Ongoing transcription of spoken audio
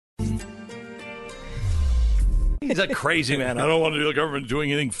He's a crazy man. I don't want the government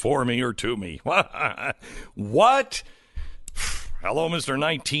doing anything for me or to me. What? Hello, Mr.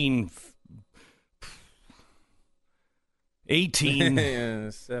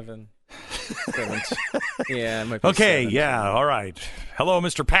 7. Yeah, it might be Okay, 7. yeah, all right. Hello,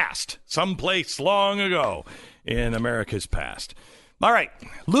 Mr. Past. Someplace long ago in America's past. All right,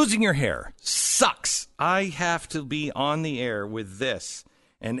 losing your hair sucks. I have to be on the air with this.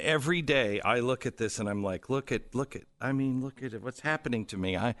 And every day I look at this and I'm like, look at it. What's happening to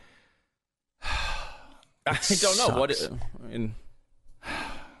me. I don't know what it,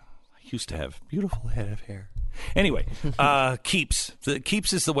 I used to have beautiful head of hair. Anyway, Keeps.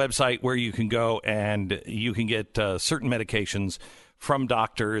 Keeps is the website where you can go and you can get certain medications from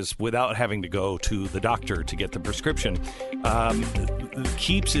doctors without having to go to the doctor to get the prescription.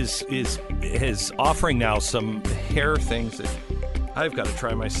 Keeps is offering now some hair things that I've got to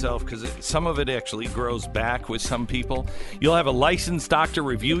try myself because some of it actually grows back with some people. You'll have a licensed doctor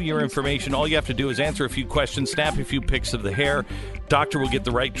review your information. All you have to do is answer a few questions, snap a few pics of the hair. Doctor will get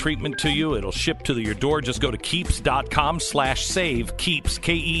the right treatment to you. It'll ship to your door. Just go to keeps.com/save. Keeps,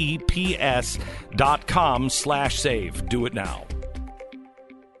 KEEPS.com/save. Do it now.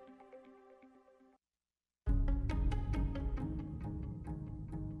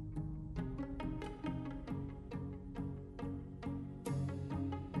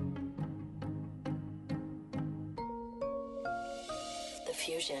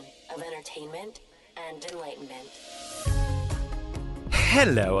 Fusion of entertainment and enlightenment.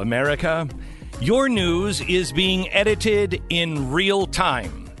 Hello, America. Your news is being edited in real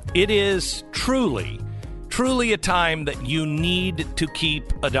time. It is truly a time that you need to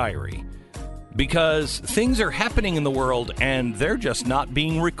keep a diary because things are happening in the world and they're just not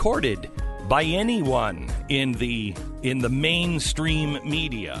being recorded by anyone in the mainstream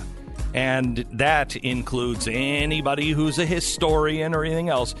media. And that includes anybody who's a historian or anything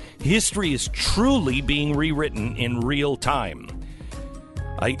else. History is truly being rewritten in real time.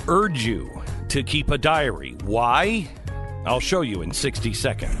 I urge you to keep a diary. Why? I'll show you in 60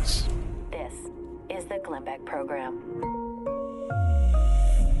 seconds. This is the Glenn Beck Program.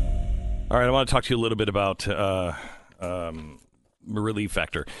 All right, I want to talk to you a little bit about Relief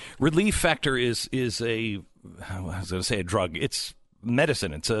Factor. Relief Factor is a, I was going to say a drug. It's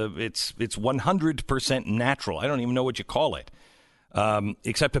medicine. It's 100% natural. I don't even know what you call it,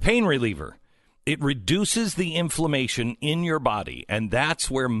 except a pain reliever. It reduces the inflammation in your body, and that's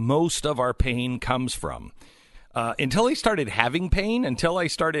where most of our pain comes from. Until I started having pain,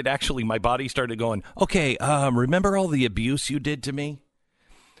 my body started going, okay, remember all the abuse you did to me?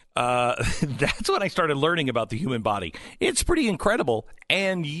 That's when I started learning about the human body. It's pretty incredible,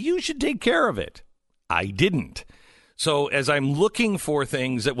 and you should take care of it. I didn't. So as I'm looking for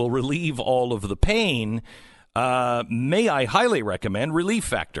things that will relieve all of the pain, may I highly recommend Relief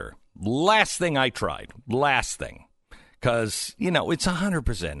Factor. Last thing I tried. Because, it's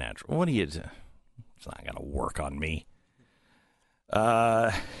 100% natural. What do you do? It's not going to work on me.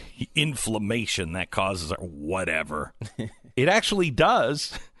 Inflammation that causes whatever. It actually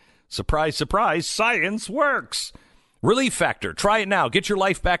does. Surprise, surprise, science works. Relief Factor. Try it now. Get your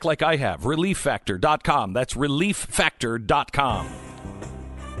life back like I have. ReliefFactor.com. That's ReliefFactor.com.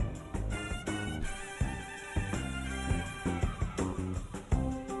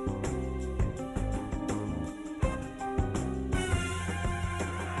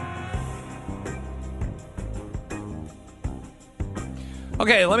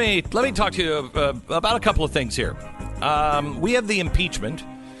 Okay, let me talk to you about a couple of things here. We have the impeachment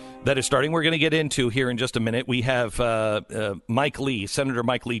that is starting. We're going to get into here in just a minute. We have Mike Lee, Senator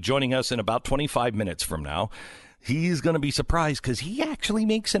Mike Lee, joining us in about 25 minutes from now. He's going to be surprised because he actually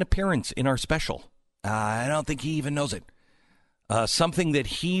makes an appearance in our special. I don't think he even knows it. Something that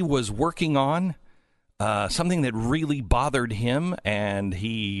he was working on, something that really bothered him, and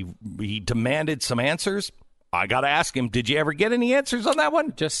he demanded some answers. I got to ask him, did you ever get any answers on that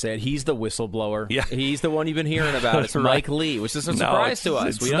one? Just said he's the whistleblower. Yeah. He's the one you've been hearing about. It's Right. Mike Lee, which is a surprise to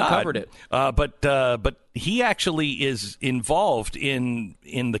us. We uncovered it. But he actually is involved in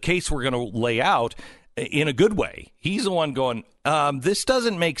the case we're going to lay out in a good way. He's the one going, this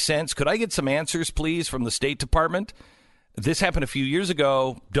doesn't make sense. Could I get some answers, please, from the State Department? This happened a few years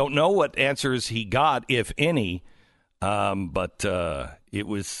ago. Don't know what answers he got, if any. But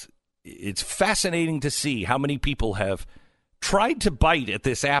it's fascinating to see how many people have tried to bite at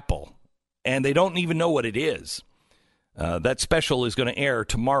this apple, and they don't even know what it is. That special is going to air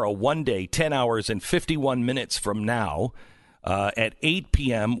tomorrow, one day, 10 hours and 51 minutes from now. At 8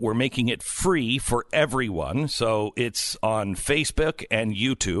 p.m., we're making it free for everyone. So it's on Facebook and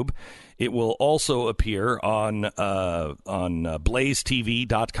YouTube. It will also appear on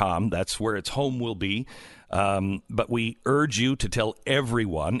blazetv.com. That's where its home will be. But we urge you to tell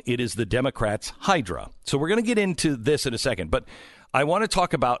everyone it is the Democrats' Hydra. So we're going to get into this in a second. But I want to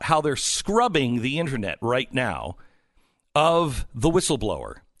talk about how they're scrubbing the internet right now of the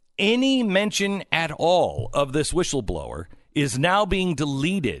whistleblower. Any mention at all of this whistleblower is now being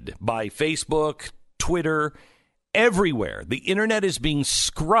deleted by Facebook, Twitter, everywhere. The internet is being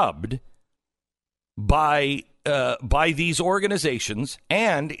scrubbed by these organizations,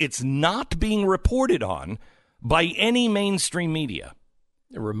 and it's not being reported on by any mainstream media.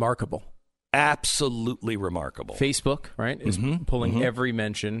 Remarkable. Absolutely remarkable. Facebook, right, is pulling every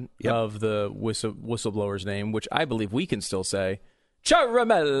mention of the whistleblower's name, which I believe we can still say.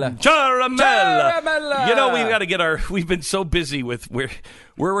 Caramella. You know, we've been so busy with, we're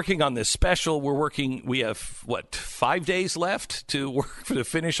working on this special. We have, 5 days left to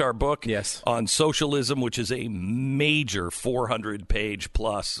finish our book on socialism, which is a major 400-page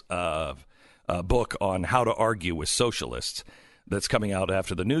plus book on how to argue with socialists that's coming out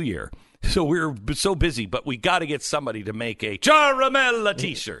after the new year. So we're so busy, but we got to get somebody to make a Caramella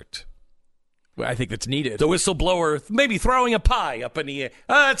t-shirt. I think that's needed. The whistleblower maybe throwing a pie up in the air.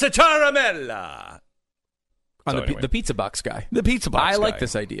 It's a caramella. The pizza box guy. The pizza box guy. I like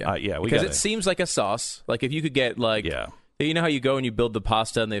this idea. Because it seems like a sauce. Like if you could get you know how you go and you build the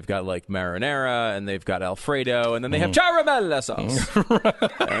pasta and they've got like marinara and they've got Alfredo and then they have caramella sauce.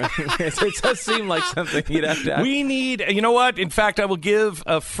 It does seem like something you'd have to have. We need, you know what? In fact, I will give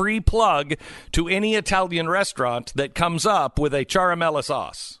a free plug to any Italian restaurant that comes up with a caramella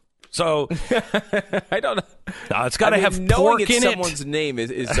sauce. So I don't know. It's got to have pork in it. Someone's name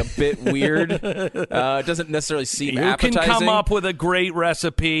is a bit weird. It doesn't necessarily seem appetizing. You can come up with a great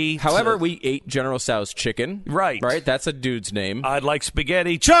recipe. However, we ate General Tso's chicken. Right. That's a dude's name. I'd like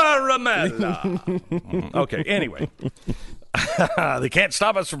spaghetti caramella. Okay, anyway. They can't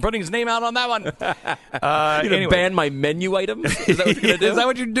stop us from putting his name out on that one. You're going to ban my menu item? Is that what you're going to do? Is that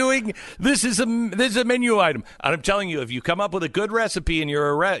what you're doing? This is a menu item. And I'm telling you, if you come up with a good recipe and you're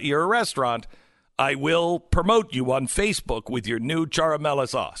a restaurant, I will promote you on Facebook with your new caramella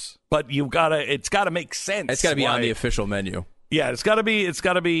sauce. But it's gotta make sense. It's gotta be on the official menu. Yeah, it's gotta be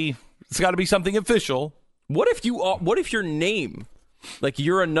something official. What if your name, like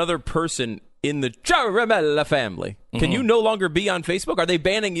you're another person in the Caramella family? Can you no longer be on Facebook? Are they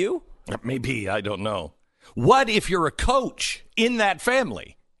banning you? Maybe, I don't know. What if you're a coach in that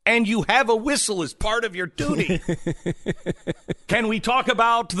family and you have a whistle as part of your duty? Can we talk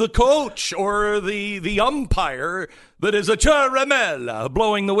about the coach or the umpire that is a caramella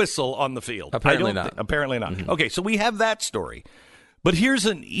blowing the whistle on the field? Apparently not. Apparently not. Mm-hmm. Okay, so we have that story. But here's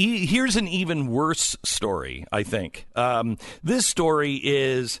an even worse story, I think. This story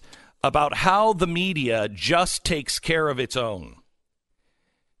is about how the media just takes care of its own.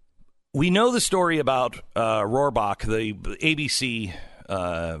 We know the story about Rohrbach, the ABC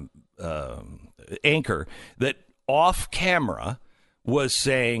anchor, that off camera was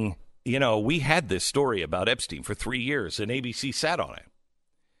saying, we had this story about Epstein for 3 years and ABC sat on it.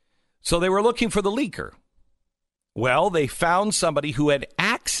 So they were looking for the leaker. Well, they found somebody who had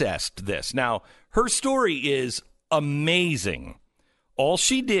accessed this. Now, her story is amazing. All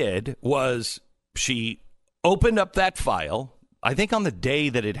she did was she opened up that file, I think on the day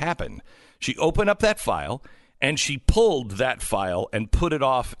that it happened. She opened up that file, and she pulled that file and put it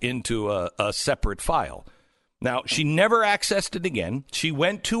off into a separate file. Now, she never accessed it again. She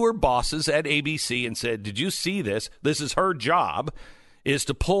went to her bosses at ABC and said, did you see this? This is her job, is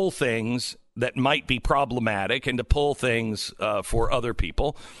to pull things that might be problematic and to pull things for other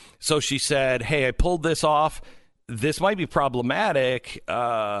people. So she said, hey, I pulled this off. This might be problematic.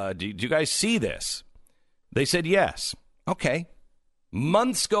 Do you guys see this? They said yes. Okay.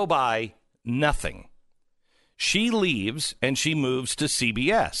 Months go by, nothing. She leaves and she moves to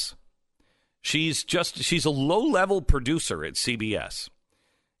CBS. She's a low-level producer at CBS.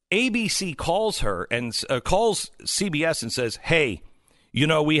 ABC calls her and calls CBS and says, hey,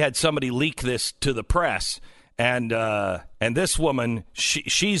 we had somebody leak this to the press, and this woman,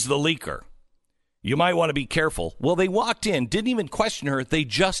 she's the leaker. You might want to be careful. Well, they walked in, didn't even question her. They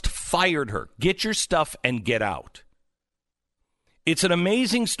just fired her. Get your stuff and get out. It's an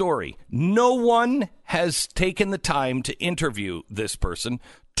amazing story. No one has taken the time to interview this person,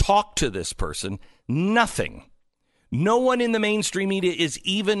 talk to this person, nothing. No one in the mainstream media is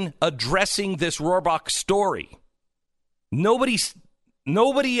even addressing this Rohrbach story. Nobody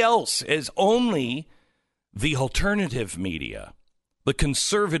else is only the alternative media, the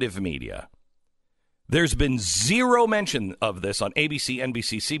conservative media, there's been zero mention of this on ABC,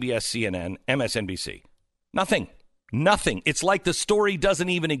 NBC, CBS, CNN, MSNBC. Nothing. It's like the story doesn't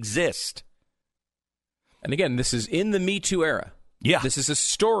even exist. And again, this is in the Me Too era. Yeah. This is a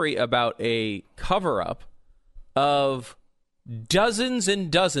story about a cover-up of dozens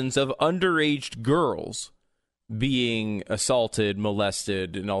and dozens of underage girls being assaulted,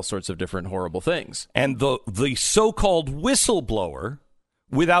 molested, and all sorts of different horrible things. And the so-called whistleblower,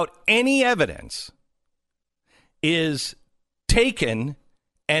 without any evidence, is taken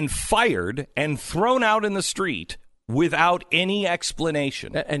and fired and thrown out in the street without any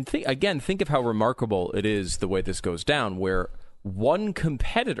explanation. And think of how remarkable it is the way this goes down, where one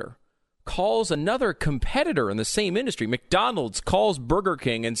competitor calls another competitor in the same industry. McDonald's calls Burger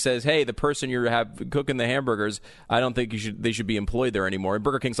King and says, hey, the person you have cooking the hamburgers, I don't think they should be employed there anymore. And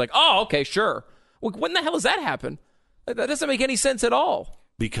Burger King's like, oh, okay, sure. Well, when the hell does that happen? That doesn't make any sense at all.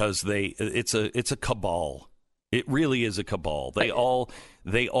 Because it's a cabal. It really is a cabal. They all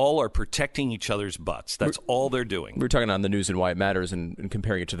are protecting each other's butts. That's all they're doing. We were talking on the news and why it matters and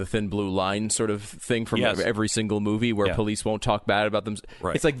comparing it to the thin blue line sort of thing from every single movie where police won't talk bad about them.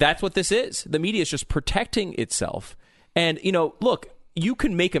 Right. It's like that's what this is. The media is just protecting itself. And, look, you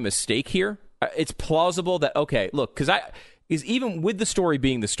can make a mistake here. It's plausible that, okay, look, because even with the story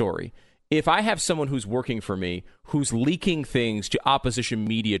being the story, if I have someone who's working for me who's leaking things to opposition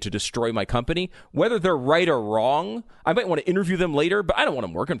media to destroy my company, whether they're right or wrong, I might want to interview them later, but I don't want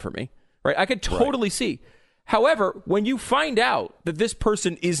them working for me, right? I could totally see. However, when you find out that this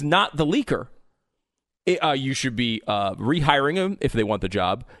person is not the leaker, you should be rehiring them if they want the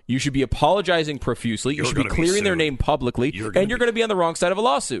job. You should be apologizing profusely. You should be clearing their name publicly. And you're going to be on the wrong side of a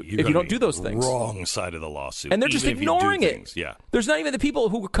lawsuit if you don't do those things. Wrong side of the lawsuit. And they're just ignoring it. Yeah. There's not even the people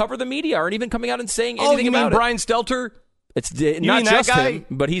who cover the media aren't even coming out and saying anything about it. Oh, you mean Brian Stelter? It's not just him,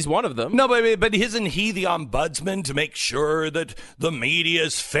 but he's one of them. No, but isn't he the ombudsman to make sure that the media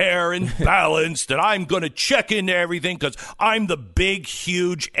is fair and balanced? And I'm going to check into everything because I'm the big,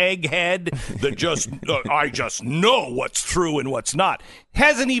 huge egghead that I just know what's true and what's not.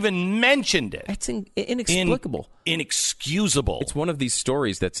 Hasn't even mentioned it. It's inexplicable. Inexcusable. It's one of these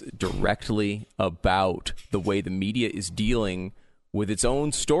stories that's directly about the way the media is dealing with its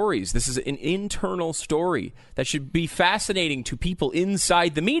own stories. This is an internal story that should be fascinating to people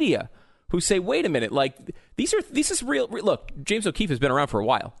inside the media who say, wait a minute, like, this is real. Look, James O'Keefe has been around for a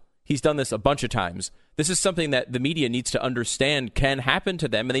while. He's done this a bunch of times. This is something that the media needs to understand can happen to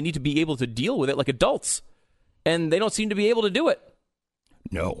them, and they need to be able to deal with it like adults. And they don't seem to be able to do it.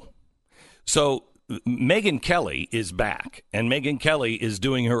 No. So Megyn Kelly is back, and Megyn Kelly is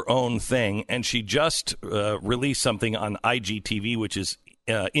doing her own thing, and she just released something on IGTV, which is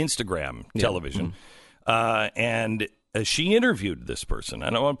Instagram television, and she interviewed this person.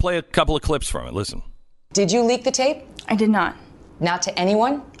 And I want to play a couple of clips from it. Listen. Did you leak the tape? I did not. Not to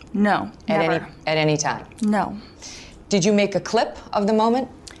anyone? No, never. At any time? No. Did you make a clip of the moment?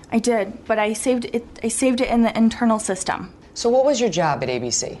 I did, but I saved it in the internal system. So what was your job at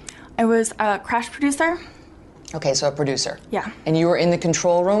ABC? I was a crash producer. Okay, so a producer. Yeah. And you were in the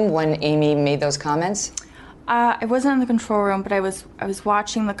control room when Amy made those comments? I wasn't in the control room, but I was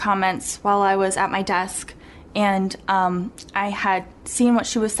watching the comments while I was at my desk, and I had seen what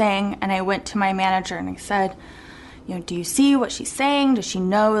she was saying, and I went to my manager and I said, do you see what she's saying? Does she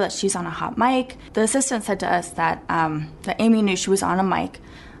know that she's on a hot mic? The assistant said to us that Amy knew she was on a mic,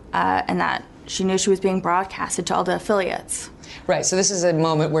 and that she knew she was being broadcasted to all the affiliates. Right, so this is a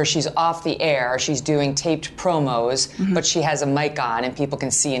moment where she's off the air, she's doing taped promos, but she has a mic on and people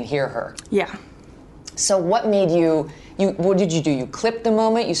can see and hear her. Yeah. So what made what did you do? You clipped the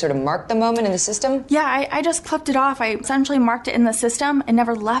moment? You sort of marked the moment in the system? Yeah, I just clipped it off. I essentially marked it in the system and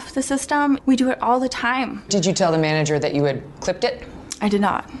never left the system. We do it all the time. Did you tell the manager that you had clipped it? I did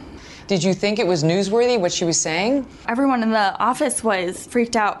not. Did you think it was newsworthy, what she was saying? Everyone in the office was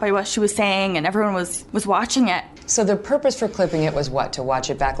freaked out by what she was saying, and everyone was watching it. So the purpose for clipping it was what, to watch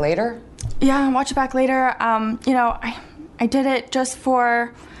it back later? Yeah, watch it back later. I did it just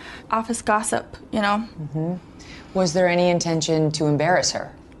for office gossip, Mm-hmm. Was there any intention to embarrass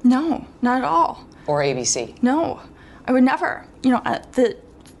her? No, not at all. Or ABC? No, I would never. The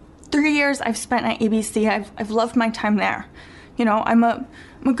 3 years I've spent at ABC, I've loved my time there. I'm a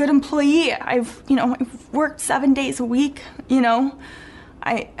good employee. I've worked 7 days a week.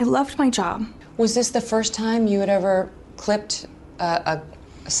 I loved my job. Was this the first time you had ever clipped a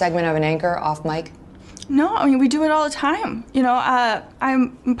segment of an anchor off mic? No, I mean, we do it all the time.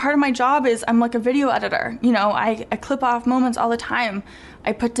 I'm part of my job is I'm like a video editor. I clip off moments all the time.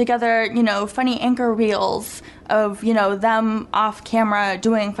 I put together, funny anchor reels of, them off camera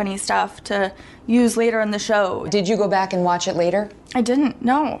doing funny stuff to use later in the show. Did you go back and watch it later? I didn't.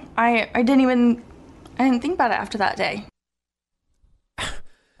 No, I didn't think about it after that day.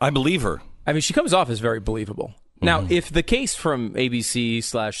 I believe her. I mean, she comes off as very believable. Now, if the case from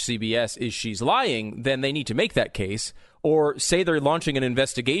ABC/CBS is she's lying, then they need to make that case or say they're launching an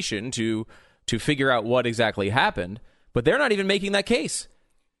investigation to figure out what exactly happened. But they're not even making that case.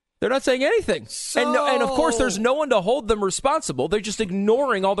 They're not saying anything. And of course, there's no one to hold them responsible. They're just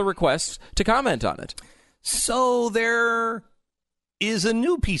ignoring all the requests to comment on it. So there is a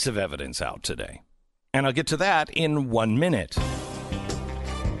new piece of evidence out today. And I'll get to that in 1 minute.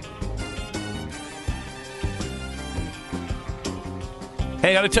 Hey,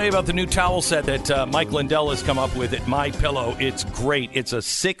 I got to tell you about the new towel set that Mike Lindell has come up with at MyPillow. It's great. It's a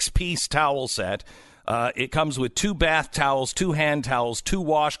 6-piece towel set. It comes with 2 bath towels, 2 hand towels, 2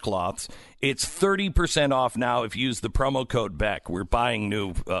 washcloths. It's 30% off now if you use the promo code BECK. We're buying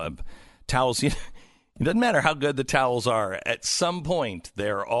new towels. It doesn't matter how good the towels are. At some point,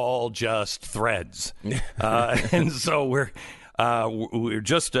 they're all just threads. And so we're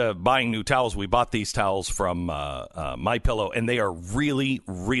just buying new towels. We bought these towels from MyPillow, and they are really,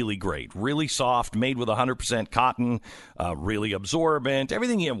 really great. Really soft, made with 100% cotton, really absorbent,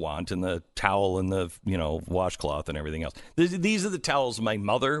 everything you want in the towel and the washcloth and everything else. These are the towels my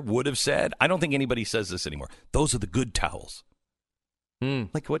mother would have said. I don't think anybody says this anymore. Those are the good towels.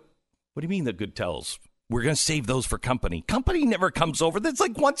 Like what do you mean the good towels? We're going to save those for company. Company never comes over. That's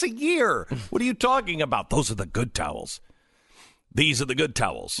like once a year. What are you talking about? Those are the good towels. These are the good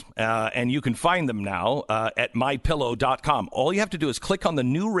towels, and you can find them now at MyPillow.com. All you have to do is click on the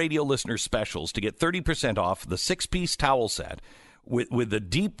new radio listener specials to get 30% off the 6-piece towel set with the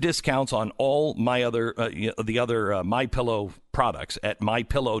deep discounts on all my other MyPillow products at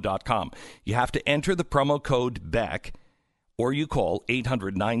MyPillow.com. You have to enter the promo code BECK, or you call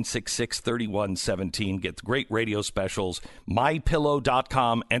 800-966-3117. Get great radio specials.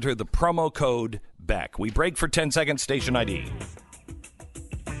 MyPillow.com. Enter the promo code BECK. We break for 10 seconds. Station ID.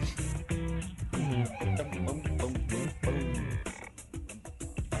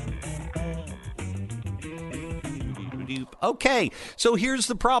 Okay, so here's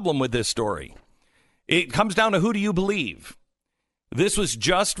the problem with this story. It comes down to who do you believe? This was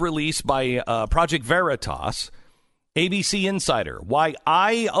just released by Project Veritas. ABC Insider, why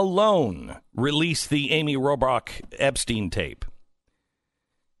I alone released the Amy Robach Epstein tape.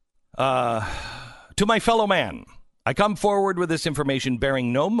 To my fellow man, I come forward with this information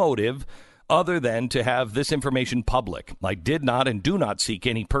bearing no motive other than to have this information public. I did not and do not seek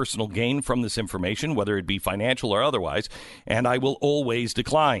any personal gain from this information, whether it be financial or otherwise, and I will always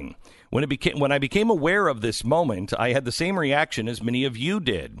decline. When I became aware of this moment, I had the same reaction as many of you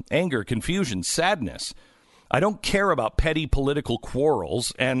did: anger, confusion, sadness. I don't care about petty political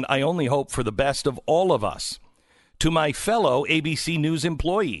quarrels, and I only hope for the best of all of us. To my fellow ABC News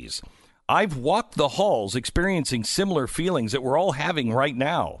employees, I've walked the halls experiencing similar feelings that we're all having right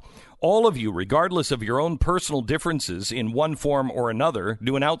now. All of you, regardless of your own personal differences in one form or another,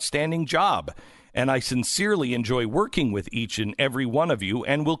 do an outstanding job. And I sincerely enjoy working with each and every one of you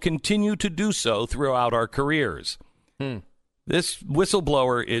and will continue to do so throughout our careers. This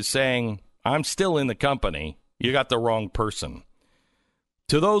whistleblower is saying, I'm still in the company. You got the wrong person.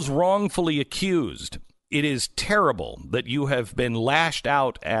 To those wrongfully accused, it is terrible that you have been lashed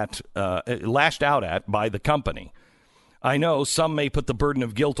out at by the company. I know some may put the burden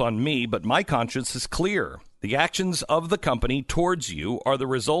of guilt on me, but my conscience is clear. The actions of the company towards you are the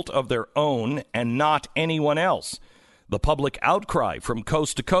result of their own and not anyone else. The public outcry from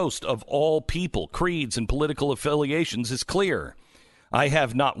coast to coast of all people, creeds, and political affiliations is clear. I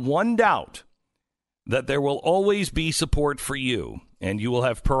have not one doubt that there will always be support for you, and you will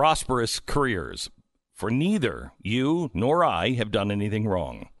have prosperous careers, for neither you nor I have done anything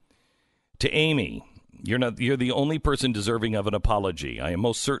wrong. To Amy, you're the only person deserving of an apology. I am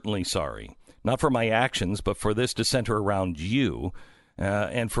most certainly sorry, not for my actions, but for this to center around you,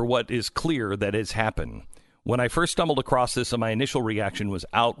 and for what is clear that has happened. When I first stumbled across this, my initial reaction was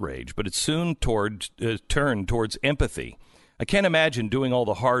outrage, but it soon turned towards empathy. I can't imagine doing all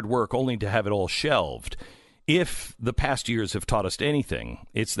the hard work only to have it all shelved. If the past years have taught us anything,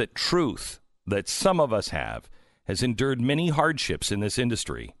 it's that truth that some of us has endured many hardships in this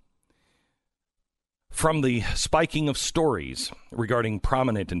industry. From the spiking of stories regarding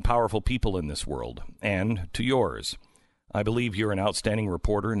prominent and powerful people in this world, and to yours, I believe you're an outstanding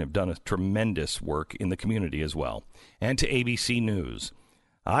reporter and have done a tremendous work in the community as well. And to ABC News,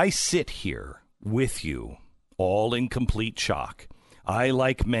 I sit here with you, all in complete shock. I,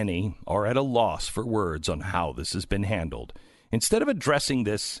 like many, are at a loss for words on how this has been handled. Instead of addressing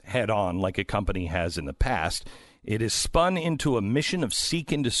this head-on like a company has in the past, it is spun into a mission of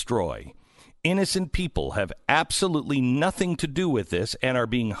seek and destroy. Innocent people have absolutely nothing to do with this and are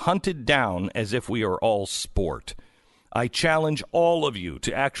being hunted down as if we are all sport. I challenge all of you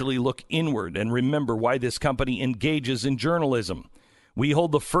to actually look inward and remember why this company engages in journalism. We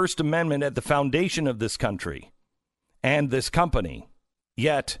hold the First Amendment at the foundation of this country and this company,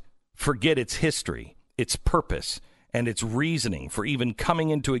 yet forget its history, its purpose, and its reasoning for even coming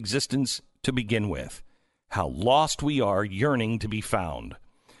into existence to begin with. How lost we are yearning to be found.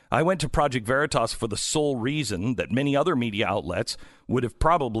 I went to Project Veritas for the sole reason that many other media outlets would have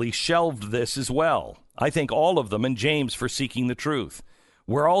probably shelved this as well. I thank all of them and James for seeking the truth.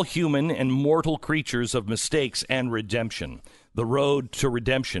 We're all human and mortal creatures of mistakes and redemption. The road to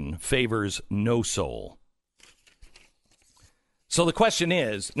redemption favors no soul. So the question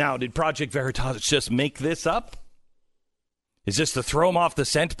is, now, did Project Veritas just make this up? Is this to throw them off the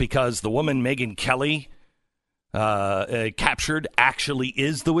scent because the woman Megyn Kelly captured actually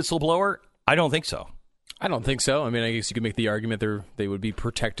is the whistleblower? I don't think so. I don't think so. I mean, I guess you could make the argument they would be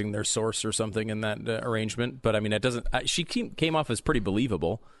protecting their source or something in that arrangement. But I mean, it doesn't. She came off as pretty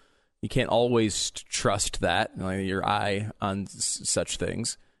believable. You can't always trust that, your eye on such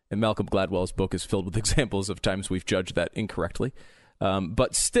things. And Malcolm Gladwell's book is filled with examples of times we've judged that incorrectly.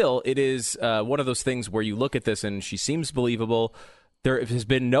 But still, it is one of those things where you look at this and she seems believable. There has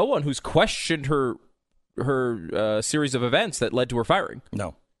been no one who's questioned her series of events that led to her firing.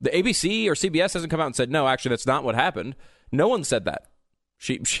 No. The ABC or CBS hasn't come out and said, no, actually, that's not what happened. No one said that.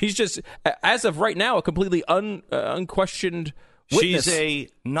 She's just, as of right now, a completely unquestioned witness. She's a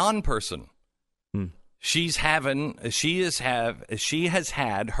non-person. She has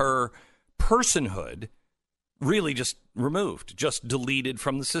had her personhood really just removed, just deleted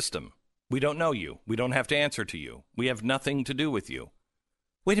from the system. We don't know you. We don't have to answer to you. We have nothing to do with you.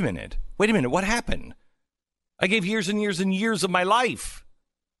 Wait a minute. What happened? I gave years and years and years of my life.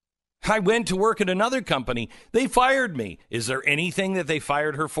 I went to work at another company. They fired me. Is there anything that they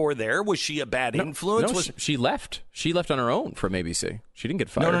fired her for there? Was she a bad influence? No, she left. She left on her own from ABC. She didn't get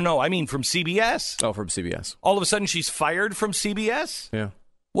fired. No. I mean from CBS. Oh, from CBS. All of a sudden she's fired from CBS? Yeah.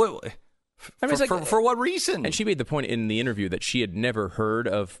 What? I mean, for what reason? And she made the point in the interview that she had never heard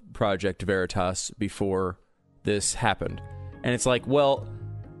of Project Veritas before this happened. And it's like, well,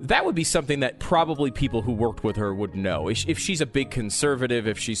 that would be something that probably people who worked with her would know. If she's a big conservative,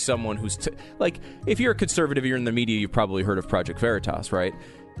 if she's someone who's... if you're a conservative, you're in the media, you've probably heard of Project Veritas, right?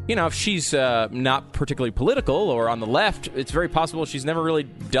 You know, if she's not particularly political or on the left, it's very possible she's never really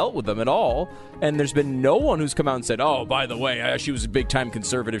dealt with them at all. And there's been no one who's come out and said, oh, by the way, she was a big-time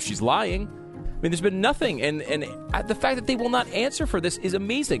conservative, she's lying. I mean, there's been nothing, and the fact that they will not answer for this is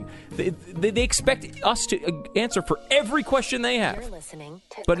amazing. They expect us to answer for every question they have,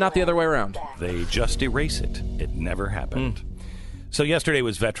 but not the other way around. They just erase it. It never happened. So yesterday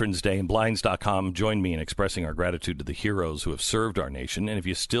was Veterans Day, and Blinds.com joined me in expressing our gratitude to the heroes who have served our nation. And if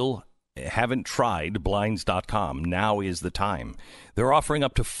you still haven't tried Blinds.com, now is the time. They're offering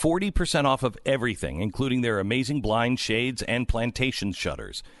up to 40% off of everything, including their amazing blind shades and plantation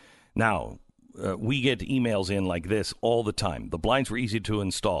shutters. Now, we get emails in like this all the time. The blinds were easy to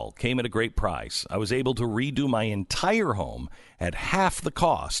install, came at a great price. I was able to redo my entire home at half the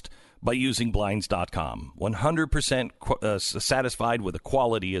cost by using Blinds.com. 100% satisfied with the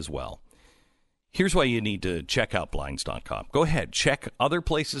quality as well. Here's why you need to check out Blinds.com. Go ahead, check other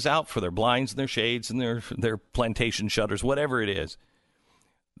places out for their blinds and their shades and their plantation shutters, whatever it is.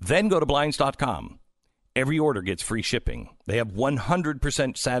 Then go to Blinds.com. Every order gets free shipping. They have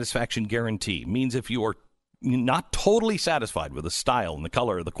 100% satisfaction guarantee. Means if you are not totally satisfied with the style and the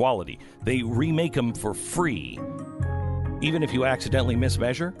color or the quality, they remake them for free. Even if you accidentally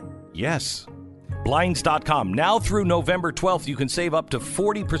mismeasure? Yes. Blinds.com. Now through November 12th, you can save up to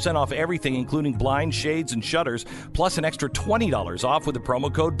 40% off everything, including blinds, shades, and shutters, plus an extra $20 off with the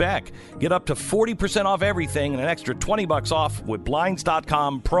promo code BECK. Get up to 40% off everything and an extra $20 off with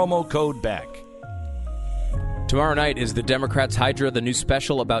Blinds.com, promo code BECK. Tomorrow night is the Democrats' Hydra, the new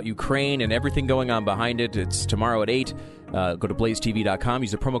special about Ukraine and everything going on behind it. It's tomorrow at 8. Go to blazetv.com.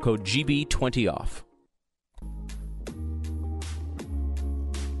 Use the promo code GB20OFF.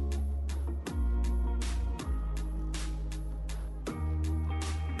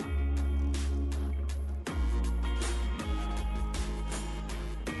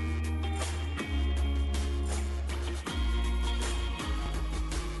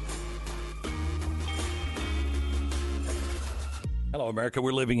 Hello, America.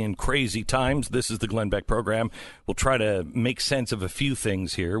 We're living in crazy times. This is the Glenn Beck program. We'll try to make sense of a few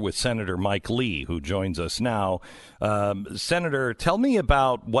things here with Senator Mike Lee, who joins us now. Senator, tell me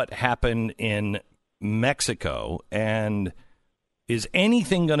about what happened in Mexico, and is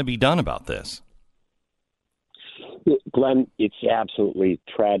anything going to be done about this? Glenn, it's absolutely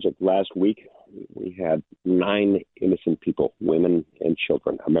tragic. Last week, we had 9 innocent people, women and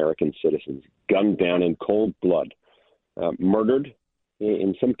children, American citizens, gunned down in cold blood, murdered,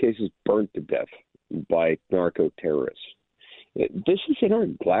 in some cases burnt to death by narco terrorists. This is in our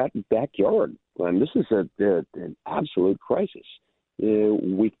backyard, Glenn. This is an absolute crisis.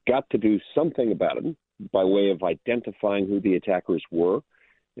 We've got to do something about it by way of identifying who the attackers were,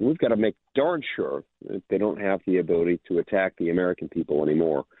 and we've got to make darn sure that they don't have the ability to attack the American people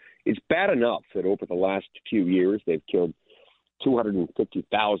anymore. It's bad enough that over the last few years they've killed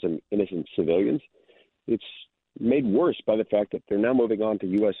 250,000 innocent civilians. It's made worse by the fact that they're now moving on to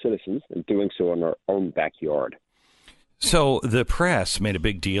U.S. citizens and doing so in our own backyard. So the press made a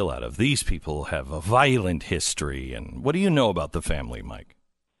big deal out of these people have a violent history. And what do you know about the family, Mike?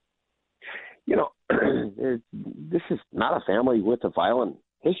 You know, this is not a family with a violent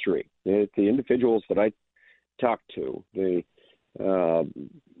history. The individuals that I talked to, these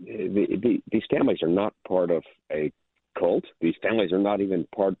families are not part of a cult. These families are not even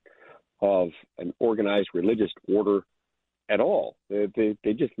part of an organized religious order at all. They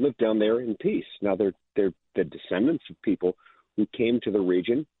just live down there in peace. Now they're the descendants of people who came to the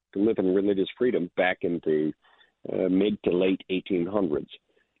region to live in religious freedom back in the mid to late 1800s,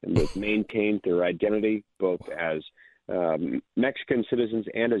 and they've maintained their identity both as Mexican citizens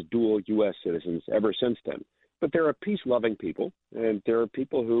and as dual U.S. citizens ever since then. But they're a peace-loving people, and there are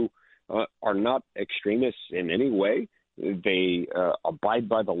people who are not extremists in any way. They abide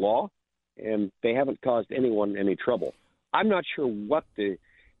by the law, and they haven't caused anyone any trouble. I'm not sure what the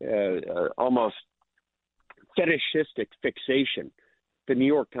almost fetishistic fixation the New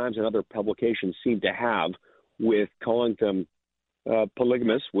York Times and other publications seem to have with calling them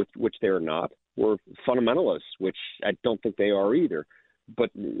polygamists, which they are not, or fundamentalists, which I don't think they are either.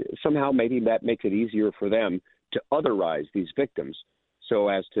 But somehow maybe that makes it easier for them to otherize these victims so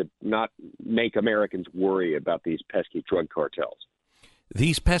as to not make Americans worry about these pesky drug cartels.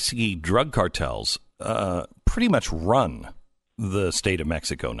 These pesky drug cartels pretty much run the state of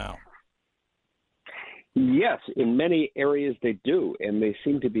Mexico now. Yes, in many areas they do, and they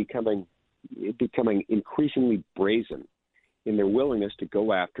seem to be becoming increasingly brazen in their willingness to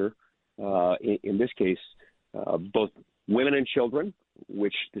go after, in this case, both women and children,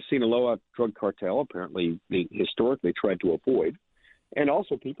 which the Sinaloa drug cartel apparently they historically tried to avoid, and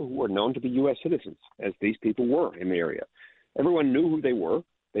also people who are known to be U.S. citizens, as these people were in the area. Everyone knew who they were.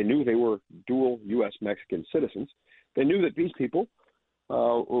 They knew they were dual U.S. Mexican citizens. They knew that these people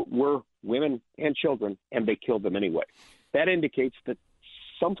were women and children, and they killed them anyway. That indicates that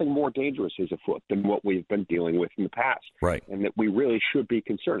something more dangerous is afoot than what we've been dealing with in the past. Right. And that we really should be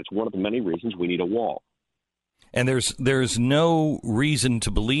concerned. It's one of the many reasons we need a wall. And there's no reason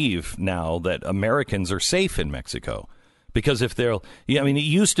to believe now that Americans are safe in Mexico. Because if it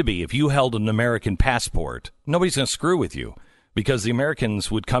used to be if you held an American passport, nobody's going to screw with you because the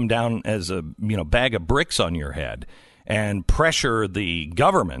Americans would come down as a bag of bricks on your head and pressure the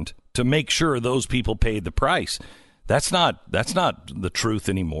government to make sure those people paid the price. That's not the truth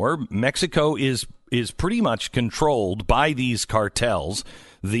anymore. Mexico is pretty much controlled by these cartels.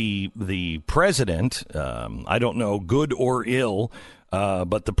 The president, I don't know, good or ill,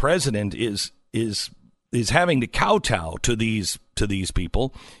 but the president is having to kowtow to these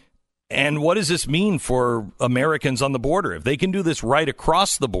people. And what does this mean for Americans on the border? If they can do this right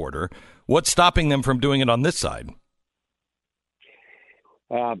across the border, what's stopping them from doing it on this side?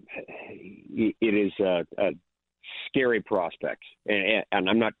 It is a scary prospect, and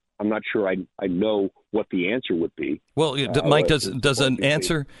I'm not sure I know what the answer would be. Well, Mike, does an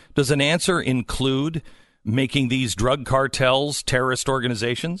answer include making these drug cartels terrorist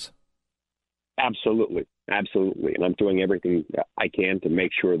organizations? Absolutely. And I'm doing everything I can to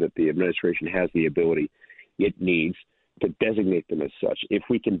make sure that the administration has the ability it needs to designate them as such. If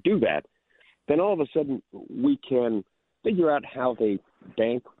we can do that, then all of a sudden we can figure out how they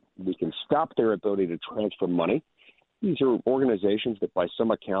bank. We can stop their ability to transfer money. These are organizations that by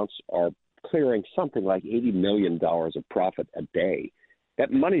some accounts are clearing something like $80 million of profit a day.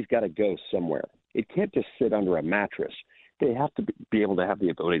 That money's got to go somewhere. It can't just sit under a mattress. They have to be able to have the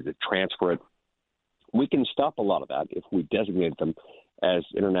ability to transfer it. We can stop a lot of that if we designate them as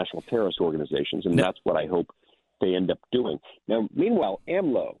international terrorist organizations, and that's what I hope they end up doing. Now, meanwhile,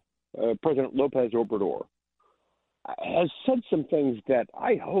 AMLO, President Lopez Obrador, has said some things that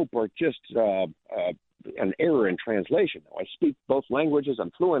I hope are just an error in translation. I speak both languages.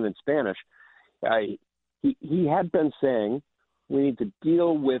 I'm fluent in Spanish. He had been saying we need to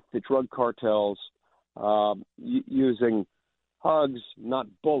deal with the drug cartels using hugs, not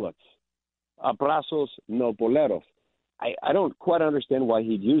bullets. Abrazos, no boleros. I don't quite understand why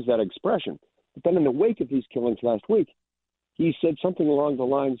he'd use that expression. But then in the wake of these killings last week, he said something along the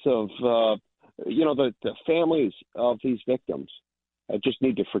lines of, the families of these victims just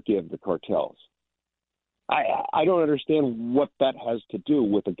need to forgive the cartels. I don't understand what that has to do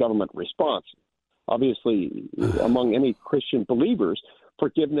with a government response. Obviously, among any Christian believers,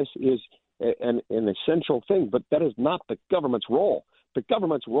 forgiveness is an essential thing, but that is not the government's role. The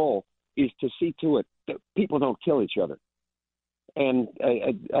government's role is to see to it that people don't kill each other. And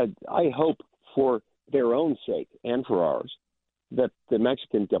I hope for their own sake and for ours that the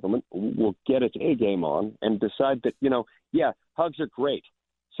Mexican government will get its A game on and decide that, hugs are great.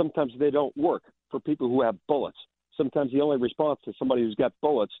 Sometimes they don't work for people who have bullets. Sometimes the only response to somebody who's got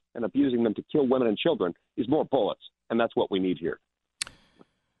bullets and abusing them to kill women and children is more bullets. And that's what we need here.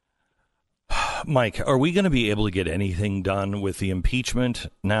 Mike, are we going to be able to get anything done with the impeachment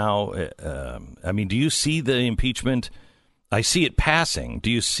now? Do you see the impeachment? I see it passing. Do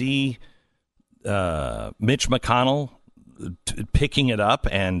you see Mitch McConnell picking it up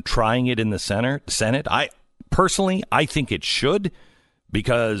and trying it in the Senate? I think it should,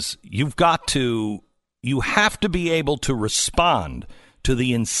 because you have to be able to respond to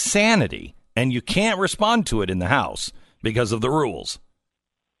the insanity, and you can't respond to it in the House because of the rules.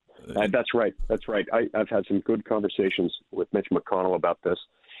 That's right. I've had some good conversations with Mitch McConnell about this,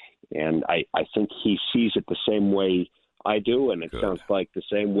 and I think he sees it the same way I do, and it sounds like the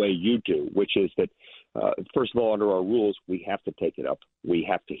same way you do, which is that, first of all, under our rules, we have to take it up. We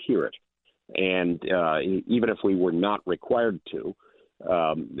have to hear it. And even if we were not required to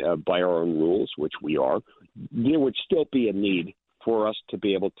by our own rules, which we are, there would still be a need for us to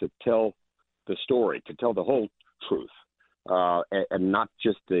be able to tell the story, to tell the whole truth. And not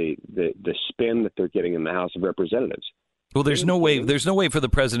just the spin that they're getting in the House of Representatives. Well, there's no way for the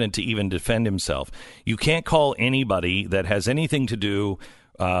president to even defend himself. You can't call anybody that has anything to do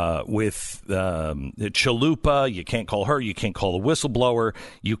with Chalupa. You can't call her. You can't call the whistleblower.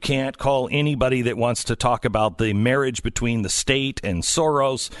 You can't call anybody that wants to talk about the marriage between the state and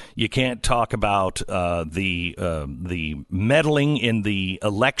Soros. You can't talk about the meddling in the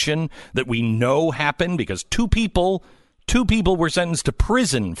election that we know happened, because two people were sentenced to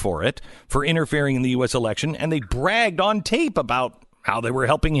prison for interfering in the U.S. election, and they bragged on tape about how they were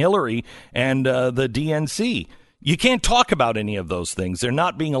helping Hillary and the DNC. You can't talk about any of those things. They're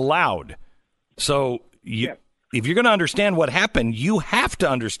not being allowed. So if you're going to understand what happened, you have to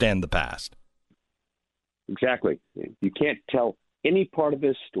understand the past. Exactly. You can't tell any part of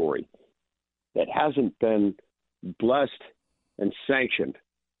this story that hasn't been blessed and sanctioned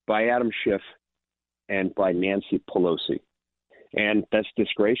by Adam Schiff and by Nancy Pelosi. And that's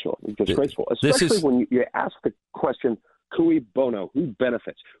disgraceful. Especially when you ask the question, cui bono, who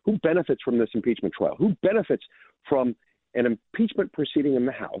benefits? Who benefits from this impeachment trial? Who benefits from an impeachment proceeding in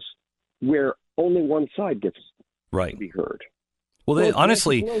the House where only one side gets to be heard? Well,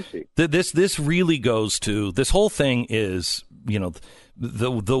 honestly, this really goes to, this whole thing is,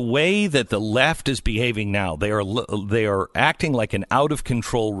 the way that the left is behaving now. They are acting like an out of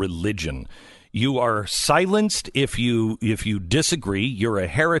control religion. You are silenced if you disagree. You're a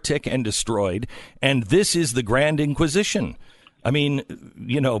heretic and destroyed. And this is the Grand Inquisition. I mean,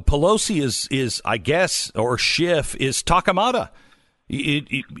 Pelosi is I guess, or Schiff is Takamata.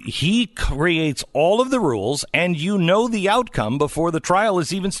 He creates all of the rules, and the outcome before the trial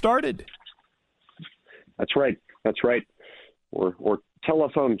is even started. That's right. Or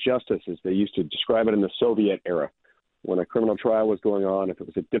telephone justice, as they used to describe it in the Soviet era. When a criminal trial was going on, if it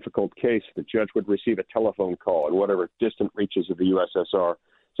was a difficult case, the judge would receive a telephone call in whatever distant reaches of the USSR.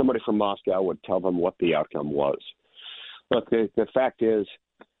 Somebody from Moscow would tell them what the outcome was. Look, the fact is,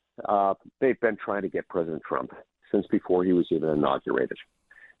 they've been trying to get President Trump since before he was even inaugurated.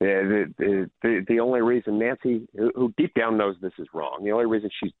 The only reason Nancy, who deep down knows this is wrong, the only reason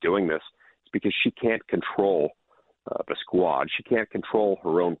she's doing this is because she can't control the squad. She can't control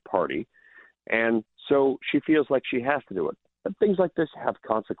her own party. And so she feels like she has to do it. But things like this have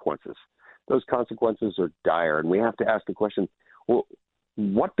consequences. Those consequences are dire, and we have to ask the question, well,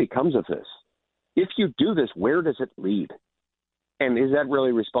 what becomes of this? If you do this, where does it lead? And is that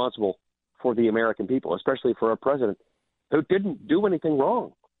really responsible for the American people, especially for a president who didn't do anything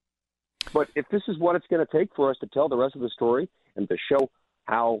wrong? But if this is what it's going to take for us to tell the rest of the story and to show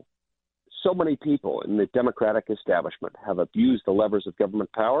how so many people in the Democratic establishment have abused the levers of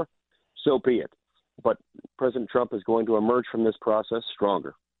government power, so be it. But President Trump is going to emerge from this process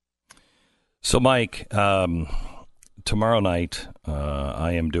stronger. So, Mike, tomorrow night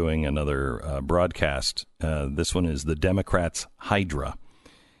I am doing another broadcast. This one is the Democrats' Hydra.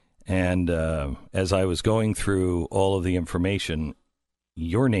 And as I was going through all of the information,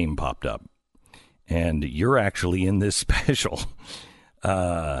 your name popped up. And you're actually in this special.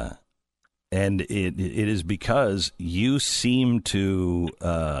 And it is because you seem to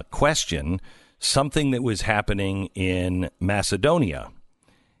question something that was happening in Macedonia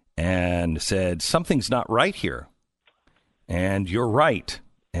and said, something's not right here. And you're right.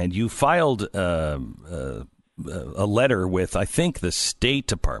 And you filed a letter with, I think, the State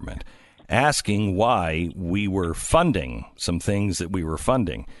Department asking why we were funding some things that we were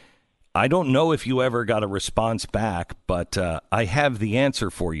funding. I don't know if you ever got a response back, but I have the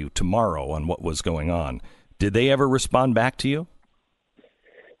answer for you tomorrow on what was going on. Did they ever respond back to you?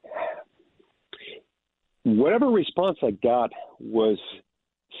 Whatever response I got was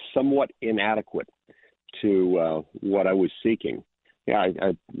somewhat inadequate to what I was seeking. Yeah,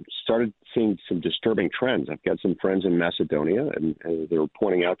 I started seeing some disturbing trends. I've got some friends in Macedonia, and they were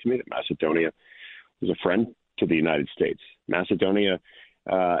pointing out to me that Macedonia was a friend to the United States. Macedonia,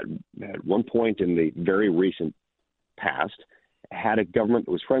 at one point in the very recent past, had a government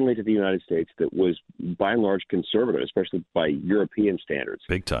that was friendly to the United States that was, by and large, conservative, especially by European standards.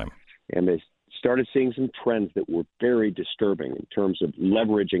 Big time. And they started seeing some trends that were very disturbing in terms of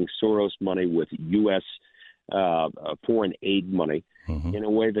leveraging Soros money with U.S. Foreign aid money in a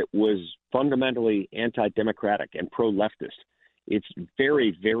way that was fundamentally anti-democratic and pro-leftist. It's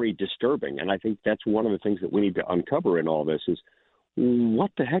very, very disturbing. And I think that's one of the things that we need to uncover in all this is,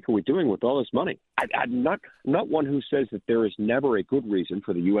 what the heck are we doing with all this money? I'm not one who says that there is never a good reason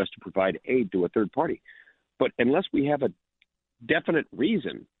for the U.S. to provide aid to a third party. But unless we have a definite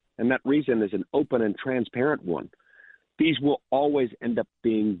reason, and that reason is an open and transparent one, these will always end up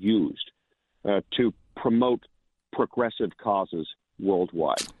being used to promote progressive causes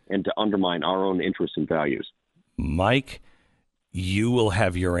worldwide and to undermine our own interests and values. Mike, you will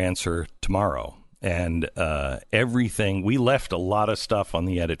have your answer tomorrow. And everything, we left a lot of stuff on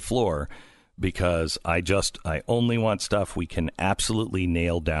the edit floor because I only want stuff we can absolutely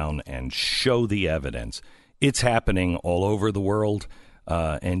nail down and show the evidence. It's happening all over the world,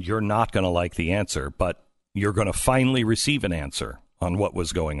 and you're not going to like the answer, but you're going to finally receive an answer on what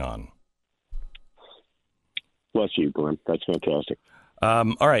was going on. Bless you, Glenn. That's fantastic.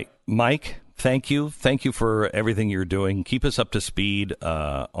 All right, Mike, thank you. Thank you for everything you're doing. Keep us up to speed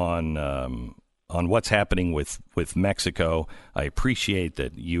on what's happening with Mexico. I appreciate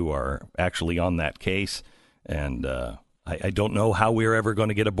that you are actually on that case, and I don't know how we're ever going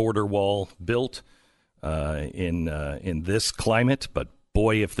to get a border wall built in this climate, but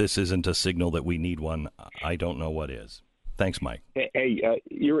boy, if this isn't a signal that we need one, I don't know what is. Thanks, Mike. Hey,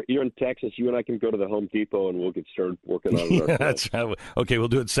 you're in Texas. You and I can go to the Home Depot, and we'll get started working on it. That's okay. We'll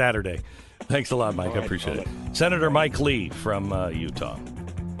do it Saturday. Thanks a lot, Mike. I appreciate it. Senator Mike Lee from Utah.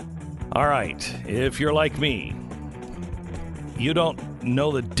 All right. If you're like me, you don't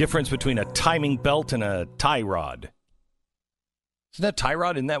know the difference between a timing belt and a tie rod. Isn't that tie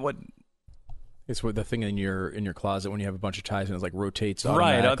rod? Isn't that what? It's what the thing in your closet when you have a bunch of ties and it like rotates.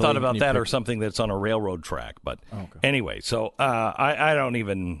 Right. I thought about that or something that's on a railroad track. But anyway, so I don't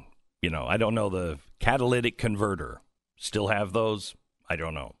even, I don't know the catalytic converter. Still have those? I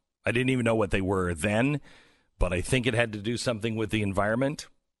don't know. I didn't even know what they were then, but I think it had to do something with the environment.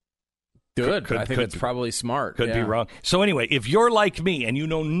 Good. I think it's probably smart. Could be wrong. So anyway, if you're like me and you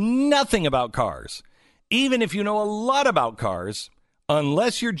know nothing about cars, even if you know a lot about cars,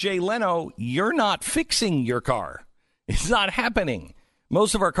 unless you're Jay Leno, you're not fixing your car. It's not happening.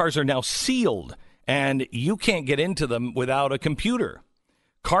 Most of our cars are now sealed, and you can't get into them without a computer.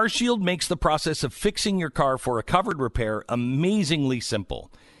 CarShield makes the process of fixing your car for a covered repair amazingly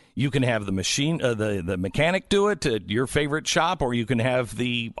simple. You can have the mechanic do it at your favorite shop, or you can have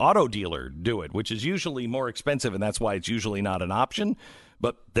the auto dealer do it, which is usually more expensive, and that's why it's usually not an option.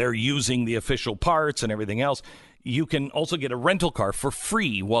 But they're using the official parts and everything else. You can also get a rental car for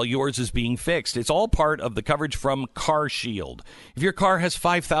free while yours is being fixed. It's all part of the coverage from CarShield. If your car has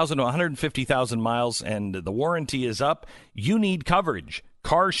 5,000 to 150,000 miles and the warranty is up, you need coverage.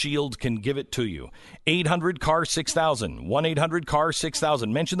 CarShield can give it to you. 800-CAR-6000,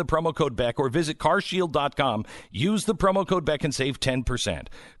 1-800-CAR-6000. Mention the promo code Beck or visit carshield.com. Use the promo code Beck and save 10%.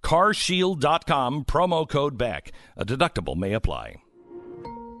 carshield.com, promo code Beck. A deductible may apply.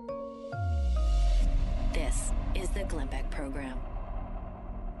 This is the Glenn Beck Program.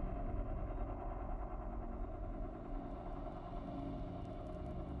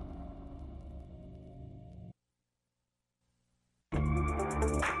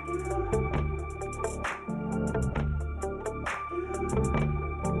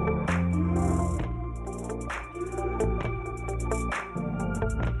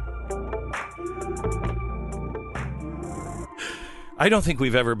 I don't think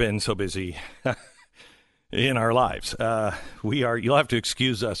we've ever been so busy in our lives. You'll have to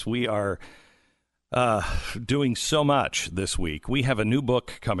excuse us. We are doing so much this week. We have a new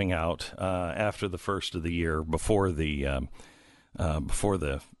book coming out after the first of the year, before the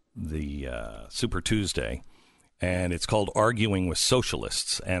Super Tuesday, and it's called Arguing with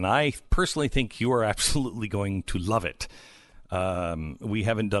Socialists. And I personally think you are absolutely going to love it. We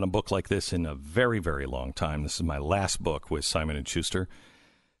haven't done a book like this in a very, very long time. This is my last book with Simon & Schuster,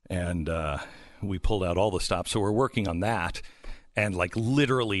 and we pulled out all the stops. So we're working on that, and like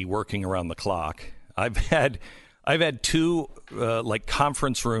literally working around the clock. I've had 2 like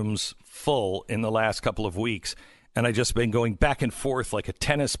conference rooms full in the last couple of weeks, and I've just been going back and forth like a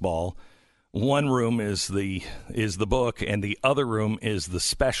tennis ball. One room is the book, and the other room is the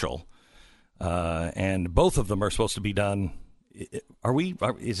special, and both of them are supposed to be done.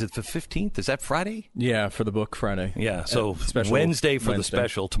 Is it the 15th? Is that Friday? Yeah, for the book, Friday. Yeah, so Wednesday for the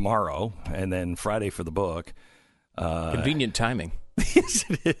special tomorrow, and then Friday for the book. Convenient timing. Yes,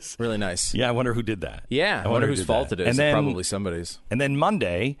 it is. Really nice. Yeah, I wonder who did that. Yeah, I wonder whose fault it is. And then, probably somebody's. And then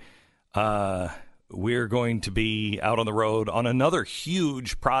Monday, we're going to be out on the road on another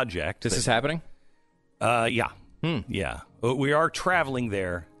huge project. This is happening? Yeah. Yeah. We are traveling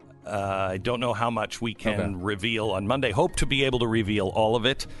there. I don't know how much we can reveal on Monday. Hope to be able to reveal all of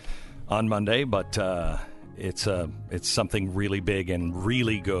it on Monday, but it's something really big and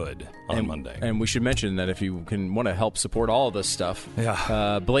really good on Monday. And we should mention that if you want to help support all of this stuff,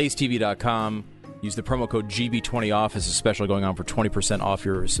 blazetv.com. Use the promo code GB20OFF. It's a special going on for 20% off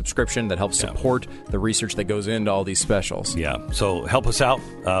your subscription that helps support the research that goes into all these specials. Yeah, so help us out.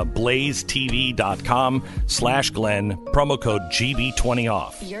 blazetv.com/Glenn, promo code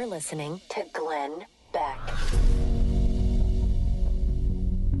GB20OFF. You're listening to Glenn Beck.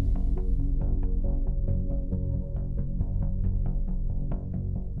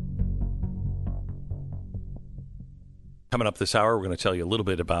 Coming up this hour, we're going to tell you a little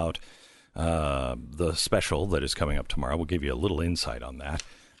bit about the special that is coming up tomorrow. We'll give you a little insight on that,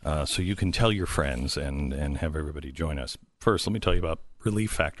 so you can tell your friends and have everybody join us. First, let me tell you about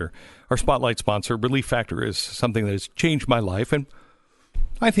Relief Factor. Our spotlight sponsor, Relief Factor, is something that has changed my life, and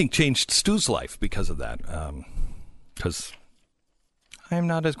I think changed Stu's life because of that, because I'm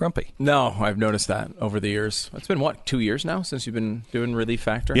not as grumpy. No, I've noticed that over the years. It's been, 2 years now since you've been doing Relief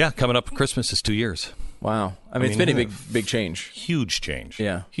Factor? Yeah, coming up Christmas is 2 years. Wow. I mean, it's been a big change. Huge change.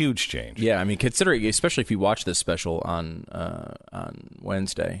 Yeah. Huge change. Yeah, I mean, considering, especially if you watch this special on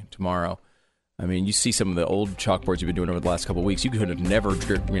Wednesday, tomorrow, I mean, you see some of the old chalkboards you've been doing over the last couple of weeks. You could have never,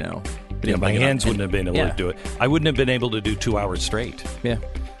 my hands wouldn't have been able to do it. I wouldn't have been able to do 2 hours straight. Yeah.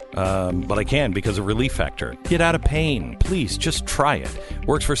 But I can because of Relief Factor. Get out of pain. Please, just try it.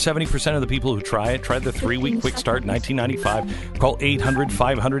 Works for 70% of the people who try it. Try the 3-week quick start in 1995. Call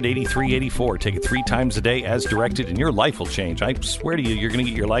 800-500-8384. Take it 3 times a day as directed, and your life will change. I swear to you, you're going to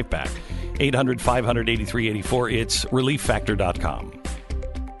get your life back. 800-500-8384. It's relieffactor.com.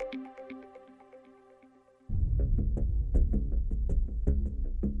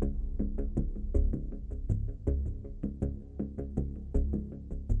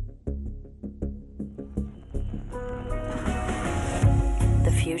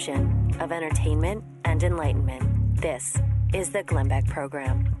 Fusion of entertainment and enlightenment. This is the Glenn Beck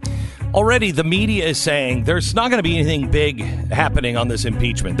Program. Already, the media is saying there's not going to be anything big happening on this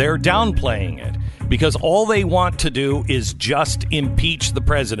impeachment. They're downplaying it because all they want to do is just impeach the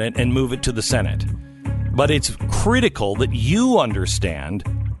president and move it to the Senate. But it's critical that you understand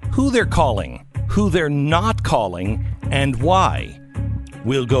who they're calling, who they're not calling, and why.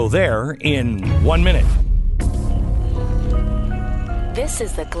 We'll go there in 1 minute. This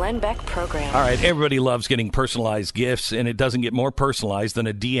is the Glenn Beck Program. All right, everybody loves getting personalized gifts, and it doesn't get more personalized than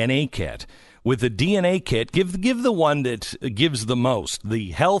a DNA kit. With the DNA kit, give the one that gives the most,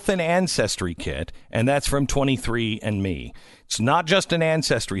 the Health and Ancestry Kit, and that's from 23andMe. It's not just an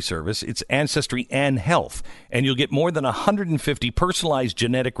ancestry service, it's ancestry and health, and you'll get more than 150 personalized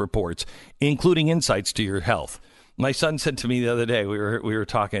genetic reports, including insights to your health. My son said to me the other day, we were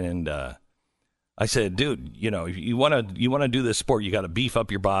talking, and I said, dude, you want to do this sport, you got to beef up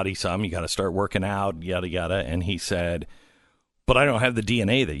your body some, you got to start working out, yada, yada. And he said, but I don't have the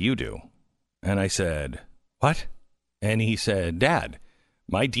DNA that you do. And I said, what? And he said, Dad,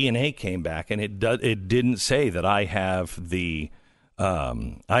 my DNA came back and it didn't say that I have the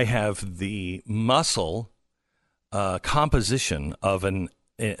muscle composition of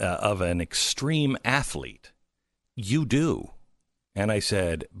an extreme athlete. You do. And I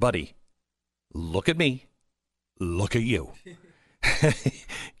said, buddy, look at me. Look at you.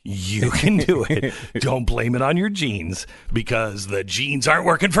 You can do it. Don't blame it on your genes, because the genes aren't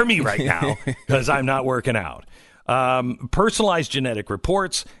working for me right now because I'm not working out. Personalized genetic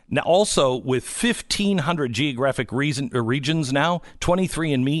reports. Now, also with 1,500 geographic regions now,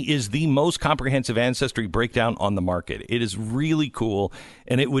 23andMe is the most comprehensive ancestry breakdown on the market. It is really cool,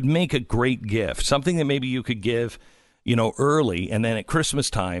 and it would make a great gift, something that maybe you could give, early, and then at Christmas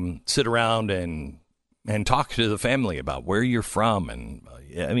time, sit around and talk to the family about where you're from. And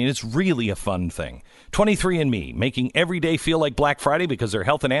it's really a fun thing. 23andMe, making every day feel like Black Friday because their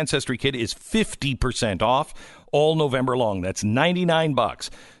health and ancestry kit is 50% off all November long. That's $99.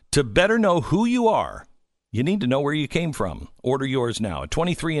 To better know who you are, you need to know where you came from. Order yours now at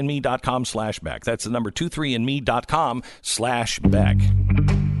 23andme.com/Beck. That's the number 23andme.com/Beck.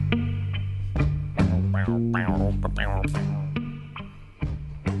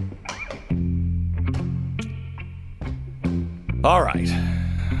 All right.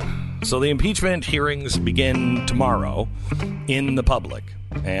 So the impeachment hearings begin tomorrow in the public,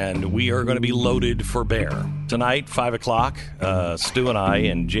 and we are going to be loaded for bear. Tonight, 5 o'clock, Stu and I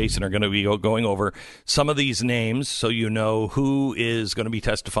and Jason are going to be going over some of these names so you know who is going to be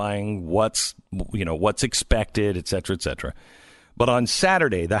testifying, what's expected, et cetera, et cetera. But on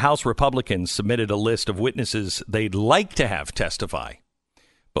Saturday, the House Republicans submitted a list of witnesses they'd like to have testify.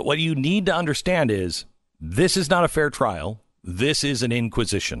 But what you need to understand is this is not a fair trial. This is an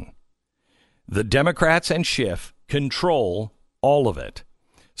inquisition. The Democrats and Schiff control all of it.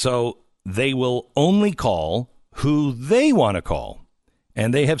 So they will only call who they want to call.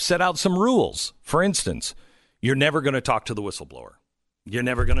 And they have set out some rules. For instance, you're never going to talk to the whistleblower. You're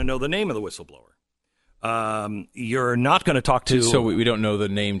never going to know the name of the whistleblower. You're not going to talk to... So we don't know the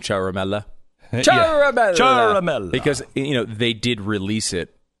name Charamella? Charamella! Charamella! Because, they did release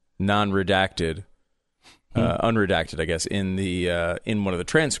it non-redacted. Unredacted, I guess, in one of the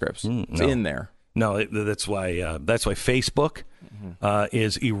transcripts. It's in there. No, that's why Facebook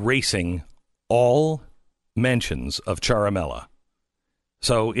is erasing all mentions of Charamella.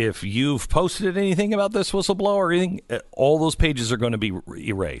 So if you've posted anything about this whistleblower or anything, all those pages are going to be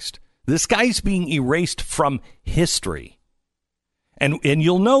erased. This guy's being erased from history. And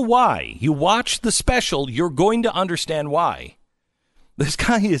you'll know why. You watch the special, you're going to understand why. This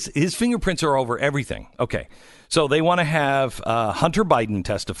guy, his fingerprints are over everything. Okay, so they want to have Hunter Biden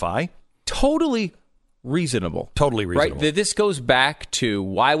testify. Totally reasonable. Totally reasonable. Right? This goes back to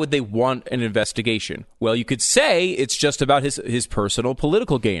why would they want an investigation? Well, you could say it's just about his personal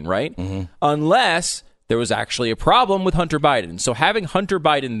political gain, right? Mm-hmm. Unless there was actually a problem with Hunter Biden. So having Hunter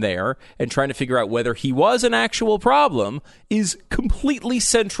Biden there and trying to figure out whether he was an actual problem is completely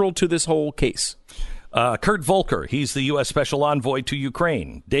central to this whole case. Kurt Volker, he's the U.S. Special Envoy to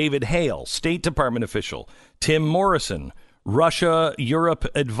Ukraine. David Hale, State Department official. Tim Morrison, Russia-Europe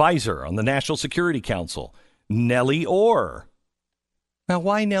advisor on the National Security Council. Nellie Orr. Now,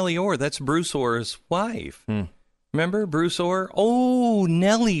 why Nellie Orr? That's Bruce Orr's wife. Remember Bruce Orr? Oh,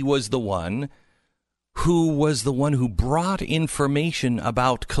 Nellie was the one who brought information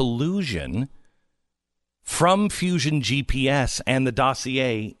about collusion from Fusion GPS and the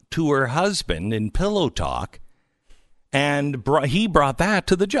dossier to her husband in Pillow Talk, and he brought that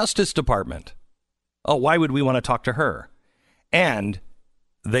to the Justice Department. Oh, why would we want to talk to her? And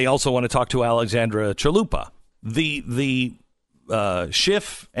they also want to talk to Alexandra Chalupa. The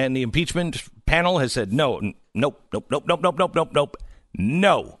Schiff and the impeachment panel has said nope, you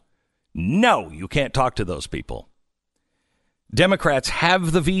can't talk to those people. Democrats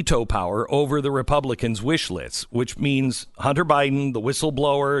have the veto power over the Republicans' wish lists, which means Hunter Biden, the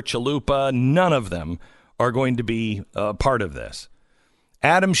whistleblower, Chalupa, none of them are going to be part of this.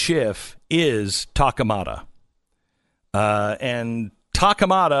 Adam Schiff is Takamata. And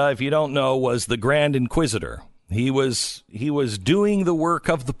Takamata, if you don't know, was the Grand Inquisitor. He was doing the work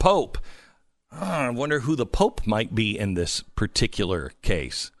of the Pope. I wonder who the Pope might be in this particular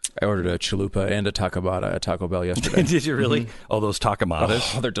case. I ordered a chalupa and a takamata at Taco Bell yesterday. Did you really? Mm-hmm. Oh, those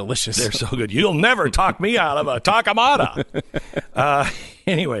takamatas. Oh, they're delicious. They're so good. You'll never talk me out of a takamata.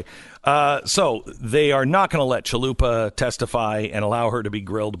 Anyway, so they are not going to let Chalupa testify and allow her to be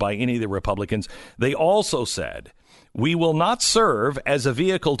grilled by any of the Republicans. They also said, we will not serve as a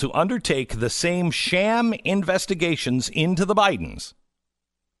vehicle to undertake the same sham investigations into the Bidens.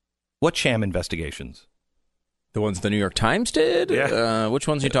 What sham investigations? The ones the New York Times did? Yeah. Which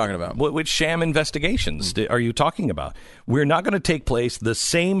ones are you talking about? Which sham investigations are you talking about? We're not going to take place the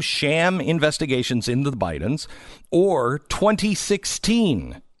same sham investigations into the Bidens or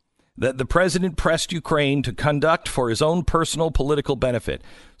 2016 that the president pressed Ukraine to conduct for his own personal political benefit.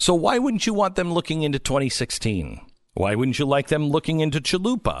 So why wouldn't you want them looking into 2016? Why wouldn't you like them looking into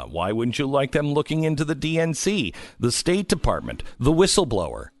Chalupa? Why wouldn't you like them looking into the DNC, the State Department, the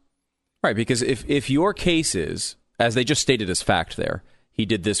whistleblower? Right, because if your case is, as they just stated as fact there, he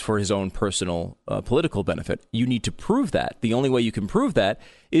did this for his own personal political benefit, you need to prove that. The only way you can prove that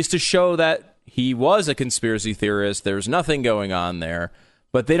is to show that he was a conspiracy theorist, there's nothing going on there,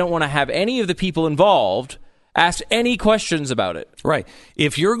 but they don't want to have any of the people involved ask any questions about it. Right.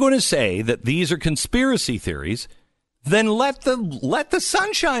 If you're going to say that these are conspiracy theories, then let the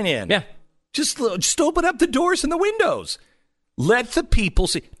sunshine in. Yeah. Just open up the doors and the windows. Let the people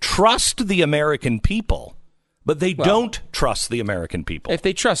see. Trust the American people. But they don't trust the American people. If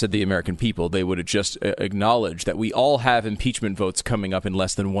they trusted the American people, they would have just acknowledged that we all have impeachment votes coming up in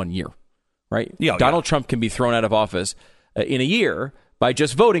less than 1 year, right? Yeah, Donald Trump can be thrown out of office in a year by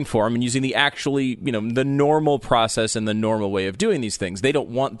just voting for him and using the normal process and the normal way of doing these things. They don't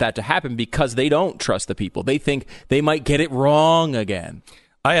want that to happen because they don't trust the people. They think they might get it wrong again.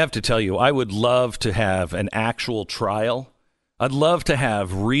 I have to tell you, I would love to have an actual trial. I'd love to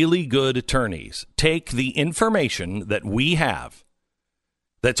have really good attorneys take the information that we have,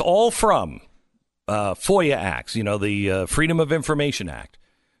 that's all from FOIA acts, the Freedom of Information Act.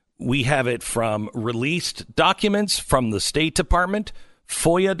 We have it from released documents from the State Department,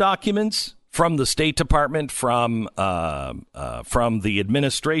 FOIA documents from the State Department, from the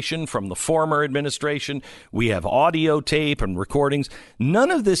administration, from the former administration. We have audio tape and recordings.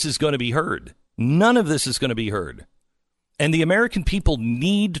 None of this is going to be heard. None of this is going to be heard. And the American people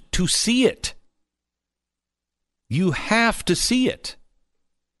need to see it. You have to see it.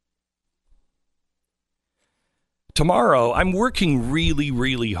 Tomorrow, I'm working really,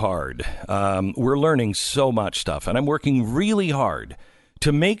 really hard. We're learning so much stuff, and I'm working really hard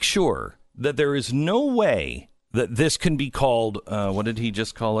to make sure that there is no way that this can be called, what did he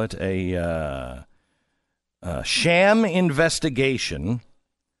just call it? A sham investigation,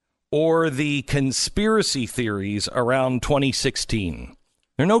 or the conspiracy theories around 2016.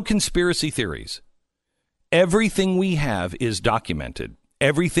 There are no conspiracy theories. Everything we have is documented.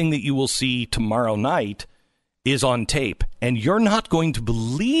 Everything that you will see tomorrow night is on tape. And you're not going to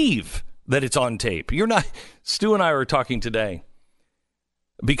believe that it's on tape. You're not. Stu and I were talking today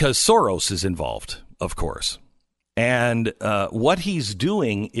because Soros is involved, of course. And what he's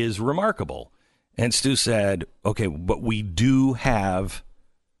doing is remarkable. And Stu said, okay, but we do have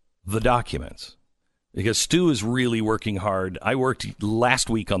the documents, because Stu is really working hard. I worked last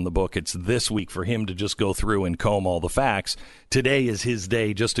week on the book. It's this week for him to just go through and comb all the facts. Today is his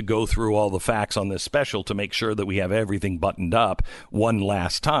day just to go through all the facts on this special to make sure that we have everything buttoned up one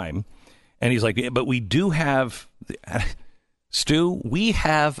last time. And he's like, but we do have, Stu, we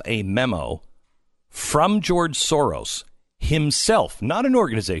have a memo from George Soros himself, not an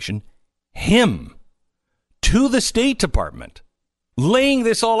organization, him, to the State Department, laying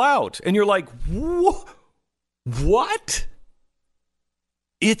this all out. And you're like, what?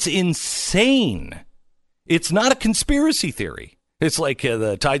 It's insane. It's not a conspiracy theory. It's like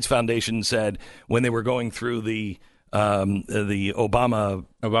the Tides Foundation said when they were going through the Obamacare,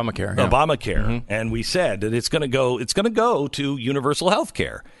 Mm-hmm. and we said that it's going to go to universal health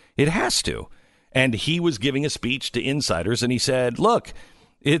care. It has to. And he was giving a speech to insiders, and he said, look,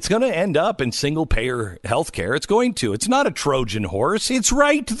 it's going to end up in single-payer health care. It's going to. It's not a Trojan horse. It's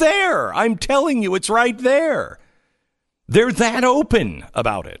right there. I'm telling you, it's right there. They're that open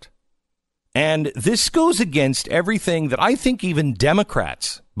about it. And this goes against everything that I think even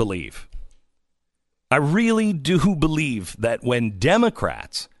Democrats believe. I really do believe that when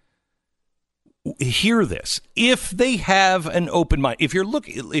Democrats hear this, if they have an open mind, if you're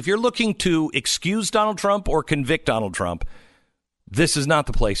looking to excuse Donald Trump or convict Donald Trump, this is not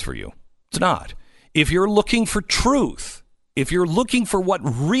the place for you. It's not. If you're looking for truth, if you're looking for what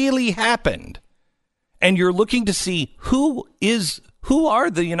really happened, and you're looking to see who are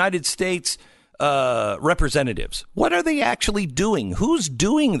the United States representatives, what are they actually doing? Who's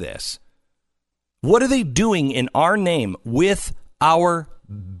doing this? What are they doing in our name with our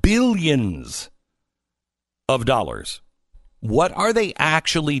billions of dollars? What are they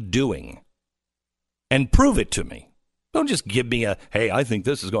actually doing? And prove it to me. Don't just give me hey, I think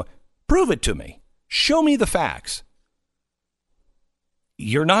this is going. Prove it to me. Show me the facts.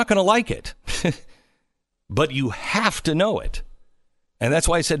 You're not going to like it, but you have to know it. And that's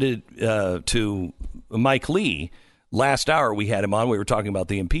why I said to Mike Lee, last hour we had him on, we were talking about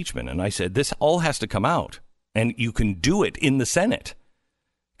the impeachment, and I said, this all has to come out, and you can do it in the Senate,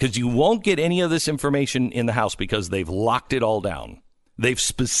 because you won't get any of this information in the House because they've locked it all down. They've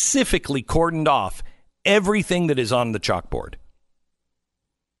specifically cordoned off everything that is on the chalkboard.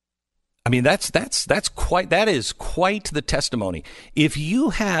 I mean, that is quite the testimony. If you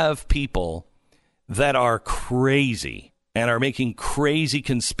have people that are crazy and are making crazy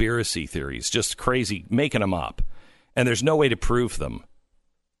conspiracy theories, just crazy, making them up, and there's no way to prove them,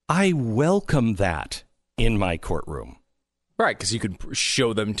 I welcome that in my courtroom. Right, because you could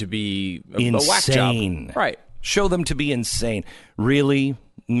show them to be insane. A whack job. Right. Show them to be insane. Really,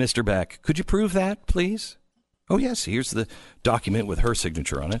 Mr. Beck, could you prove that, please? Oh, yes, here's the document with her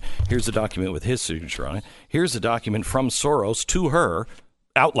signature on it. Here's the document with his signature on it. Here's the document from Soros to her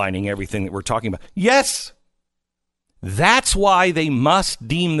outlining everything that we're talking about. Yes! That's why they must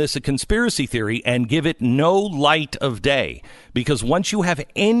deem this a conspiracy theory and give it no light of day. Because once you have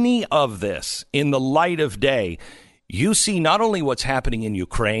any of this in the light of day, you see not only what's happening in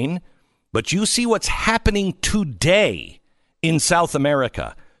Ukraine, but you see what's happening today in South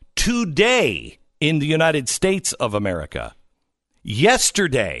America, today in the United States of America,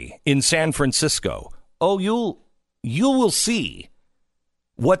 yesterday in San Francisco. Oh, you will see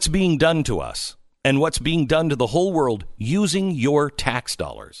what's being done to us and what's being done to the whole world using your tax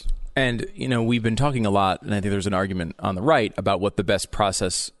dollars. And, we've been talking a lot, and I think there's an argument on the right about what the best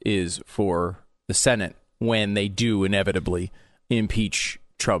process is for the Senate when they do inevitably impeach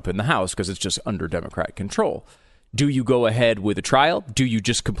Trump in the House, because it's just under Democrat control. Do you go ahead with a trial? Do you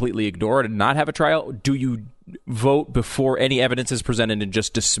just completely ignore it and not have a trial? Do you vote before any evidence is presented and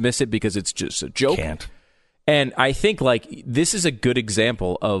just dismiss it because it's just a joke? Can't. And I think this is a good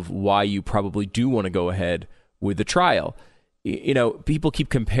example of why you probably do want to go ahead with the trial. People keep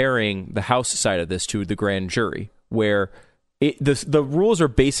comparing the House side of this to the grand jury, where the rules are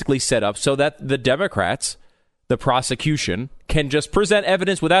basically set up so that the Democrats, the prosecution, can just present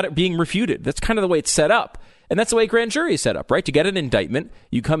evidence without it being refuted. That's kind of the way it's set up. And that's the way grand jury is set up, right? To get an indictment,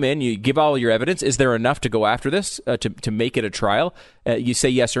 you come in, you give all your evidence. Is there enough to go after this, to make it a trial? You say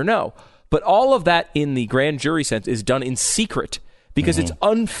yes or no. But all of that in the grand jury sense is done in secret because it's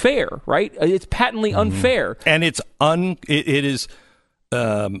unfair, right? It's patently unfair. And it is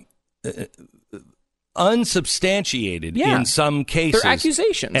unsubstantiated in some cases. They're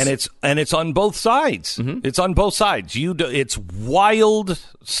accusations. And it's on both sides. It's on both sides. It's wild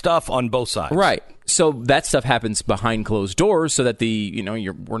stuff on both sides. Right. So that stuff happens behind closed doors so that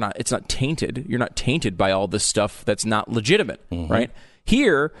it's not tainted. You're not tainted by all this stuff that's not legitimate, right?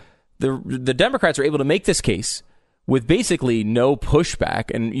 Here, the Democrats are able to make this case with basically no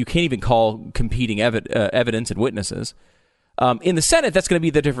pushback, and you can't even call competing evidence and witnesses. In the Senate, that's going to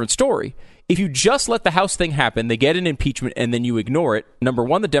be the different story. If you just let the House thing happen, they get an impeachment, and then you ignore it. Number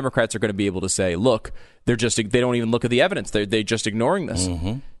one, the Democrats are going to be able to say, look, they don't even look at the evidence. They're just ignoring this.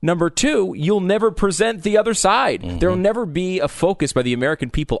 Number two, you'll never present the other side. There will never be a focus by the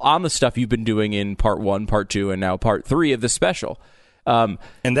American people on the stuff you've been doing in part 1, part 2, and now part 3 of this special. And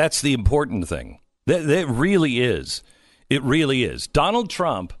that's the important thing. That really is. It really is. Donald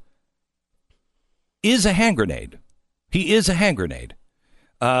Trump is a hand grenade. He is a hand grenade.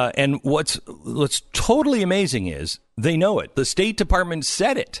 And what's totally amazing is they know it. The State Department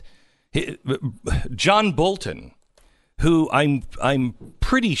said it. John Bolton, who I'm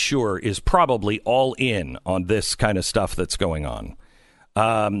pretty sure is probably all in on this kind of stuff that's going on.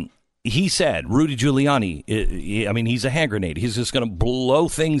 He said Rudy Giuliani, he's a hand grenade. He's just going to blow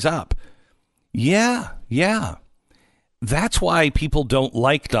things up. Yeah. That's why people don't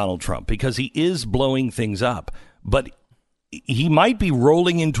like Donald Trump, because he is blowing things up. But he might be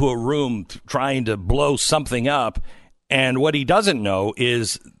rolling into a room trying to blow something up, and what he doesn't know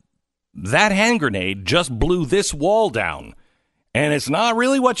is that hand grenade just blew this wall down. And it's not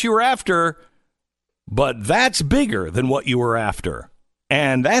really what you were after, but that's bigger than what you were after.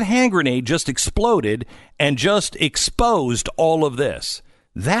 And that hand grenade just exploded and just exposed all of this.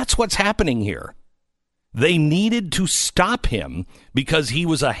 That's what's happening here. They needed to stop him because he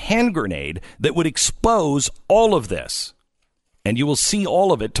was a hand grenade that would expose all of this. And you will see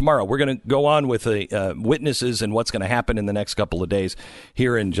all of it tomorrow. We're going to go on with the witnesses and what's going to happen in the next couple of days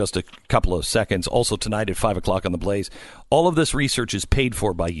here in just a couple of seconds. Also tonight at 5 o'clock on The Blaze. All of this research is paid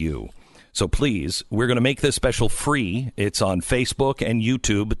for by you. So please, we're going to make this special free. It's on Facebook and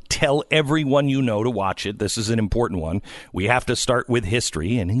YouTube. Tell everyone you know to watch it. This is an important one. We have to start with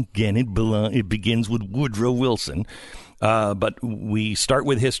history. And again, it begins with Woodrow Wilson. But we start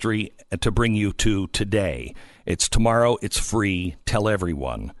with history to bring you to today. It's tomorrow. It's free. Tell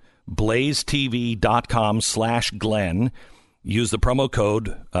everyone. blazetv.com/Glenn. Use the promo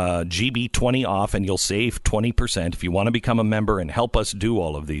code GB20 off and you'll save 20% if you want to become a member and help us do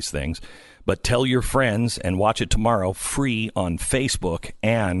all of these things. But tell your friends and watch it tomorrow free on Facebook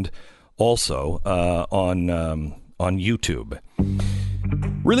and also on YouTube.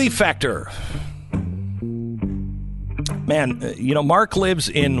 Relief Factor. Man, Mark lives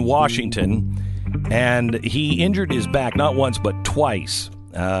in Washington, and he injured his back not once but twice.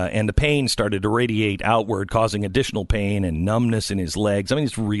 And the pain started to radiate outward, causing additional pain and numbness in his legs. I mean,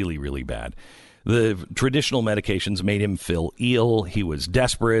 it's really, really bad. The traditional medications made him feel ill. He was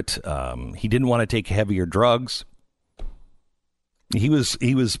desperate. He didn't want to take heavier drugs. He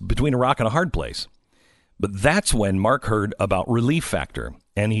was between a rock and a hard place. But that's when Mark heard about Relief Factor.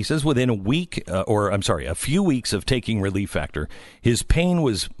 And he says within a few weeks of taking Relief Factor, his pain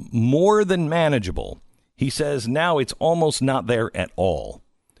was more than manageable. He says now it's almost not there at all.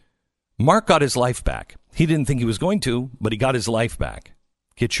 Mark got his life back. He didn't think he was going to, but he got his life back.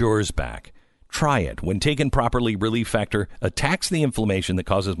 Get yours back. Try it. When taken properly, Relief Factor attacks the inflammation that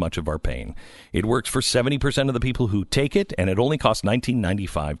causes much of our pain. It works for 70% of the people who take it, and it only costs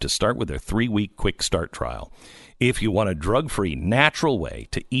 $19.95 to start with their 3-week quick start trial. If you want a drug-free, natural way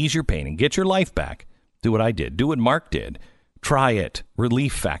to ease your pain and get your life back, do what I did. Do what Mark did. Try it.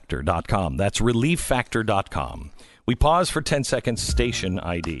 ReliefFactor.com. That's ReliefFactor.com. We pause for 10 seconds. Station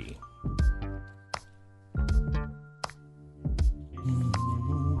ID.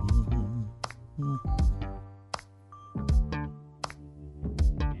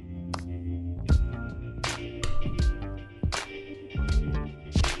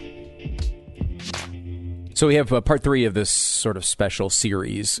 So we have part 3 of this sort of special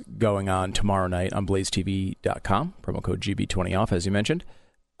series going on tomorrow night on blazetv.com. Promo code GB20OFF, as you mentioned.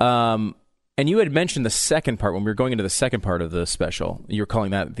 And you had mentioned the second part when we were going into the second part of the special. You were calling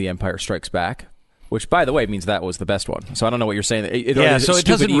that The Empire Strikes Back, which, by the way, means that was the best one. So I don't know what you're saying. It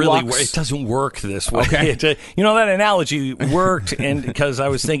doesn't really work. It doesn't work this way. Okay. That analogy worked, and because I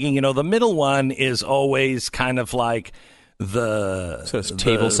was thinking, the middle one is always kind of like the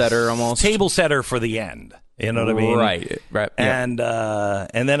table setter almost. Table setter for the end. You know what I mean? Right. And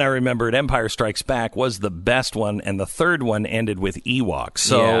then I remembered Empire Strikes Back was the best one, and the third one ended with Ewoks.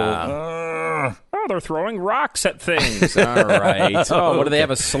 So, they're throwing rocks at things. All right. Oh, what do they have,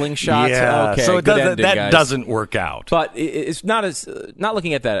 a slingshot? Yeah. Okay. So that doesn't work out. But it's not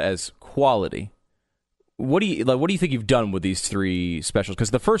looking at that as quality. What do you think you've done with these 3 specials? Because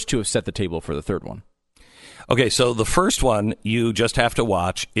the first 2 have set the table for the third one. Okay, so the first one you just have to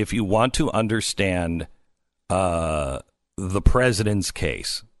watch if you want to understand the president's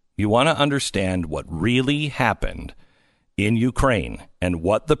case. You want to understand what really happened in Ukraine and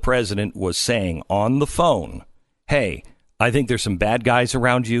what the president was saying on the phone. Hey, I think there's some bad guys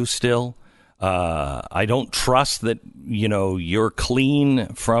around you still. I don't trust that, you're clean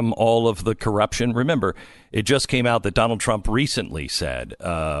from all of the corruption. Remember, it just came out that Donald Trump recently said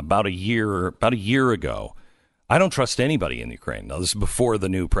about a year ago, I don't trust anybody in Ukraine. Now, this is before the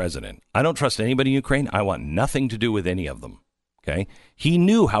new president. I don't trust anybody in Ukraine. I want nothing to do with any of them. Okay? He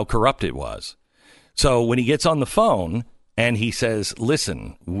knew how corrupt it was. So when he gets on the phone and he says,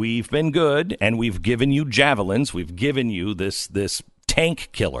 listen, we've been good and we've given you javelins. We've given you this tank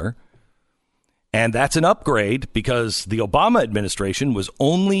killer. And that's an upgrade because the Obama administration was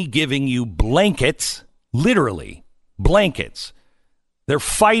only giving you blankets, literally blankets. They're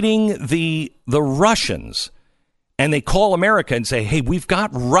fighting the Russians. And they call America and say, hey, we've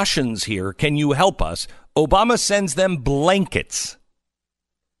got Russians here. Can you help us? Obama sends them blankets.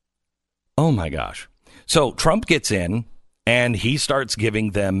 Oh, my gosh. So Trump gets in and he starts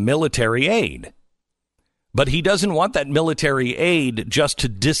giving them military aid. But he doesn't want that military aid just to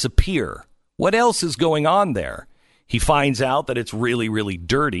disappear. What else is going on there? He finds out that it's really, really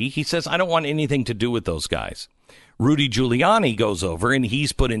dirty. He says, I don't want anything to do with those guys. Rudy Giuliani goes over and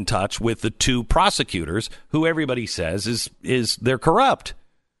he's put in touch with the 2 prosecutors who everybody says is they're corrupt.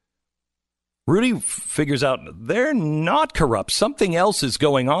 Rudy figures out they're not corrupt. Something else is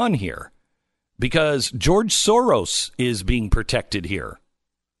going on here because George Soros is being protected here.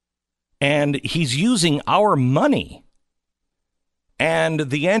 And he's using our money.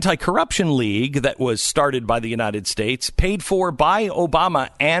 And the Anti-Corruption League that was started by the United States, paid for by Obama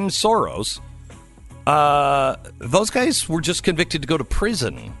and Soros, those guys were just convicted to go to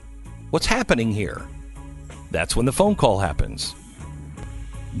prison. What's happening here? That's when the phone call happens.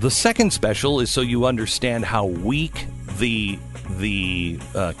 The second special is so you understand how weak the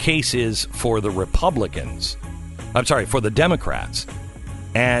case is for the Republicans. For the Democrats.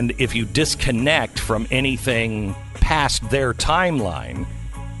 And if you disconnect from anything past their timeline,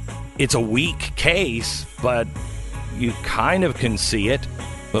 it's a weak case, but you kind of can see it.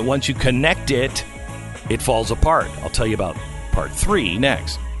 But once you connect it, it falls apart. I'll tell you about part 3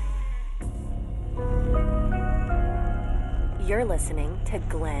 next. You're listening to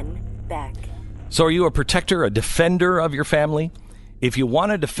Glenn Beck. So are you a protector, a defender of your family? If you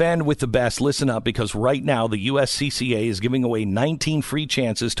want to defend with the best, listen up, because right now the USCCA is giving away 19 free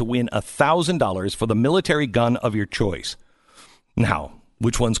chances to win $1,000 for the military gun of your choice. Now,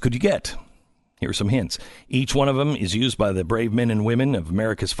 which ones could you get? Here are some hints. Each one of them is used by the brave men and women of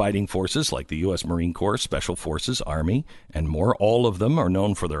America's fighting forces, like the U.S. Marine Corps, Special Forces, Army, and more. All of them are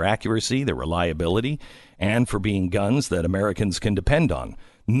known for their accuracy, their reliability, and for being guns that Americans can depend on.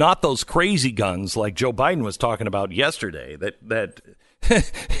 Not those crazy guns like Joe Biden was talking about yesterday, that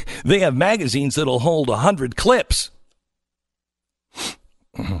they have magazines that'll hold 100 clips.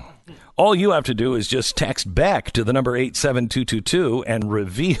 All you have to do is just text Beck to the number 87222 and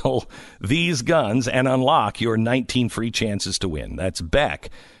reveal these guns and unlock your 19 free chances to win. That's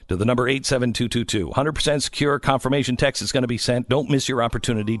Beck to the number 87222. 100% secure confirmation text is going to be sent. Don't miss your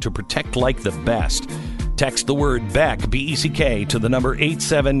opportunity to protect like the best. Text the word Beck, B-E-C-K, to the number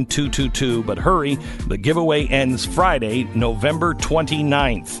 87222. But hurry, the giveaway ends Friday, November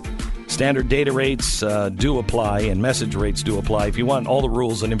 29th. Standard data rates do apply, and message rates do apply. If you want all the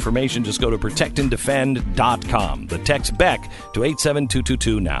rules and information, just go to protectanddefend.com. The text Beck to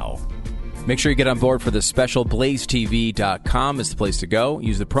 87222 now. Make sure you get on board for the special. BlazeTV.com is the place to go.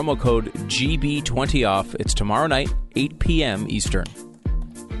 Use the promo code GB20OFF. It's tomorrow night, 8 p.m. Eastern.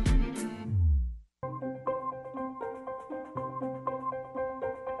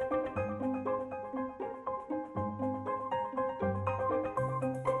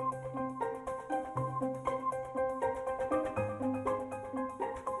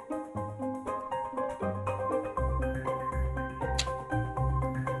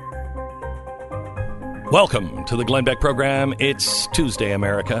 Welcome to the Glenn Beck program. It's Tuesday,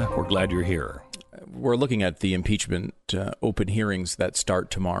 America. We're glad you're here. We're looking at the impeachment open hearings that start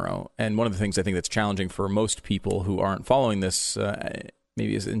tomorrow. And one of the things I think that's challenging for most people who aren't following this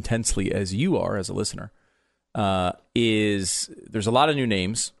maybe as intensely as you are as a listener is there's a lot of new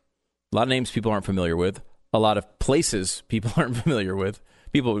names, a lot of names people aren't familiar with, a lot of places people aren't familiar with.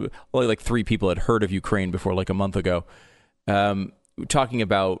 Only like 3 people had heard of Ukraine before like a month ago. Talking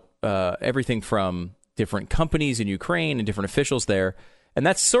about everything from different companies in Ukraine and different officials there. And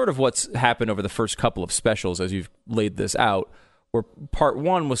that's sort of what's happened over the first couple of specials as you've laid this out, where part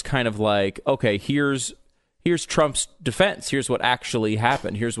 1 was kind of like, okay, here's Trump's defense. Here's what actually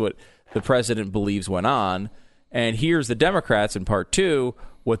happened. Here's what the president believes went on. And here's the Democrats in part 2,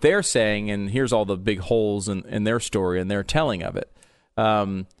 what they're saying, and here's all the big holes in their story and their telling of it.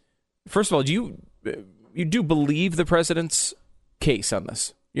 First of all, do you do believe the president's case on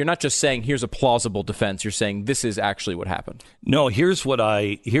this? You're not just saying here's a plausible defense. You're saying this is actually what happened. No, here's what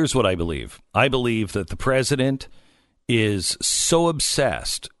I believe. I believe that the president is so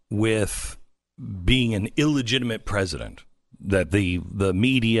obsessed with being an illegitimate president that the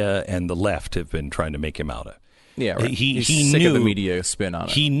media and the left have been trying to make him out of. Yeah, right. He's he sick knew, of the media spin on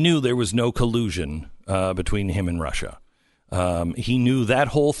it. He knew there was no collusion between him and Russia. He knew that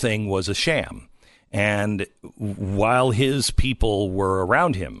whole thing was a sham. And while his people were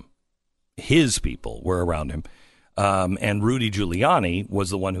around him, and Rudy Giuliani was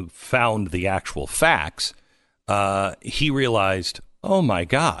the one who found the actual facts, he realized, oh my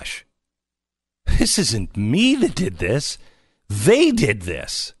gosh, this isn't me that did this. They did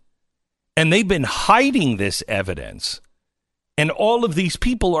this. And they've been hiding this evidence. And all of these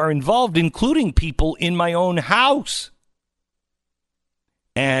people are involved, including people in my own house.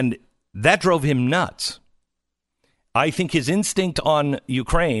 And that drove him nuts. I think his instinct on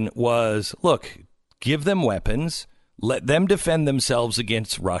Ukraine was, look, give them weapons, let them defend themselves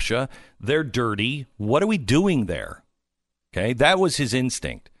against Russia. They're dirty. What are we doing there? Okay, that was his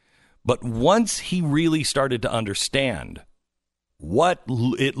instinct. But once he really started to understand what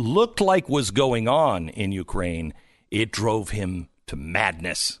it looked like was going on in Ukraine, it drove him to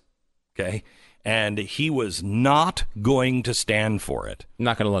madness. Okay? And he was not going to stand for it.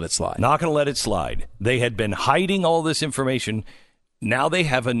 Not going to let it slide. Not going to let it slide. They had been hiding all this information. Now they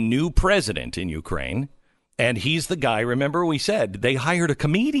have a new president in Ukraine, and he's the guy. Remember, we said they hired a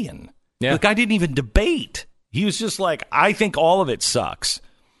comedian. Yeah. The guy didn't even debate. He was just like, I think all of it sucks.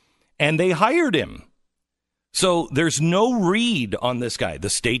 And they hired him. So there's no read on this guy. The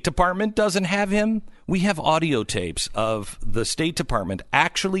State Department doesn't have him. We have audio tapes of the State Department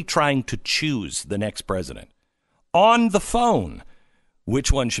actually trying to choose the next president on the phone.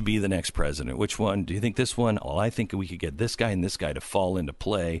 Which one should be the next president? Which one? Do you think this one? Oh, I think we could get this guy and this guy to fall into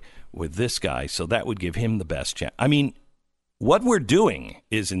play with this guy. So that would give him the best chance. I mean, what we're doing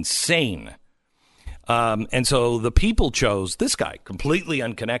is insane. And so the people chose this guy, completely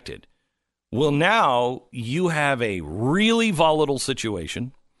unconnected. Well, now you have a really volatile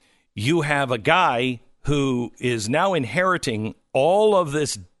situation. You have a guy who is now inheriting all of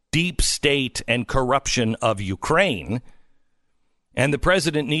this deep state and corruption of Ukraine, and the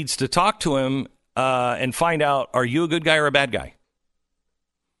president needs to talk to him and find out, are you a good guy or a bad guy?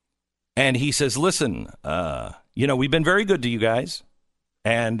 And he says, listen, we've been very good to you guys,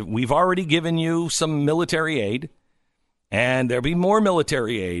 and we've already given you some military aid, and there'll be more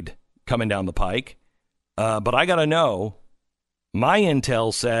military aid coming down the pike. But I got to know, my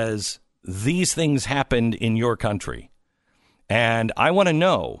intel says these things happened in your country. And I want to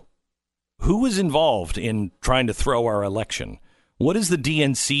know who was involved in trying to throw our election. What is the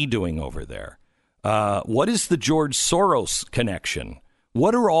DNC doing over there? What is the George Soros connection?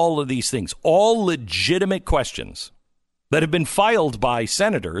 What are all of these things? All legitimate questions that have been filed by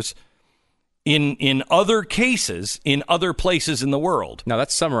senators in other cases in other places in the world. Now,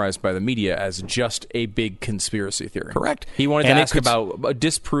 that's summarized by the media as just a big conspiracy theory. Correct. He wanted to ask about a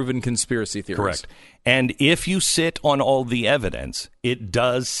disproven conspiracy theory. Correct. And if you sit on all the evidence, it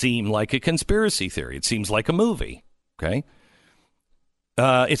does seem like a conspiracy theory. It seems like a movie. Okay?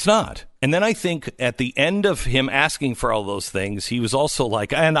 It's not. And then I think at the end of him asking for all those things, he was also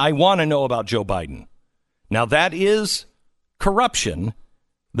like, and I want to know about Joe Biden. Now, that is corruption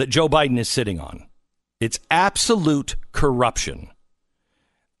that Joe Biden is sitting on. It's absolute corruption.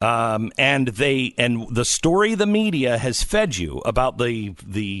 And the story the media has fed you about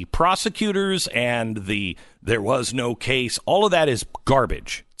the prosecutors and there was no case, all of that is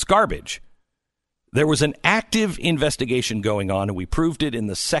garbage. It's garbage. There was an active investigation going on, and we proved it in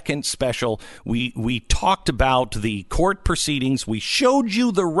the second special. We talked about the court proceedings. We showed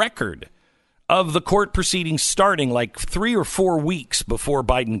you the record of the court proceedings starting like 3 or 4 weeks before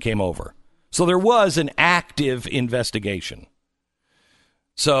Biden came over. So there was an active investigation.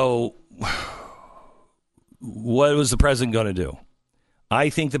 So what was the president going to do? I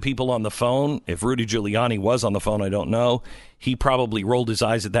think the people on the phone, if Rudy Giuliani was on the phone, I don't know, he probably rolled his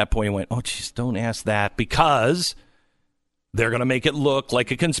eyes at that point and went, oh, geez, don't ask that, because they're going to make it look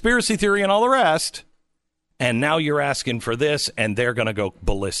like a conspiracy theory and all the rest. And now you're asking for this, and they're going to go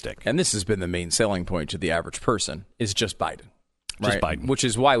ballistic. And this has been the main selling point to the average person, is just Biden. Just right? Biden. Which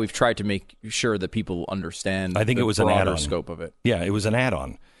is why we've tried to make sure that people understand I think the it was an broader add-on. scope of it. Yeah, it was an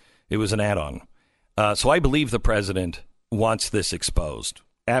add-on. It was an add-on. So I believe the president wants this exposed.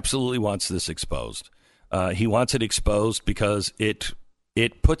 Absolutely wants this exposed. He wants it exposed because it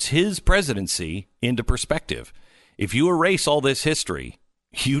puts his presidency into perspective. If you erase all this history,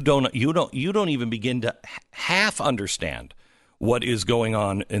 you don't even begin to half understand what is going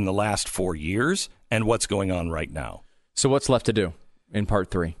on in the last 4 years and what's going on right now. So what's left to do in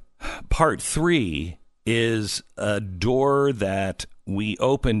part 3? Part 3 is a door that we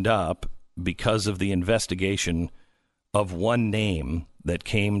opened up because of the investigation of one name that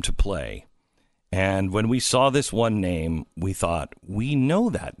came to play. And when we saw this one name, we thought, we know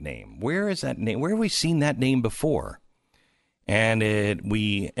that name. Where is that name? Where have we seen that name before? And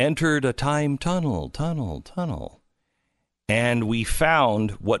we entered a time tunnel. And we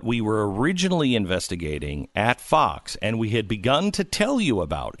found what we were originally investigating at Fox, and we had begun to tell you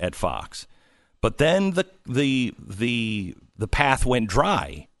about at Fox. But then the path went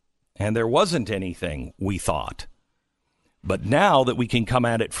dry, and there wasn't anything, we thought. But now that we can come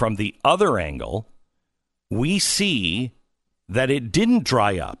at it from the other angle, we see that it didn't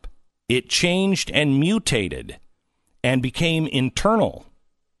dry up. It changed and mutated and became internal.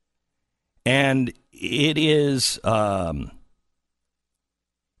 And it is,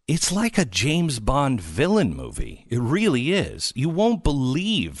 it's like a James Bond villain movie. It really is. You won't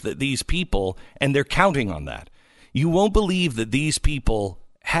believe that these people, and they're counting on that, you won't believe that these people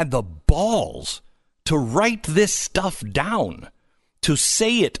had the balls to write this stuff down, to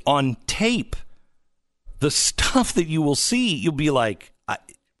say it on tape. The stuff that you will see, you'll be like,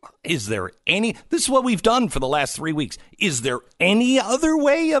 is there any... This is what we've done for the last 3 weeks. Is there any other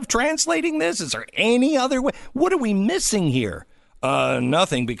way of translating this? Is there any other way? What are we missing here?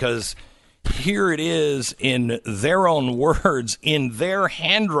 Nothing, because here it is in their own words, in their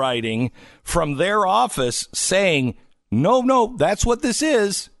handwriting, from their office, saying, no, that's what this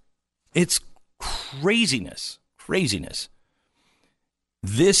is. It's craziness.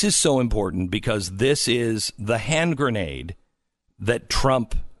 This is so important because this is the hand grenade that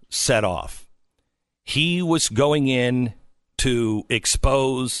Trump set off. He was going in to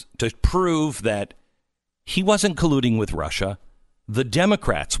expose, to prove that he wasn't colluding with Russia. The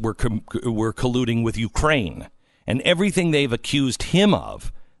Democrats were colluding with Ukraine, and everything they've accused him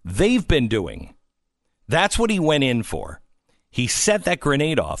of, they've been doing. That's what he went in for. He set that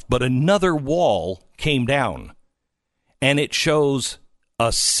grenade off, but another wall came down, and it shows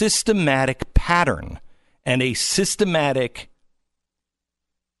a systematic pattern and a systematic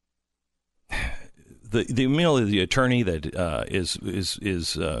the attorney that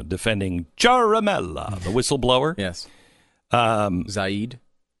is defending Jaramella, the whistleblower. Yes. Zaid.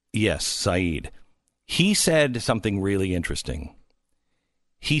 Yes, Saeed. He said something really interesting.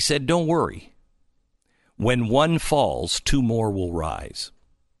 He said, "Don't worry. When one falls, two more will rise."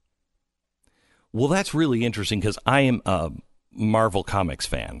 Well, that's really interesting because I am a Marvel Comics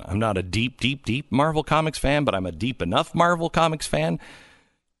fan. I'm not a deep Marvel Comics fan, but I'm a deep enough Marvel Comics fan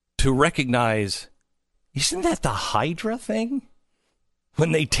to recognize, isn't that the Hydra thing?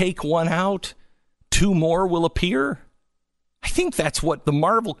 When they take one out, two more will appear? I think that's what the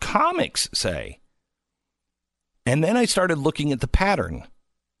Marvel Comics say. And then I started looking at the pattern.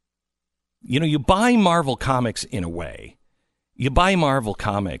 You buy Marvel Comics in a way. You buy Marvel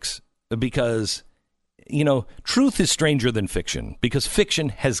Comics because, truth is stranger than fiction, because fiction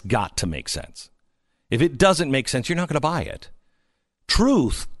has got to make sense. If it doesn't make sense, you're not going to buy it.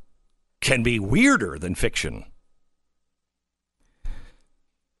 Truth can be weirder than fiction.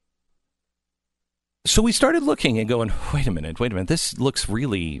 So we started looking and going, wait a minute, this looks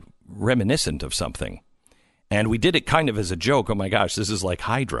really reminiscent of something. And we did it kind of as a joke. Oh my gosh, this is like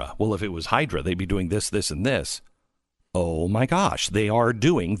Hydra. Well, if it was Hydra, they'd be doing this, this, and this. Oh my gosh, they are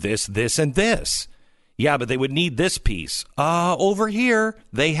doing this, this, and this. Yeah, but they would need this piece. Over here,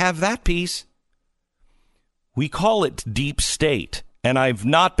 they have that piece. We call it deep state. And I've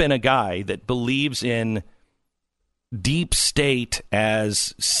not been a guy that believes in deep state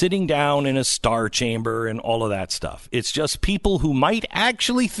as sitting down in a star chamber and all of that stuff. It's just people who might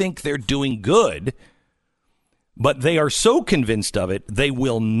actually think they're doing good, but they are so convinced of it, they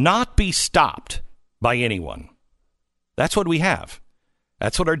will not be stopped by anyone. That's what we have.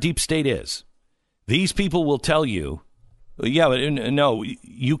 That's what our deep state is. These people will tell you, yeah, but no,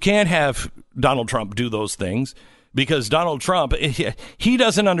 you can't have Donald Trump do those things because Donald Trump, he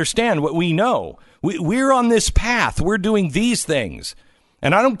doesn't understand what we know. We're on this path. We're doing these things.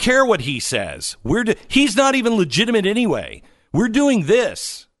 And I don't care what he says. He's not even legitimate anyway. We're doing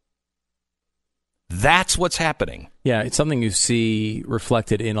this. That's what's happening. Yeah, it's something you see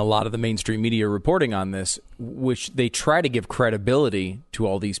reflected in a lot of the mainstream media reporting on this, which they try to give credibility to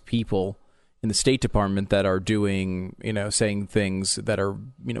all these people in the State Department that are doing, saying things that are,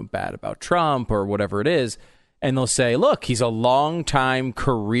 bad about Trump or whatever it is. And they'll say, look, he's a long-time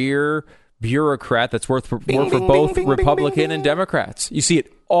career bureaucrat that's worked for both Republican and Democrats. You see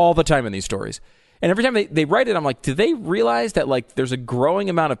it all the time in these stories. And every time they write it, I'm like, do they realize that there's a growing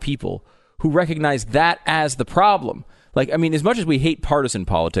amount of people who recognize that as the problem? As much as we hate partisan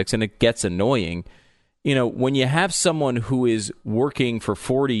politics and it gets annoying, when you have someone who is working for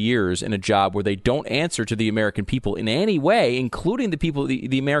 40 years in a job where they don't answer to the American people in any way, including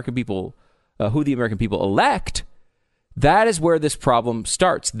the American people, who the American people elect, that is where this problem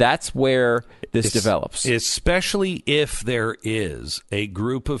starts. That's where this develops. Especially if there is a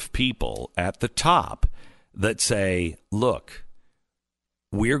group of people at the top that say, look,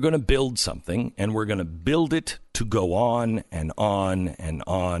 we're going to build something, and we're going to build it to go on and on and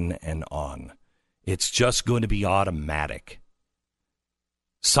on and on. It's just going to be automatic.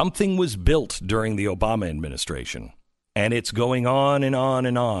 Something was built during the Obama administration, and it's going on and on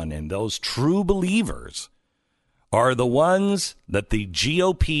and on. And those true believers are the ones that the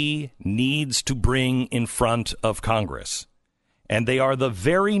GOP needs to bring in front of Congress. And they are the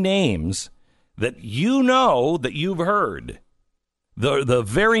very names that that you've heard. The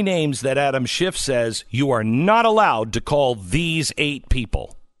very names that Adam Schiff says you are not allowed to call these 8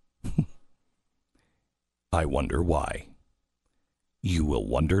 people. I wonder why. You will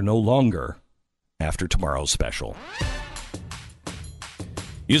wonder no longer after tomorrow's special.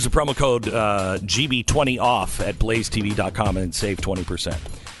 Use the promo code GB20OFF at blazetv.com and save 20%.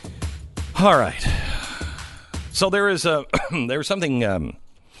 All right. So there's something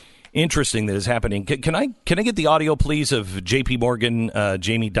interesting that is happening. Can I get the audio, please, of J.P. Morgan,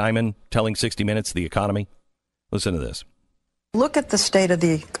 Jamie Dimon telling 60 Minutes the economy? Listen to this. Look at the state of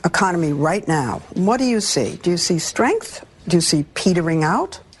the economy right now. What do you see? Do you see strength? Do you see petering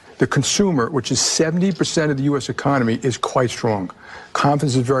out? The consumer, which is 70% of the U.S. economy, is quite strong.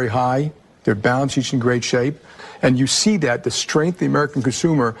 Confidence is very high. Their balance sheet's in great shape. And you see that the strength of the American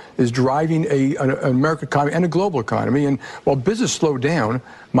consumer is driving an American economy and a global economy. And while business slowed down,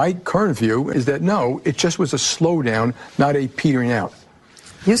 my current view is that, no, it just was a slowdown, not a petering out.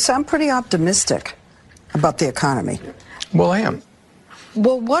 You sound pretty optimistic about the economy. Well, I am.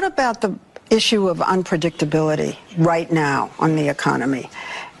 Well, what about the issue of unpredictability right now on the economy?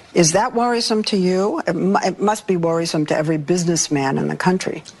 Is that worrisome to you? It must be worrisome to every businessman in the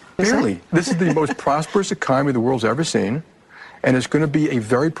country. Clearly. This is the most prosperous economy the world's ever seen. and it's going to be a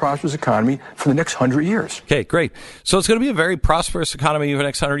very prosperous economy for the next 100 years. Okay, great. So it's going to be a very prosperous economy for the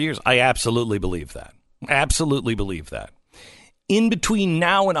next 100 years. I absolutely believe that. Absolutely believe that. In between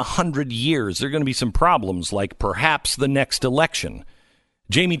now and 100 years, there are going to be some problems, like perhaps the next election.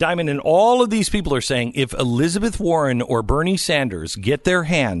 Jamie Dimon and all of these people are saying if Elizabeth Warren or Bernie Sanders get their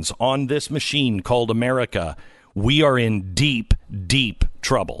hands on this machine called America, we are in deep, deep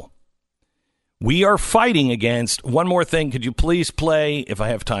trouble. We are fighting against, one more thing, could you please play, if I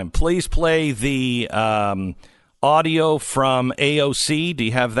have time, please play the audio from AOC. Do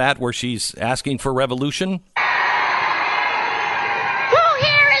you have that where she's asking for revolution? Who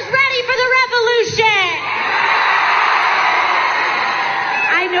here is ready for the revolution?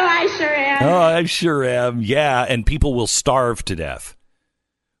 I know I sure am. Oh, I sure am. Yeah, and people will starve to death.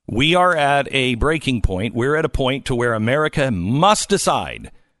 We are at a breaking point. We're at a point to where America must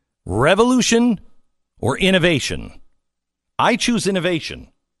decide revolution or innovation. I choose innovation.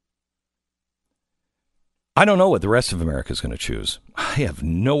 I don't know what the rest of America is going to choose. I have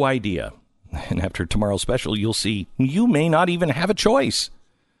no idea. And after tomorrow's special, you'll see you may not even have a choice.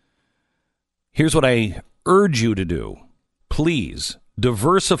 Here's what I urge you to do. Please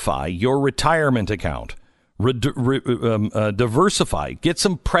diversify your retirement account. Diversify. Get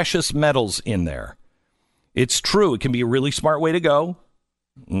some precious metals in there. It's true. It can be a really smart way to go.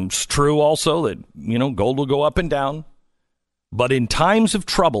 It's true also that, gold will go up and down. But in times of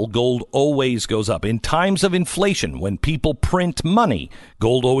trouble, gold always goes up. In times of inflation, when people print money,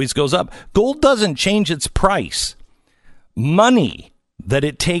 gold always goes up. Gold doesn't change its price. Money that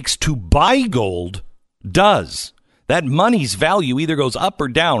it takes to buy gold does. That money's value either goes up or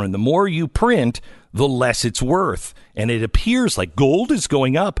down, and the more you print, the less it's worth. And it appears like gold is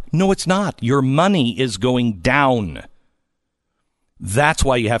going up. No, it's not. Your money is going down. That's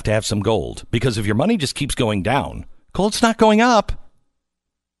why you have to have some gold. Because if your money just keeps going down, gold's not going up.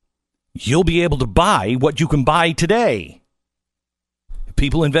 You'll be able to buy what you can buy today. If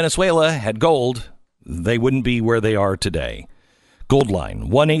people in Venezuela had gold, they wouldn't be where they are today. Goldline,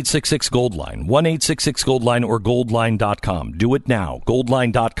 1-866-GOLDLINE, 1-866-GOLDLINE, or goldline.com. Do it now.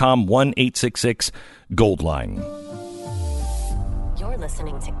 Goldline.com, 1-866-GOLDLINE. You're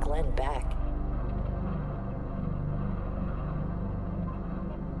listening to Glenn Beck.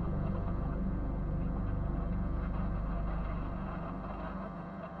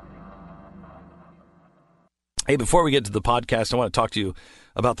 Hey, before we get to the podcast, I want to talk to you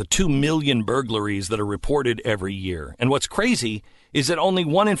about the 2 million burglaries that are reported every year. And what's crazy is that only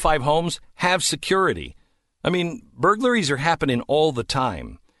 1 in 5 homes have security. I mean, burglaries are happening all the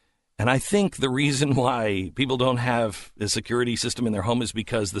time. And I think the reason why people don't have a security system in their home is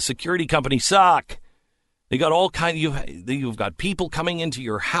because the security companies suck. They got all you've got people coming into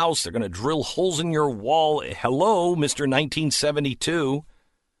your house. They're going to drill holes in your wall. Hello, Mr. 1972.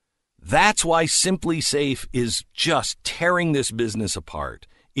 That's why Simply Safe is just tearing this business apart.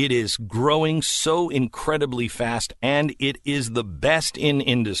 It is growing so incredibly fast, and it is the best in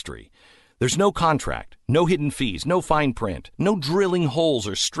industry. There's no contract, no hidden fees, no fine print, no drilling holes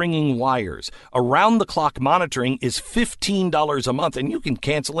or stringing wires. Around-the-clock monitoring is $15 a month, and you can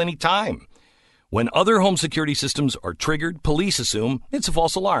cancel any time. When other home security systems are triggered, police assume it's a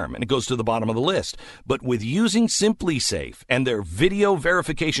false alarm, and it goes to the bottom of the list. But with using Simply Safe and their video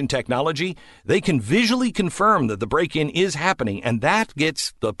verification technology, they can visually confirm that the break-in is happening, and that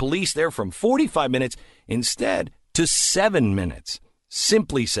gets the police there from 45 minutes instead to 7 minutes.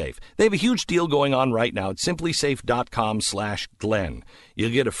 Simply Safe. They have a huge deal going on right now at simplysafe.com/Glenn.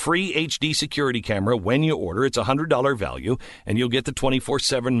 You'll get a free HD security camera when you order. It's a $100 value, and you'll get the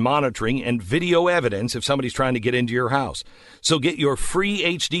 24/7 monitoring and video evidence if somebody's trying to get into your house. So get your free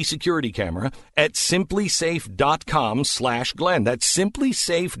HD security camera at simplysafe.com/Glenn. That's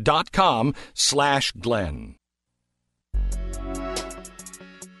simplysafe.com/Glenn.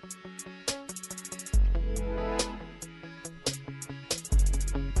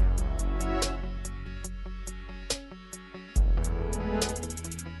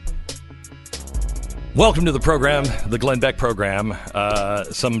 Welcome to the program, the Glenn Beck program.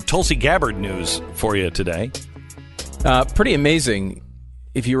 Some Tulsi Gabbard news for you today. Pretty amazing.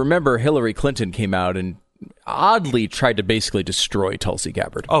 If you remember, Hillary Clinton came out and oddly tried to basically destroy Tulsi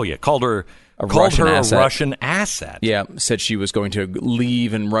Gabbard. Oh, yeah. Called her a Russian asset. Yeah. Said she was going to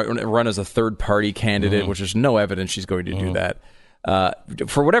leave and run as a third-party candidate, which there's no evidence she's going to do that.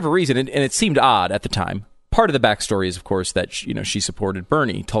 For whatever reason, and it seemed odd at the time. Part of the backstory is, of course, that she supported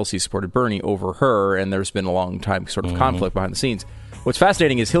Bernie. Tulsi supported Bernie over her, and there's been a long time sort of conflict behind the scenes. What's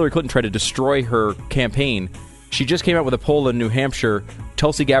fascinating is Hillary Clinton tried to destroy her campaign. She just came out with a poll in New Hampshire.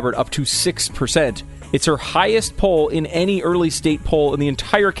 Tulsi Gabbard up to 6%. It's her highest poll in any early state poll in the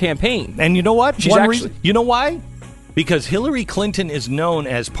entire campaign. And you know what? She's you know why? Because Hillary Clinton is known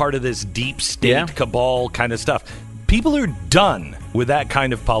as part of this deep state cabal kind of stuff. People are done with that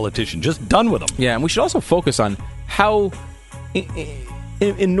kind of politician. Just done with them. Yeah, and we should also focus on how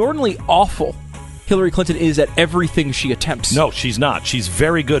inordinately awful Hillary Clinton is at everything she attempts. No, she's not. She's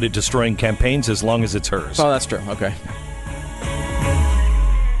very good at destroying campaigns as long as it's hers. Oh, that's true. Okay.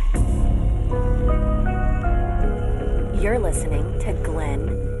 You're listening to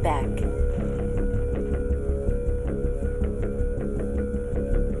Glenn Beck.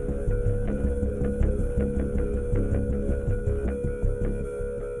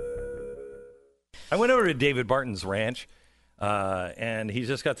 I went over to David Barton's ranch, and he's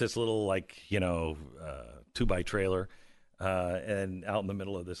just got this little, 2x trailer, and out in the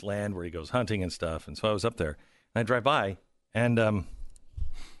middle of this land where he goes hunting and stuff. And so I was up there, and I drive by, and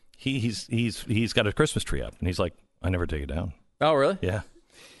he's got a Christmas tree up, and he's like, I never take it down. Oh, really? Yeah.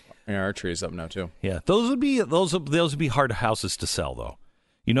 Yeah, our tree is up now too. Yeah, those would be hard houses to sell, though.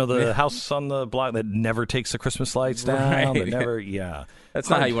 You know, the house on the block that never takes the Christmas lights down. Right. That never, yeah. That's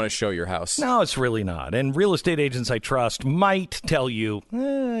not how you want to show your house. No, it's really not. And real estate agents I trust might tell you,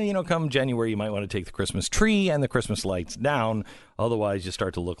 come January, you might want to take the Christmas tree and the Christmas lights down. Otherwise, you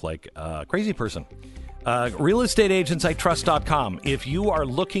start to look like a crazy person. Realestateagentsitrust.com. If you are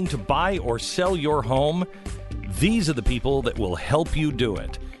looking to buy or sell your home, these are the people that will help you do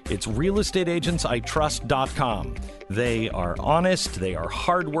it. It's realestateagentsitrust.com. They are honest. They are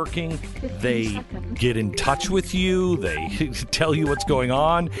hardworking. They get in touch with you. They tell you what's going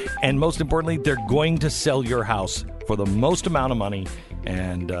on. And most importantly, they're going to sell your house for the most amount of money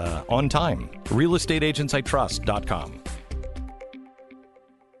and on time. realestateagentsitrust.com.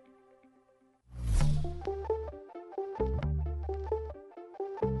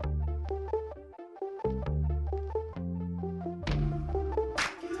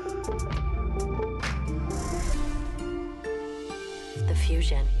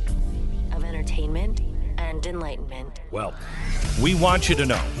 Fusion of entertainment and enlightenment. Well, we want you to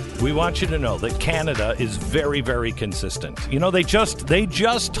know that Canada is very, very consistent. You know, they just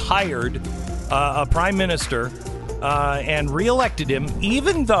hired a prime minister and reelected him,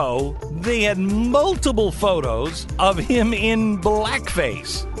 even though they had multiple photos of him in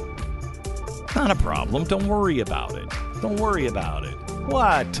blackface. Not a problem. Don't worry about it.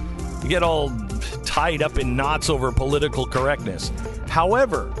 What? You get all tied up in knots over political correctness.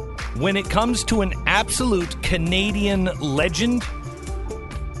 However, when it comes to an absolute Canadian legend,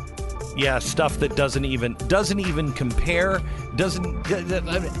 stuff that doesn't even compare,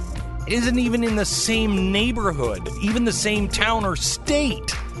 isn't even in the same neighborhood, even the same town or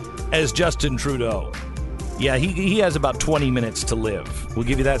state as Justin Trudeau. Yeah, he has about 20 minutes to live. We'll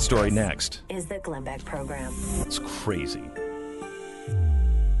give you that story next. Is the Glenn Beck program. It's crazy.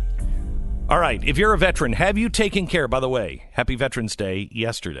 All right, if you're a veteran, have you taken care, by the way, Happy Veterans Day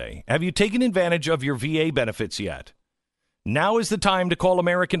yesterday, have you taken advantage of your VA benefits yet? Now is the time to call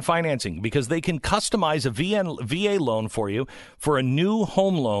American Financing because they can customize a VA loan for you for a new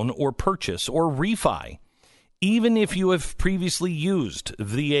home loan or purchase or refi. Even if you have previously used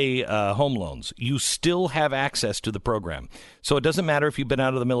VA home loans, you still have access to the program. So it doesn't matter if you've been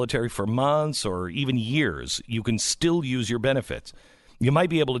out of the military for months or even years, you can still use your benefits. You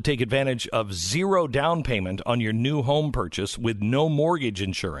might be able to take advantage of zero down payment on your new home purchase with no mortgage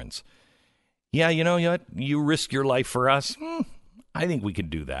insurance. Yeah, you know what? You risk your life for us. I think we can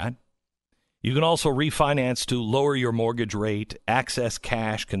do that. You can also refinance to lower your mortgage rate, access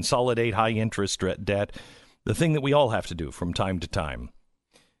cash, consolidate high-interest debt, the thing that we all have to do from time to time.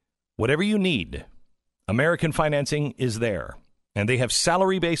 Whatever you need, American Financing is there, and they have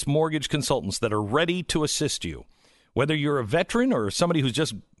salary-based mortgage consultants that are ready to assist you. Whether you're a veteran or somebody who's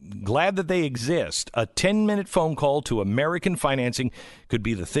just glad that they exist, a 10-minute phone call to American Financing could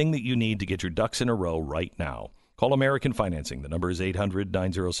be the thing that you need to get your ducks in a row right now. Call American Financing. The number is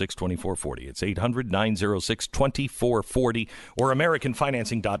 800-906-2440. It's 800-906-2440 or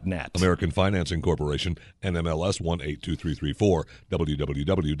AmericanFinancing.net. American Financing Corporation, NMLS 182334,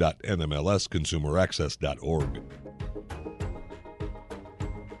 www.nmlsconsumeraccess.org.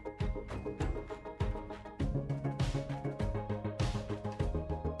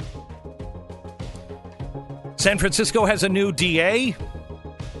 San Francisco has a new DA.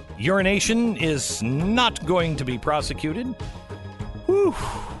 Urination is not going to be prosecuted. Whew.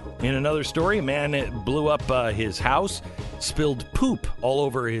 In another story, a man blew up his house, spilled poop all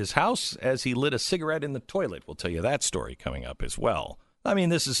over his house as he lit a cigarette in the toilet. We'll tell you that story coming up as well. I mean,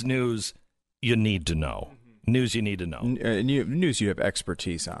 this is news you need to know. News you need to know. News you have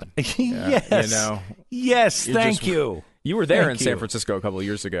expertise on. Yes. Yes, thank you. You were there in San Francisco a couple of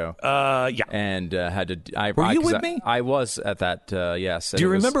years ago. Yeah. And had to... Were you with me? I was at that, yes. Do you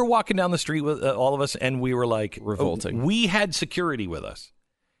remember walking down the street with all of us, and we were like... Revolting. We had security with us.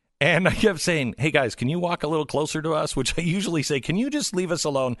 And I kept saying, hey, guys, can you walk a little closer to us? Which I usually say, can you just leave us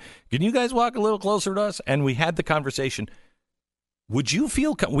alone? Can you guys walk a little closer to us? And we had the conversation. Would you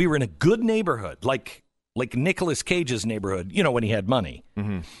feel... We were in a good neighborhood, like Nicolas Cage's neighborhood, when he had money.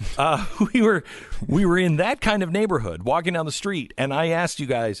 Mm-hmm. We were in that kind of neighborhood, walking down the street, and I asked you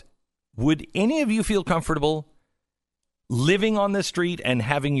guys, would any of you feel comfortable living on this street and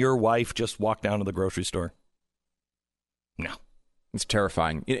having your wife just walk down to the grocery store? No. It's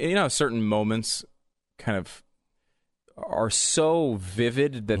terrifying. Certain moments kind of are so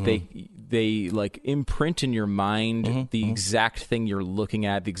vivid that they like imprint in your mind the exact thing you're looking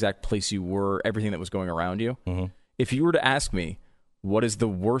at, the exact place you were, everything that was going around you. If you were to ask me, what is the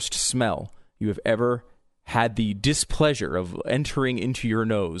worst smell you have ever had the displeasure of entering into your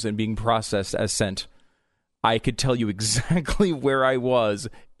nose and being processed as scent, I could tell you exactly where I was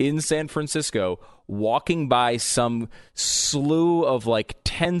in San Francisco, walking by some slew of like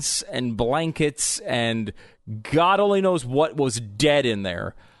tents and blankets and God only knows what was dead in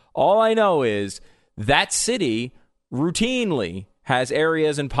there. All I know is that city routinely has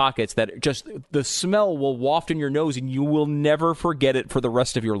areas and pockets that just the smell will waft in your nose and you will never forget it for the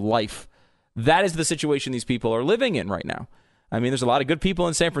rest of your life. That is the situation these people are living in right now. I mean, there's a lot of good people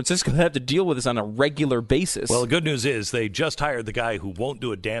in San Francisco that have to deal with this on a regular basis. Well, the good news is they just hired the guy who won't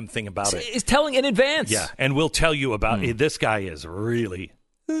do a damn thing about it. He's telling in advance. Yeah, and we'll tell you about it. This guy is really...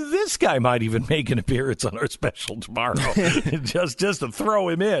 This guy might even make an appearance on our special tomorrow, just to throw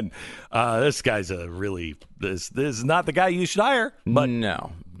him in. This guy's a really... This is not the guy you should hire, but...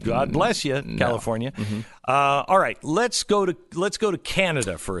 No. God bless you, California. All right, let's go to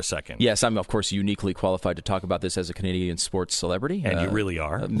Canada for a second. Yes, I'm of course uniquely qualified to talk about this as a Canadian sports celebrity, and you really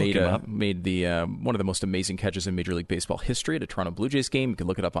are. Made the one of the most amazing catches in Major League Baseball history at a Toronto Blue Jays game. You can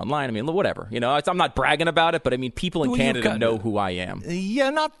look it up online. I mean, whatever. I'm not bragging about it, but I mean, people in Canada know who I am. Yeah,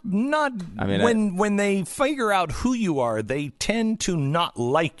 not. I mean, when they figure out who you are, they tend to not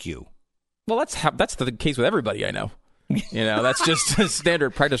like you. Well, that's the case with everybody I know. That's just standard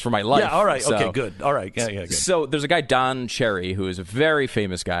practice for my life. Yeah, all right. Okay, good. All right. Yeah, good. So there's a guy, Don Cherry, who is a very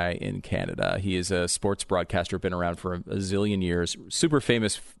famous guy in Canada. He is a sports broadcaster, been around for a zillion years, super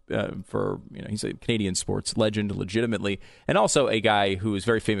famous for, he's a Canadian sports legend, legitimately, and also a guy who is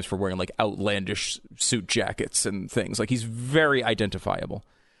very famous for wearing, like, outlandish suit jackets and things. Like, he's very identifiable.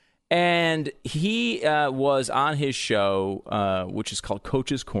 And he was on his show, which is called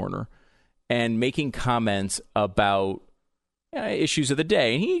Coach's Corner, and making comments about issues of the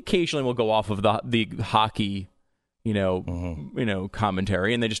day, and he occasionally will go off of the hockey,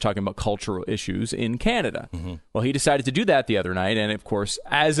 commentary, and they're just talking about cultural issues in Canada. Well, he decided to do that the other night, and of course,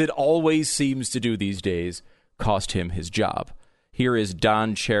 as it always seems to do these days, cost him his job. Here is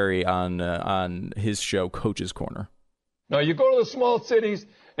Don Cherry on his show, Coach's Corner. Now you go to the small cities,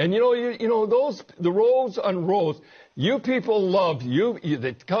 and the rows and rows. You people love you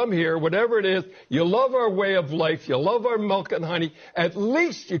that come here, whatever it is. You love our way of life. You love our milk and honey. At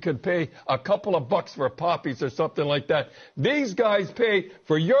least you could pay a couple of bucks for poppies or something like that. These guys pay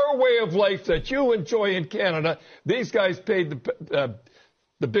for your way of life that you enjoy in Canada. These guys paid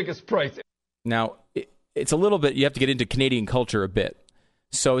the biggest price. Now, it's a little bit. You have to get into Canadian culture a bit.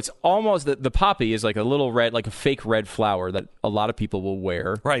 So it's almost the poppy is like a little red, like a fake red flower that a lot of people will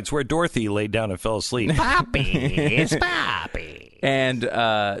wear. Right, it's where Dorothy laid down and fell asleep. Poppy, it's poppy. And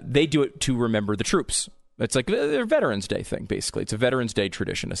they do it to remember the troops. It's like their Veterans Day thing, basically. It's a Veterans Day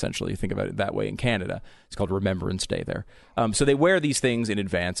tradition, essentially. You think about it that way in Canada. It's called Remembrance Day there. So they wear these things in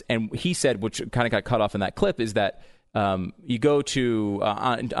advance. And he said, which kind of got cut off in that clip, is that you go to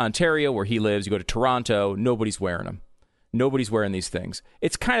Ontario, where he lives, you go to Toronto, nobody's wearing them. Nobody's wearing these things.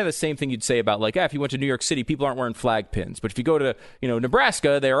 It's kind of the same thing you'd say about, like, if you went to New York City, people aren't wearing flag pins. But if you go to,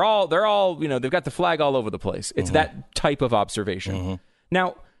 Nebraska, they're all, they've got the flag all over the place. It's that type of observation.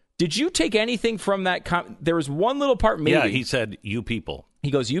 Now, did you take anything from that? There was one little part, maybe. Yeah, he said, you people.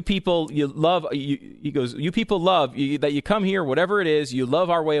 He goes, you people, you love, he goes, you people love that you come here, whatever it is, you love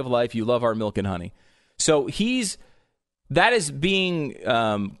our way of life, you love our milk and honey. So that is being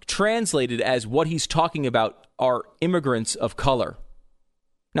translated as what he's talking about are immigrants of color.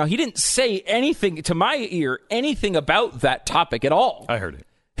 Now, he didn't say anything, to my ear, anything about that topic at all. I heard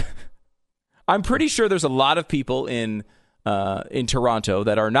it. I'm pretty sure there's a lot of people in Toronto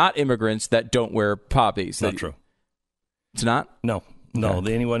that are not immigrants that don't wear poppies. Not true. It's not? No.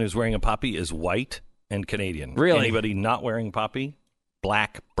 Okay. Anyone who's wearing a poppy is white and Canadian. Really? Anybody not wearing poppy?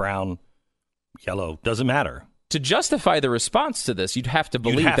 Black, brown, yellow, doesn't matter. To justify the response to this, you'd have to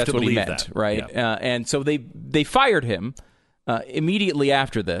believe that's what he meant, right? Yeah. And so they fired him immediately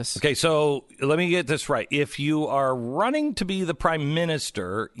after this. Okay, so let me get this right. If you are running to be the prime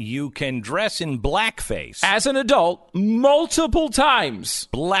minister, you can dress in blackface. As an adult, multiple times.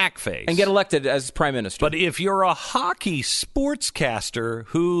 Blackface. And get elected as prime minister. But if you're a hockey sportscaster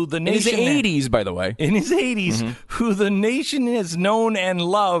who the nation... In his 80s, by the way. In his 80s, who the nation has known and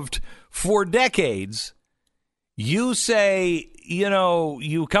loved for decades, you say...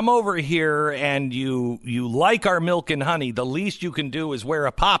 you come over here and you like our milk and honey. The least you can do is wear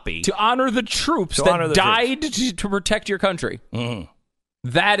a poppy. To honor the troops that died to protect your country. Mm-hmm.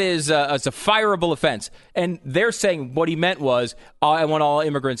 That is it's a fireable offense. And they're saying what he meant was, I want all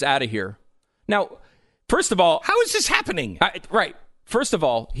immigrants out of here. Now, first of all... How is this happening? Right. First of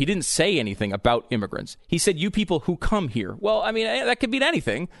all, he didn't say anything about immigrants. He said, you people who come here. Well, I mean, that could mean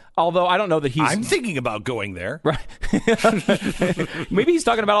anything, although I don't know that he's... I'm thinking about going there. Right. Maybe he's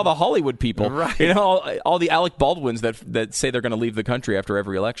talking about all the Hollywood people. Right. All the Alec Baldwins that say they're going to leave the country after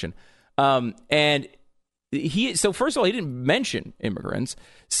every election. And so first of all, he didn't mention immigrants.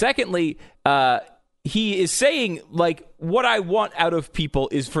 Secondly, he is saying, like, what I want out of people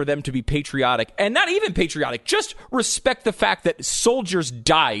is for them to be patriotic, and not even patriotic, just respect the fact that soldiers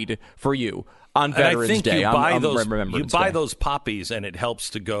died for you on Veterans Day. You buy those poppies, and it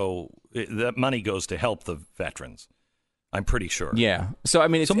helps to go. That money goes to help the veterans. I'm pretty sure. Yeah. So I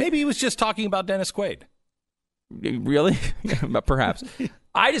mean, maybe he was just talking about Dennis Quaid. Really? Perhaps.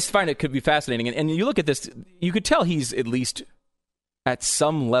 I just find it could be fascinating, and you look at this, you could tell he's at least at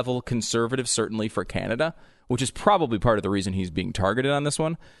some level conservative, certainly for Canada, which is probably part of the reason he's being targeted on this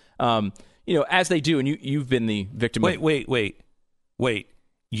one. As they do, and you've been the victim of... Wait.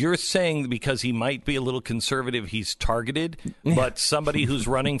 You're saying because he might be a little conservative, he's targeted, but somebody who's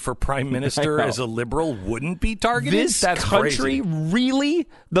running for prime minister as a liberal wouldn't be targeted? That's country, crazy. Really?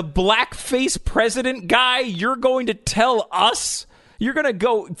 The blackface president guy, you're going to tell us... You're going to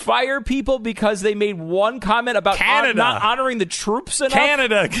go fire people because they made one comment about Canada not honoring the troops enough?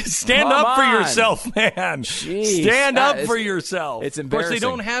 Canada, stand up for yourself, man. Jeez, stand up for yourself. It's embarrassing. Of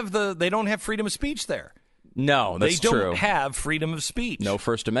course, they don't have freedom of speech there. No, that's true. They don't have freedom of speech. No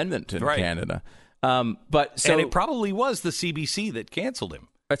First Amendment in Canada. And it probably was the CBC that canceled him.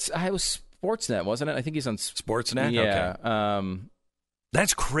 It was Sportsnet, wasn't it? I think he's on Sportsnet. Yeah. Okay.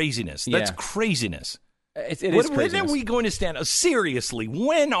 That's craziness. That's craziness. It is craziness. When are we going to stand up? Seriously,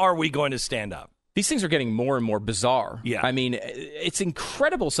 when are we going to stand up? These things are getting more and more bizarre. Yeah. I mean, it's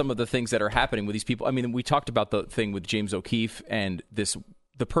incredible some of the things that are happening with these people. I mean, we talked about the thing with James O'Keefe and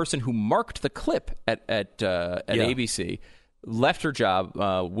the person who marked the clip at ABC, left her job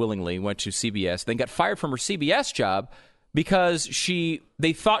willingly, went to CBS, then got fired from her CBS job because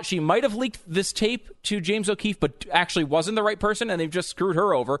they thought she might have leaked this tape to James O'Keefe, but actually wasn't the right person, and they've just screwed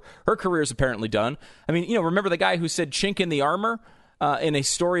her over. Her career is apparently done. I mean, remember the guy who said chink in the armor in a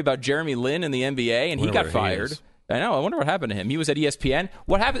story about Jeremy Lin in the NBA, and he got fired. I know. I wonder what happened to him. He was at ESPN.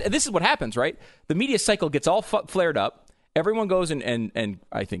 What happened? This is what happens, right? The media cycle gets all flared up. Everyone goes and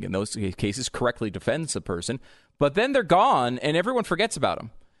I think in those cases correctly defends the person, but then they're gone, and everyone forgets about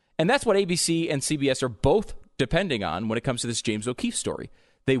them. And that's what ABC and CBS are both depending on when it comes to this James O'Keefe story.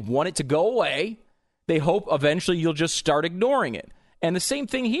 They want it to go away. They hope eventually you'll just start ignoring it. And the same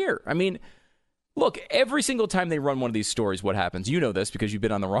thing here. I mean, look, every single time they run one of these stories, what happens? You know this because you've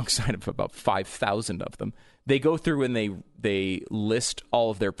been on the wrong side of about 5,000 of them. They go through and they list all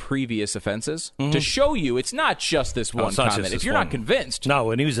of their previous offenses to show you it's not just this one comment. If you're not convinced. No,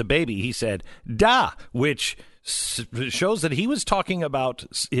 when he was a baby, he said, da, which shows that he was talking about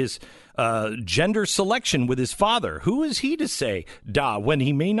his gender selection with his father. Who is he to say da when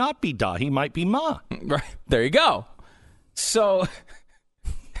he may not be da? He might be ma. Right. There you go. So...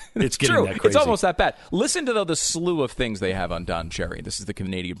 It's getting true. that crazy. It's almost that bad. Listen to the slew of things they have on Don Cherry. This is the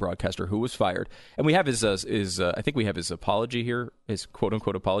Canadian broadcaster who was fired, and we have his I think we have his apology here, his quote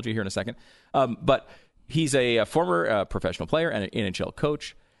unquote apology here in a second. But he's a former professional player and an NHL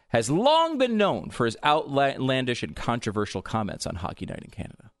coach. Has long been known for his outlandish and controversial comments on Hockey Night in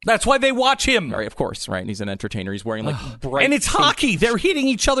Canada. That's why they watch him. Right, of course, right. And he's an entertainer. He's wearing bright and it's hockey. They're hitting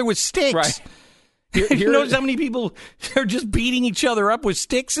each other with sticks. Right. You notice how many people are just beating each other up with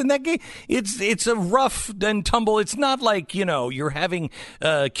sticks in that game? It's a rough and tumble. It's not like, you're having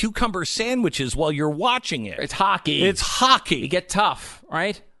cucumber sandwiches while you're watching it. It's hockey. It's hockey. You get tough,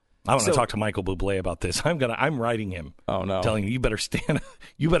 right? I want to talk to Michael Bublé about this. I'm writing him. Oh no. Telling him you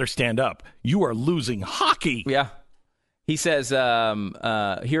better stand up. You are losing hockey. Yeah. He says, here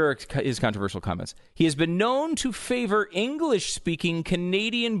are his controversial comments. He has been known to favor English-speaking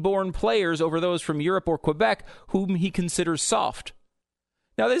Canadian-born players over those from Europe or Quebec, whom he considers soft.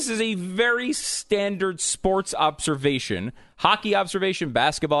 Now, this is a very standard sports observation, hockey observation,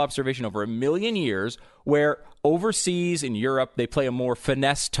 basketball observation over 1 million years, where overseas in Europe, they play a more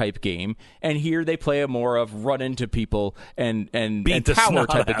finesse-type game, and here they play a more of run into people and power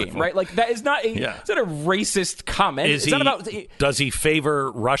type of game, right? Like, that is not a racist comment. Does he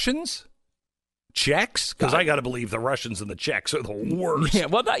favor Russians? Czechs? Because I got to believe the Russians and the Czechs are the worst. Yeah,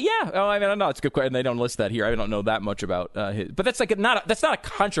 well, Oh, I mean, I don't know. It's a good question. They don't list that here. I don't know that much about his. But that's that's not a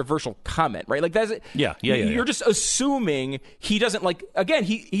controversial comment, right? Like that's You're just assuming he doesn't like. Again,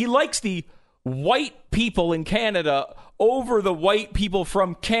 he likes the white people in Canada over the white people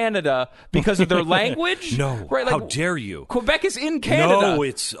from Canada because of their language. No, right? Like, how dare you? Quebec is in Canada.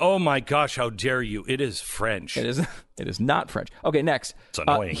 No, oh my gosh, how dare you? It is French. It is not French. Okay, next. It's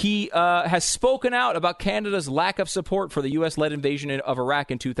annoying. He has spoken out about Canada's lack of support for the U.S.-led invasion of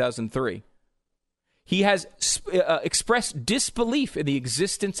Iraq in 2003. He has expressed disbelief in the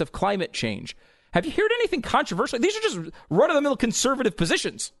existence of climate change. Have you heard anything controversial? These are just run-of-the-mill conservative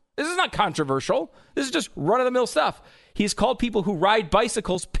positions. This is not controversial. This is just run-of-the-mill stuff. He's called people who ride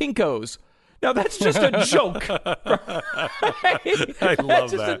bicycles pinkos. Now, that's just a joke. I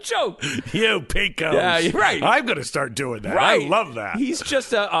love that's just that. a joke. You pinkos. Yeah, you're right. I'm going to start doing that. Right. I love that. He's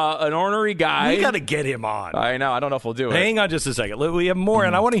just an ornery guy. We got to get him on. I know. I don't know if we'll do it. Hang on just a second. We have more,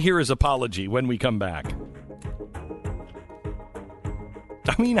 and I want to hear his apology when we come back.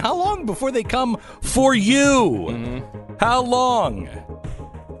 I mean, how long before they come for you? Mm-hmm. How long?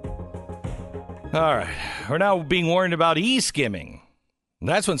 All right. We're now being warned about e-skimming.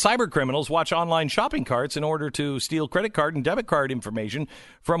 That's when cyber criminals watch online shopping carts in order to steal credit card and debit card information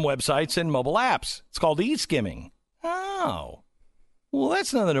from websites and mobile apps. It's called e-skimming. Oh. Well,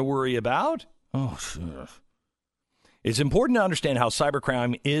 that's nothing to worry about. Oh, sure. It's important to understand how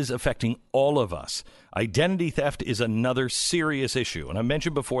cybercrime is affecting all of us. Identity theft is another serious issue. And I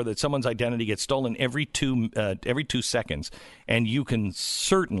mentioned before that someone's identity gets stolen every 2 seconds, and you can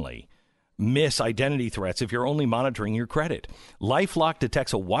certainly miss identity threats if you're only monitoring your credit. LifeLock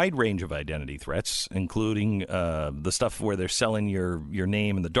detects a wide range of identity threats, including the stuff where they're selling your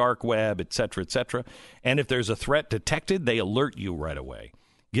name in the dark web, et cetera, et cetera. And if there's a threat detected, they alert you right away.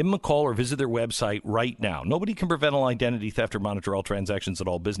 Give them a call or visit their website right now. Nobody can prevent all identity theft or monitor all transactions at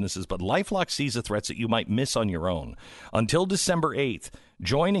all businesses, but LifeLock sees the threats that you might miss on your own. Until December 8th,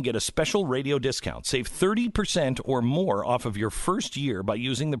 join and get a special radio discount. Save 30% or more off of your first year by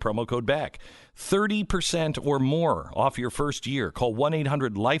using the promo code BACK. 30% or more off your first year. Call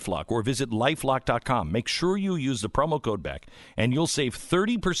 1-800-LifeLock or visit lifelock.com. Make sure you use the promo code BACK, and you'll save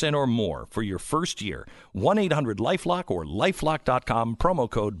 30% or more for your first year. 1-800-LifeLock or lifelock.com, promo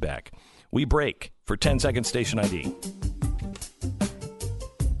code BACK. We break for 10-second station ID.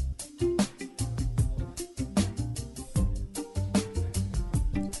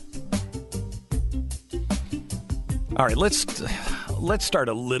 All right, let's start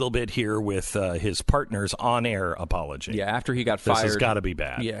a little bit here with his partner's on-air apology. Yeah, after he got fired. This has got to be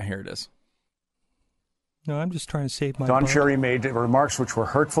bad. Yeah, here it is. No, I'm just trying to save my Don butt. Cherry made remarks which were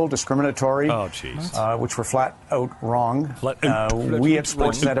hurtful, discriminatory, which were flat out wrong. We at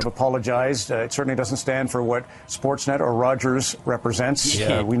Sportsnet have apologized. It certainly doesn't stand for what Sportsnet or Rogers represents.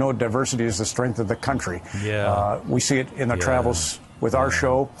 Yeah. We know diversity is the strength of the country. Yeah. We see it in the travels with our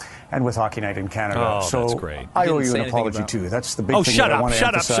show and with Hockey Night in Canada. Oh, so that's great. I owe you an apology, too. That's the big thing shut that up, I want to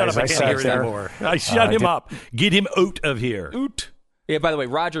shut emphasize. up. I can't hear it anymore. I shut him up. Get him out of here. Oot. Yeah, by the way,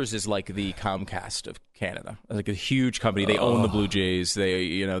 Rogers is like the Comcast of Canada. Like a huge company. They own the Blue Jays.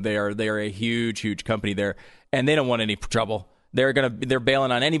 They are a huge company there, and they don't want any trouble. They're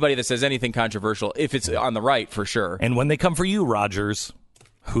bailing on anybody that says anything controversial if it's on the right, for sure. And when they come for you, Rogers,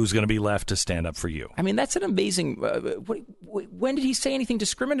 who's going to be left to stand up for you? I mean, that's an amazing... when did he say anything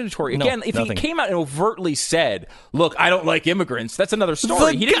discriminatory? No, Again, if nothing. He came out and overtly said, look, I don't like immigrants, that's another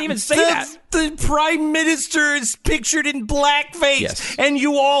story. He didn't even say that. The prime minister is pictured in blackface, and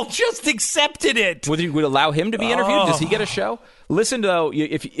you all just accepted it. Would you allow him to be interviewed? Does he get a show? Listen, though,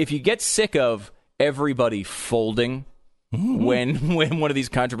 if you get sick of everybody folding... When one of these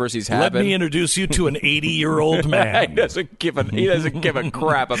controversies happen, let me introduce you to an 80-year-old man. He doesn't give a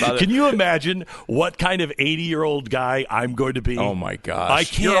crap about it. Can you imagine what kind of 80-year-old guy I'm going to be? Oh my gosh! I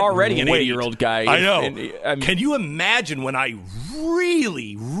can't. You're already wait. an 80-year-old guy. I know. Can you imagine when I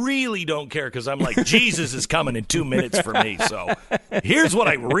really don't care because I'm like, Jesus is coming in 2 minutes for me. So here's what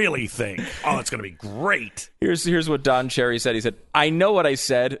I really think. Oh, it's going to be great. Here's what Don Cherry said. He said, "I know what I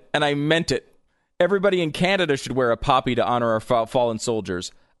said, and I meant it. Everybody in Canada should wear a poppy to honor our fallen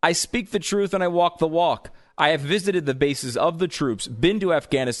soldiers. I speak the truth and I walk the walk. I have visited the bases of the troops, been to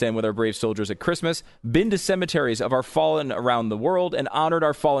Afghanistan with our brave soldiers at Christmas, been to cemeteries of our fallen around the world, and honored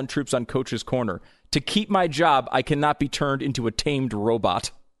our fallen troops on Coach's Corner. To keep my job, I cannot be turned into a tamed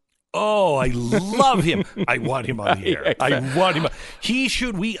robot. Oh, I love him. I want him on the air. I want him.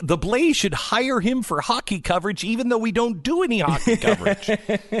 The Blaze should hire him for hockey coverage, even though we don't do any hockey coverage.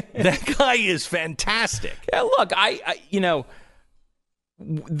 That guy is fantastic. Yeah, look,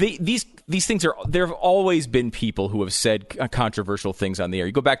 these things there have always been people who have said controversial things on the air.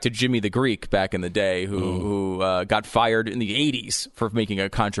 You go back to Jimmy the Greek back in the day who got fired in the 80s for making a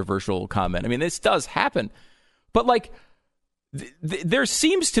controversial comment. I mean, this does happen. But there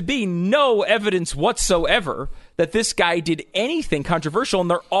seems to be no evidence whatsoever that this guy did anything controversial,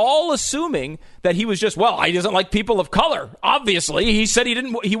 and they're all assuming that he was just, he doesn't like people of color. Obviously, he said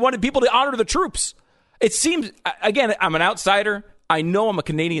he wanted people to honor the troops. It seems, again, I'm an outsider. I know I'm a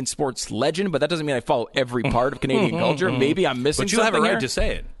Canadian sports legend, but that doesn't mean I follow every part of Canadian culture. Maybe I'm missing something. But you have a right here. to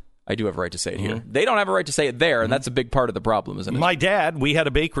say it. I do have a right to say it here. They don't have a right to say it there, and that's a big part of the problem, isn't it? My dad, we had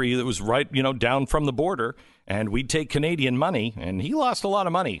a bakery that was right, down from the border, and we'd take Canadian money, and he lost a lot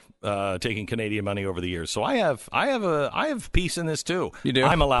of money taking Canadian money over the years. So I have peace in this too. You do?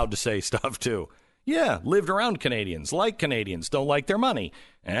 I'm allowed to say stuff too. Yeah, lived around Canadians, like Canadians, don't like their money.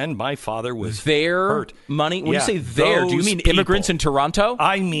 And my father was hurt. Money? When you say their, do you mean immigrants in Toronto?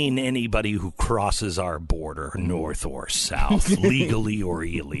 I mean anybody who crosses our border, north or south, legally or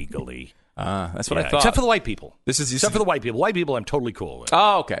illegally. That's what I thought. Except for the white people. Except for the white people. White people I'm totally cool with.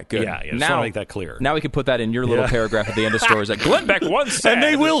 Oh, okay, good. Yeah, just want to make that clear. Now we can put that in your little paragraph at the end of stories that Glenn Beck once said. And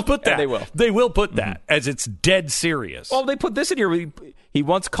they will put that. And they will. They will put that as it's dead serious. Well, they put this in here. He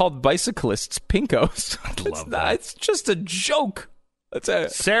once called bicyclists pinkos. I love that. It's just a joke. That's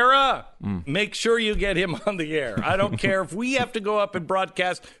it. Sarah, make sure you get him on the air. I don't care if we have to go up and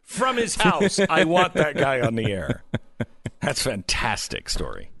broadcast from his house. I want that guy on the air. That's a fantastic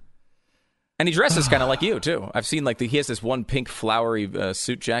story. And he dresses kind of like you, too. I've seen, he has this one pink flowery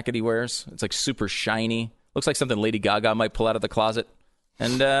suit jacket he wears. It's, super shiny. Looks like something Lady Gaga might pull out of the closet.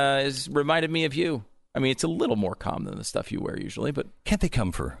 And has reminded me of you. I mean, it's a little more calm than the stuff you wear usually, but... Can't they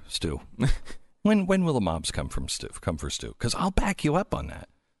come for Stu? When will the mobs come for Stu? Because I'll back you up on that.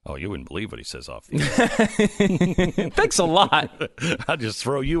 Oh, you wouldn't believe what he says off the air. Thanks a lot. I'll just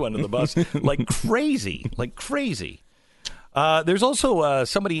throw you under the bus like crazy. There's also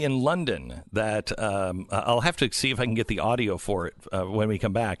somebody in London that I'll have to see if I can get the audio for it when we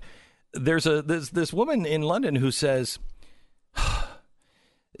come back. There's this woman in London who says,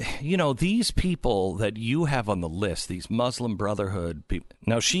 these people that you have on the list, these Muslim Brotherhood people.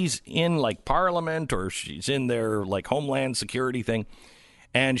 Now, she's in Parliament or she's in their Homeland Security thing.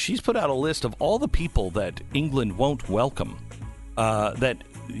 And she's put out a list of all the people that England won't welcome. That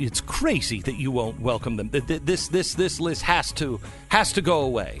it's crazy that you won't welcome them. This list has to go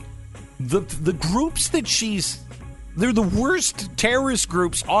away. The groups that they're the worst terrorist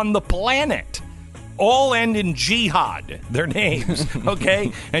groups on the planet. All end in jihad, their names,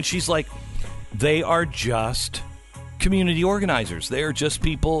 okay? And she's like, they are just community organizers. They are just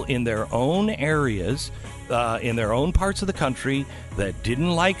people in their own areas, in their own parts of the country that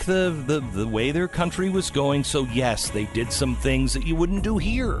didn't like the way their country was going. So, yes, they did some things that you wouldn't do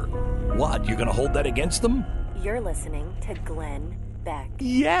here. What, you're going to hold that against them? You're listening to Glenn Beck.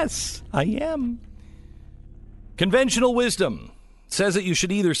 Yes, I am. Conventional wisdom says that you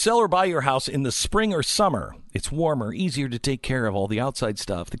should either sell or buy your house in the spring or summer. It's warmer, easier to take care of all the outside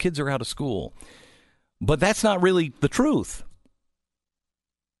stuff. The kids are out of school. But that's not really the truth.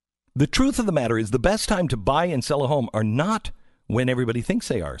 The truth of the matter is the best time to buy and sell a home are not when everybody thinks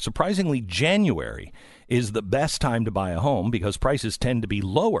they are. Surprisingly, January is the best time to buy a home because prices tend to be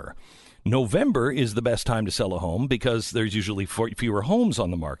lower. November is the best time to sell a home because there's usually fewer homes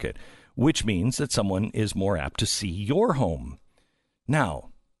on the market, which means that someone is more apt to see your home. Now,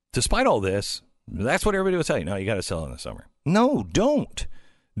 despite all this, that's what everybody will tell you. No, you got to sell in the summer. No, don't.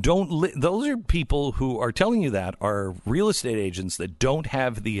 Those are people who are telling you that are real estate agents that don't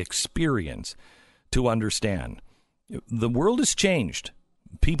have the experience to understand. The world has changed.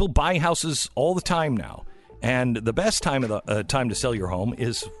 People buy houses all the time now. And the best time to sell your home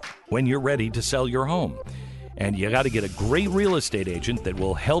is when you're ready to sell your home. And you got to get a great real estate agent that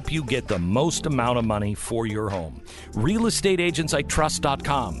will help you get the most amount of money for your home.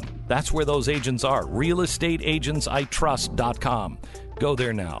 RealestateAgentsITrust.com. That's where those agents are. RealestateAgentsITrust.com. Go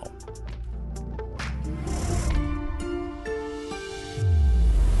there now.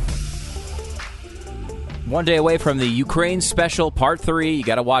 One day away from the Ukraine special, part 3. You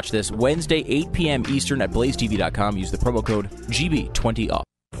got to watch this Wednesday, 8 p.m. Eastern at blazetv.com. Use the promo code GB20OFF.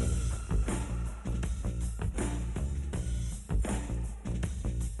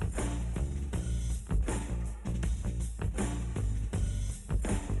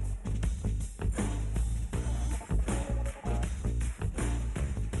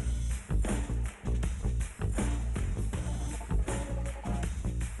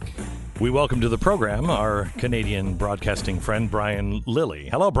 We welcome to the program our Canadian broadcasting friend, Brian Lilley.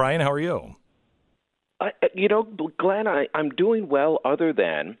 Hello, Brian. How are you? Glenn, I'm doing well, other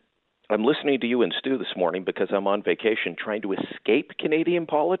than I'm listening to you and Stu this morning because I'm on vacation trying to escape Canadian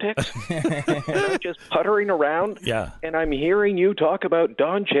politics. I'm just puttering around, and I'm hearing you talk about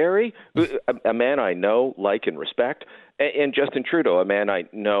Don Cherry, a man I know, like, and respect, and Justin Trudeau, a man I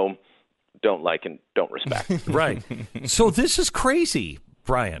know, don't like, and don't respect. Right. So this is crazy,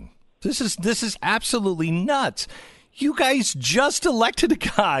 Brian. This is absolutely nuts. You guys just elected a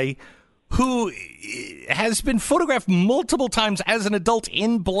guy who has been photographed multiple times as an adult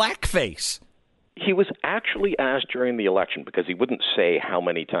in blackface. He was actually asked during the election, because he wouldn't say how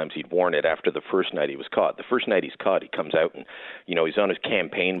many times he'd worn it after the first night he was caught. The first night he's caught, he comes out and, he's on his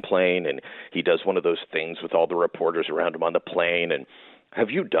campaign plane, and he does one of those things with all the reporters around him on the plane, and have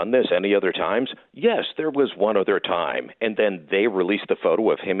you done this any other times? Yes, there was one other time. And then they released a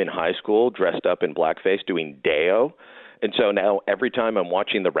photo of him in high school dressed up in blackface doing Deo. And so now every time I'm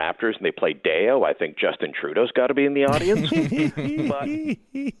watching the Raptors and they play Deo, I think Justin Trudeau's got to be in the audience. But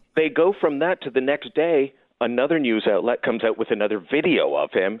they go from that to the next day, another news outlet comes out with another video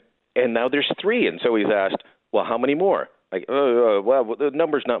of him, and now there's 3. And so he's asked, well, how many more? Like, well, the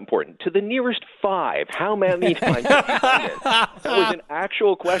number's not important. To the nearest 5, how many times have you done it? That was an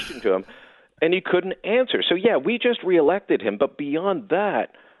actual question to him, and he couldn't answer. So, yeah, we just reelected him. But beyond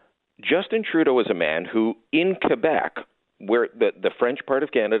that, Justin Trudeau is a man who, in Quebec, where the French part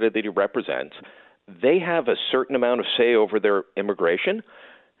of Canada that he represents, they have a certain amount of say over their immigration,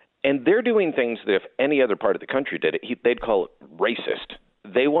 and they're doing things that if any other part of the country did it, they'd call it racist.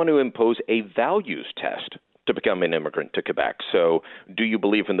 They want to impose a values test to become an immigrant to Quebec. So do you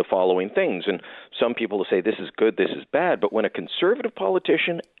believe in the following things? And some people will say this is good, this is bad. But when a conservative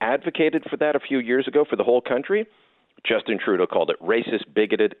politician advocated for that a few years ago for the whole country, Justin Trudeau called it racist,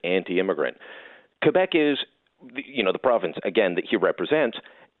 bigoted, anti-immigrant. Quebec is, the province, again, that he represents,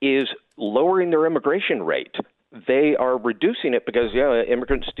 is lowering their immigration rate. They are reducing it because,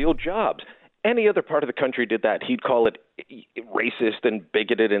 immigrants steal jobs. Any other part of the country did that, he'd call it racist and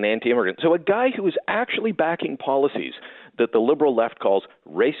bigoted and anti-immigrant. So a guy who is actually backing policies that the liberal left calls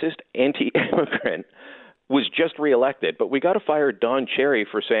racist, anti-immigrant was just reelected. But we got to fire Don Cherry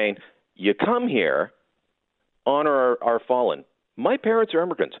for saying, you come here, honor our fallen. My parents are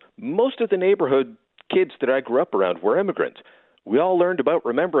immigrants. Most of the neighborhood kids that I grew up around were immigrants. We all learned about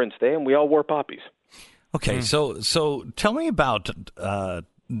Remembrance Day, and we all wore poppies. Okay, so tell me about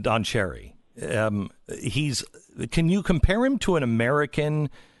Don Cherry. Can you compare him to an American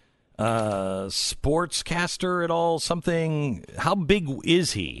sportscaster at all? Something? How big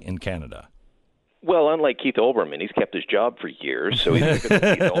is he in Canada? Well, unlike Keith Olbermann, he's kept his job for years, so he's bigger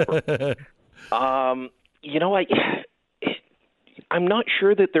than Keith Olbermann. I'm not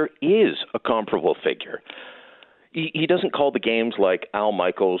sure that there is a comparable figure. He doesn't call the games like Al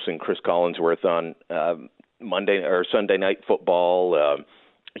Michaels and Chris Collinsworth on Monday or Sunday Night Football.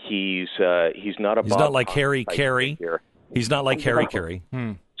 He's not like Harry Carey. He's not like Harry Carey.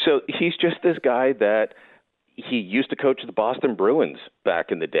 So he's just this guy that he used to coach the Boston Bruins back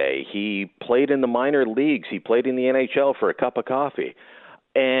in the day. He played in the minor leagues. He played in the NHL for a cup of coffee.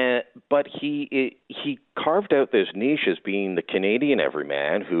 But he carved out this niche as being the Canadian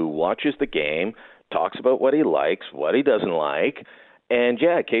everyman who watches the game, talks about what he likes, what he doesn't like, and,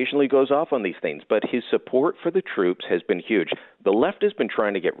 occasionally goes off on these things. But his support for the troops has been huge. The left has been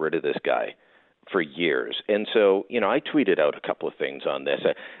trying to get rid of this guy for years. And so, I tweeted out a couple of things on this.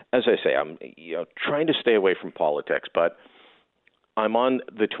 As I say, I'm trying to stay away from politics, but I'm on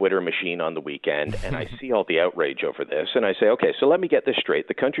the Twitter machine on the weekend, and I see all the outrage over this, and I say, okay, so let me get this straight.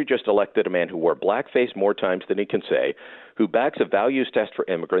 The country just elected a man who wore blackface more times than he can say, who backs a values test for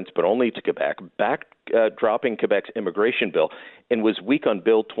immigrants, but only to Quebec, dropping Quebec's immigration bill, and was weak on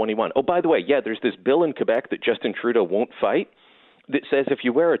Bill 21. Oh, by the way, there's this bill in Quebec that Justin Trudeau won't fight that says if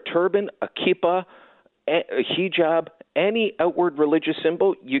you wear a turban, a kippah, a hijab, any outward religious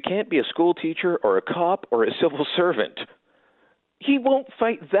symbol, you can't be a school teacher or a cop or a civil servant. He won't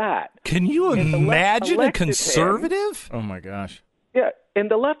fight that. Can you imagine a conservative? Oh, my gosh. Yeah, and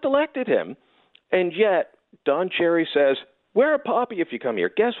the left elected him, and yet Don Cherry says, wear a poppy if you come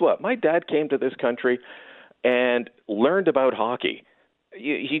here. Guess what? My dad came to this country and learned about hockey.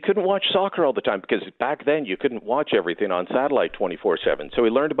 He couldn't watch soccer all the time because back then you couldn't watch everything on satellite 24/7. So he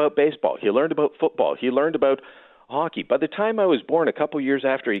learned about baseball. He learned about football. He learned about hockey. By the time I was born, a couple years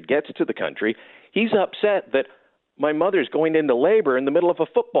after he gets to the country, he's upset that my mother's going into labor in the middle of a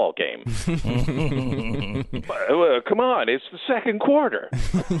football game. Come on, it's the second quarter.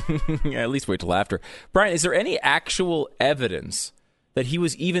 Yeah, at least wait till after. Brian, is there any actual evidence that he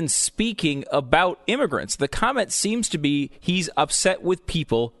was even speaking about immigrants? The comment seems to be he's upset with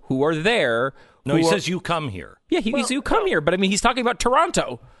people who are there. No, he says you come here. Yeah, he says you come here, but I mean, he's talking about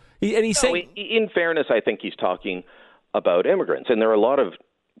Toronto. He's saying... In fairness, I think he's talking about immigrants, and there are a lot of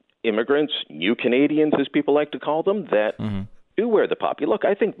immigrants, new Canadians, as people like to call them, that do wear the poppy. Look,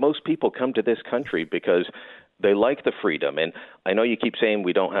 I think most people come to this country because they like the freedom. And I know you keep saying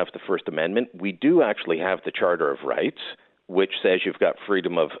we don't have the First Amendment. We do actually have the Charter of Rights, which says you've got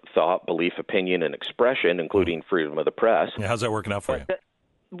freedom of thought, belief, opinion, and expression, including freedom of the press. Yeah, how's that working out for you?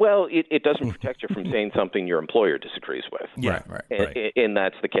 Well, it doesn't protect you from saying something your employer disagrees with. Yeah, right. And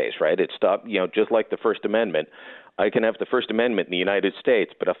that's the case, right? It stopped, just like the First Amendment. I can have the First Amendment in the United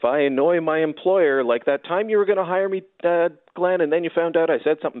States, but if I annoy my employer, like that time you were going to hire me, Glenn, and then you found out I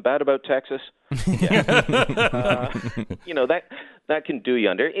said something bad about Texas, that can do you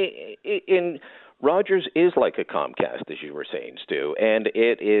under. In Rogers is like a Comcast, as you were saying, Stu, and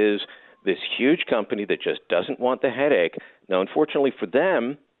it is this huge company that just doesn't want the headache. Now, unfortunately for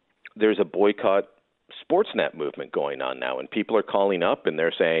them, there's a boycott Sportsnet movement going on now, and people are calling up and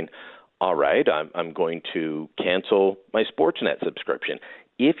they're saying, all right, I'm going to cancel my Sportsnet subscription.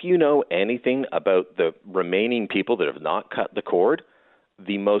 If you know anything about the remaining people that have not cut the cord,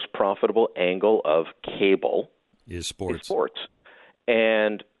 the most profitable angle of cable is sports.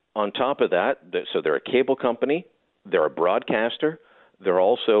 And on top of that, so they're a cable company, they're a broadcaster, they're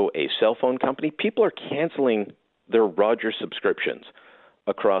also a cell phone company. People are canceling their Rogers subscriptions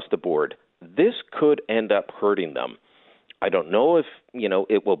across the board. This could end up hurting them. I don't know if,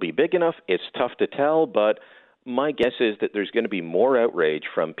 it will be big enough. It's tough to tell, but my guess is that there's going to be more outrage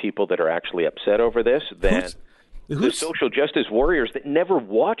from people that are actually upset over this than the social justice warriors that never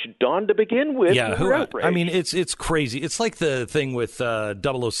watched Dawn to begin with. Yeah, I mean, it's crazy. It's like the thing with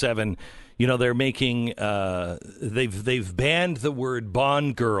 007. They're making they've banned the word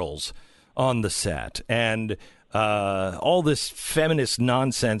Bond girls on the set, and all this feminist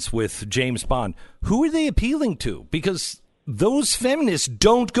nonsense with James Bond. Who are they appealing to? Because those feminists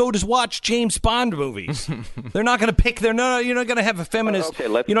don't go to watch James Bond movies. They're not going to pick. You're not going to have a feminist. Okay,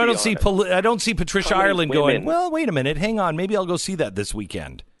 let's be honest. I don't see Patricia Ireland going, well, wait a minute, hang on, maybe I'll go see that this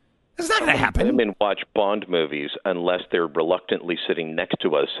weekend. It's not going to happen. Women watch Bond movies unless they're reluctantly sitting next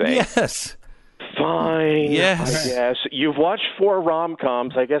to us saying, yes. Fine. Yes. I guess. You've watched 4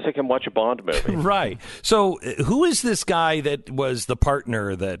 rom-coms. I guess I can watch a Bond movie. Right. So who is this guy that was the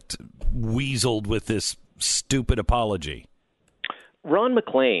partner that weaseled with this stupid apology? Ron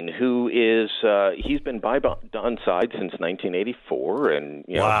McLean, who is he's been by Don's side since 1984, and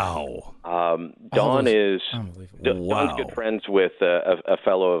wow. Don is Don's good friends with a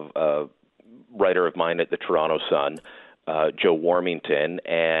fellow writer of mine at the Toronto Sun, Joe Warmington,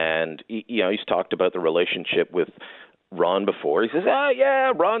 and he's talked about the relationship with Ron before. He says,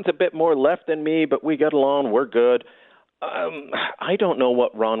 Ron's a bit more left than me, but we get along, we're good. I don't know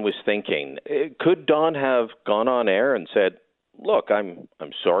what Ron was thinking. Could Don have gone on air and said, look, I'm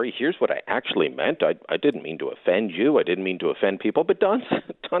sorry, here's what I actually meant. I didn't mean to offend you. I didn't mean to offend people. But Don's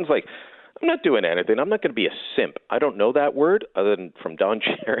like, I'm not doing anything. I'm not going to be a simp. I don't know that word other than from Don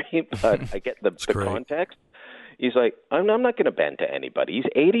Cherry, but I get the context. He's like, I'm not going to bend to anybody. He's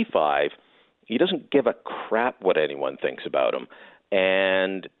 85. He doesn't give a crap what anyone thinks about him.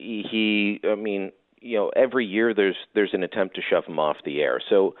 And every year there's an attempt to shove him off the air.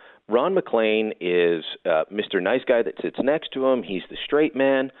 So Ron McLean is Mr. Nice Guy that sits next to him. He's the straight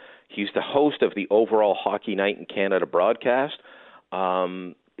man. He's the host of the overall Hockey Night in Canada broadcast.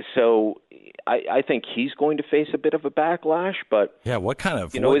 So I think he's going to face a bit of a backlash. But yeah, what kind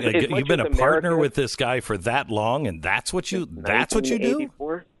of you've been a partner with this guy for that long, and that's what you do?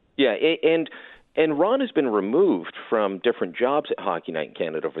 Yeah, and Ron has been removed from different jobs at Hockey Night in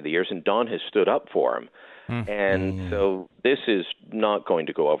Canada over the years, and Don has stood up for him. And so this is not going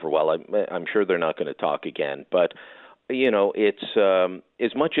to go over well. I'm sure they're not going to talk again. But, it's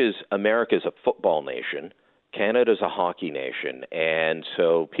as much as America's a football nation, Canada's a hockey nation. And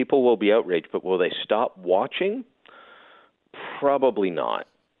so people will be outraged, but will they stop watching? Probably not.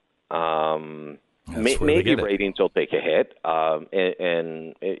 Maybe ratings will take a hit,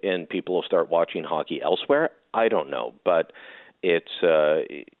 and people will start watching hockey elsewhere. I don't know. But It's,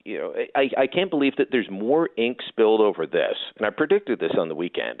 I can't believe that there's more ink spilled over this. And I predicted this on the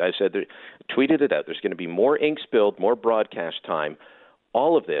weekend. I said, tweeted it out. There's going to be more ink spilled, more broadcast time,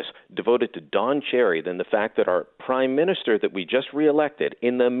 all of this devoted to Don Cherry than the fact that our prime minister that we just reelected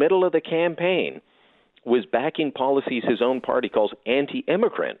in the middle of the campaign was backing policies his own party calls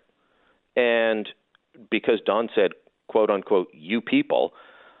anti-immigrant. And because Don said, quote unquote, you people,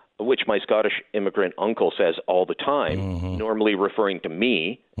 which my Scottish immigrant uncle says all the time, normally referring to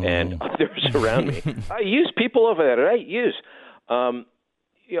me and others around me. I use people over there, right?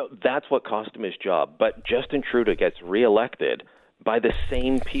 That's what cost him his job. But Justin Trudeau gets reelected by the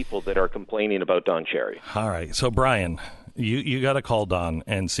same people that are complaining about Don Cherry. All right. So, Brian, you got to call Don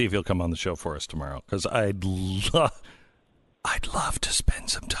and see if he'll come on the show for us tomorrow, because I'd love to spend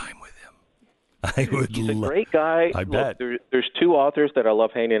some time with him. He's a great guy. I bet. There's two authors that I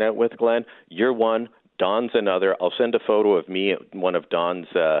love hanging out with, Glenn. You're one. Don's another. I'll send a photo of me at one of Don's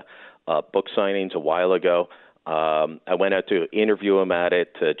book signings a while ago. I went out to interview him at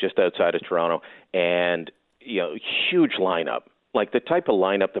it just outside of Toronto, and huge lineup, like the type of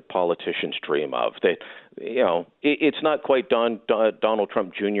lineup that politicians dream of. That it's not quite Donald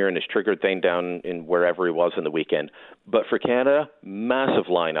Trump Jr. and his triggered thing down in wherever he was in the weekend. But for Canada, massive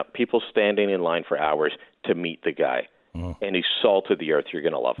lineup, people standing in line for hours to meet the guy. And he's salt of the earth. You're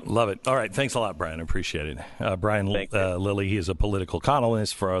going to love him. Love it. All right. Thanks a lot, Brian. I appreciate it. Brian Lilley, he is a political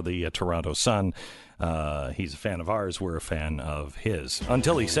columnist for the Toronto Sun. He's a fan of ours. We're a fan of his.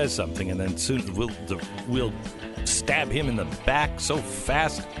 Until he says something, and then soon we'll stab him in the back so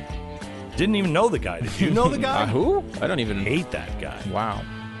fast. Didn't even know the guy. Did you know the guy? Who? I don't even hate that guy. Wow.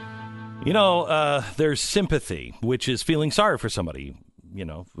 There's sympathy, which is feeling sorry for somebody,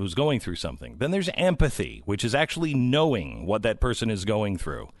 who's going through something. Then there's empathy, which is actually knowing what that person is going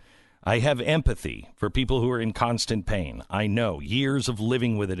through. I have empathy for people who are in constant pain. I know years of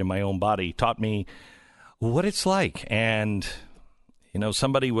living with it in my own body taught me what it's like. And,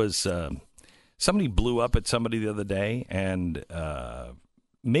 somebody blew up at somebody the other day, and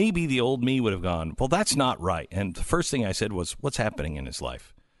maybe the old me would have gone, well, that's not right. And the first thing I said was, what's happening in his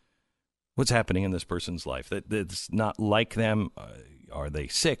life? What's happening in this person's life? That's not like them. Are they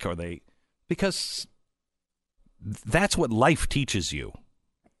sick? Because that's what life teaches you.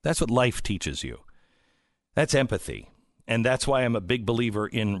 That's what life teaches you. That's empathy. And that's why I'm a big believer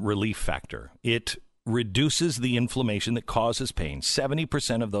in relief factor. It reduces the inflammation that causes pain.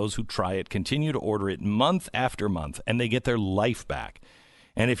 70% of those who try it continue to order it month after month, and they get their life back.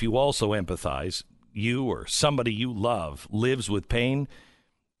 And if you also empathize, you or somebody you love lives with pain,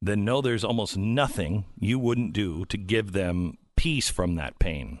 then know there's almost nothing you wouldn't do to give them peace from that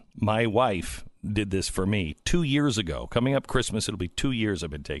pain. My wife did this for me 2 years ago. Coming up Christmas, it'll be 2 years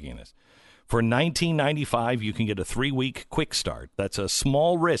I've been taking this. For $19.95, you can get a 3-week quick start. That's a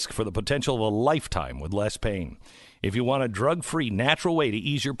small risk for the potential of a lifetime with less pain. If you want a drug-free, natural way to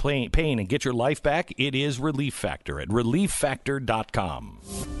ease your pain and get your life back, it is Relief Factor at ReliefFactor.com.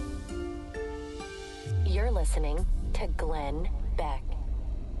 You're listening to Glenn Beck.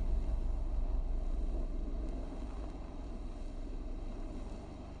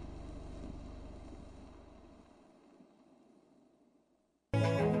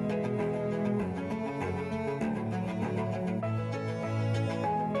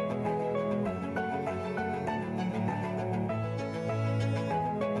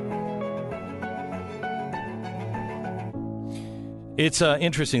 It's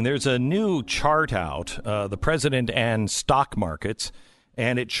interesting. There's a new chart out, the president and stock markets,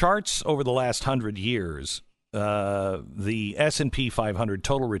 and it charts over the last 100 years the S&P 500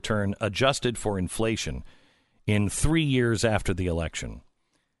 total return adjusted for inflation in 3 years after the election.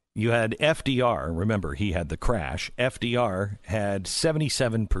 You had FDR. Remember, he had the crash. FDR had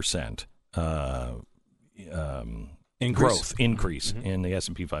 77% increase in the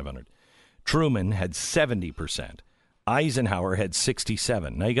S&P 500. Truman had 70%. Eisenhower had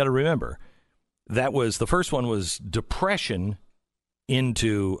 67. Now, you got to remember, that was the first one was depression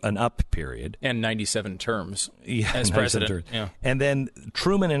into an up period. And 97 terms as president. Yeah. And then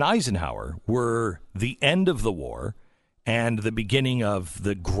Truman and Eisenhower were the end of the war and the beginning of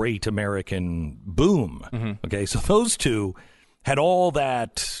the great American boom. Mm-hmm. Okay, so those two had all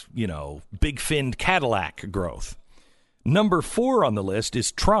that, big finned Cadillac growth. Number 4 on the list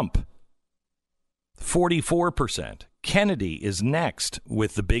is Trump, 44%. Kennedy is next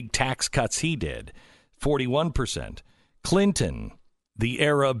with the big tax cuts he did, 41%. Clinton, the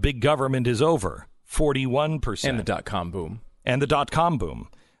era of big government is over, 41%. And the dot-com boom.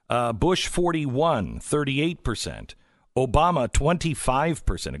 Bush, 41, 38%. Obama,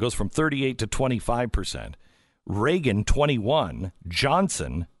 25%. It goes from 38 to 25%. Reagan 21,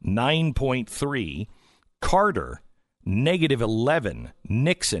 Johnson 9.3, Carter -11,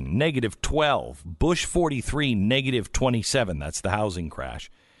 Nixon -12, Bush 43 -27. That's the housing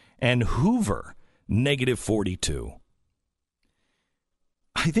crash, and Hoover -42.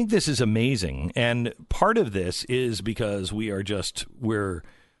 I think this is amazing, and part of this is because we're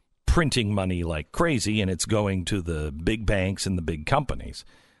printing money like crazy, and it's going to the big banks and the big companies.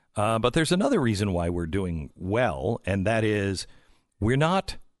 But there's another reason why we're doing well, and that is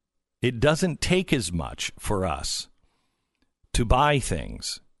it doesn't take as much for us to buy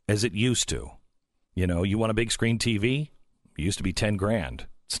things as it used to. You know, you want a big screen TV? It used to be $10,000.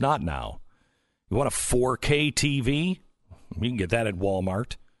 It's not now. You want a 4K TV? You can get that at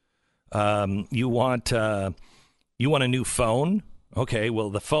Walmart. You want a new phone? Okay, well,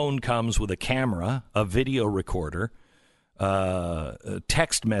 the phone comes with a camera, a video recorder,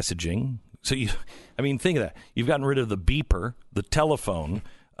 text messaging. So think of that. You've gotten rid of the beeper, the telephone,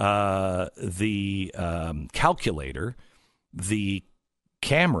 the calculator, the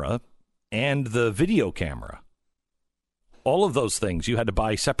camera, and the video camera. All of those things you had to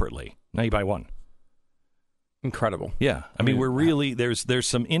buy separately. Now you buy one. Incredible. Yeah. I mean, we're really, there's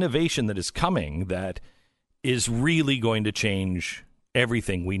some innovation that is coming that is really going to change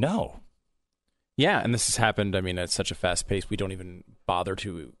everything we know. Yeah, and this has happened, at such a fast pace, we don't even bother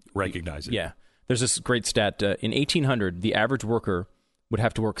to recognize it. Yeah. There's this great stat. In 1800, the average worker would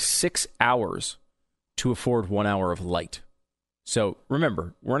have to work 6 hours to afford 1 hour of light. So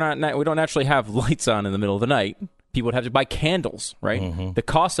remember, we don't actually have lights on in the middle of the night. People would have to buy candles, right? Mm-hmm. The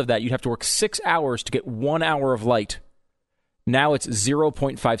cost of that, you'd have to work 6 hours to get 1 hour of light. Now it's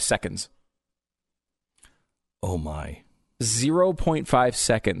 0.5 seconds. Oh, my. 0.5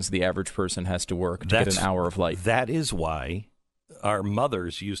 seconds the average person has to work to get an hour of light. That is why our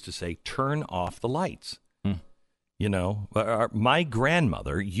mothers used to say, turn off the lights. You know, my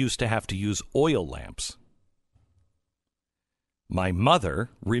grandmother used to have to use oil lamps. My mother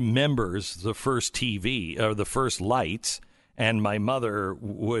remembers the first TV or the first lights, and my mother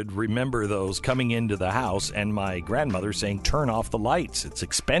would remember those coming into the house, and my grandmother saying, turn off the lights. It's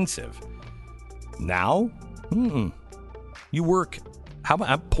expensive. Now, you work, how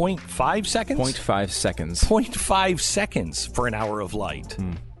about 0.5 seconds? 0.5 seconds. 0.5 seconds for an hour of light.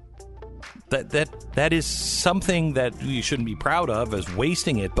 That is something that you shouldn't be proud of as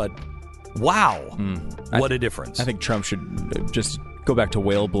wasting it, but wow, what a difference. I think Trump should just go back to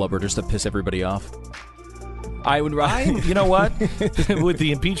whale blubber just to piss everybody off. You know what? With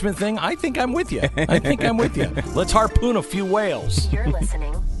the impeachment thing, I think I'm with you. Let's harpoon a few whales. You're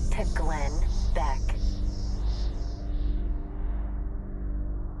listening to Glenn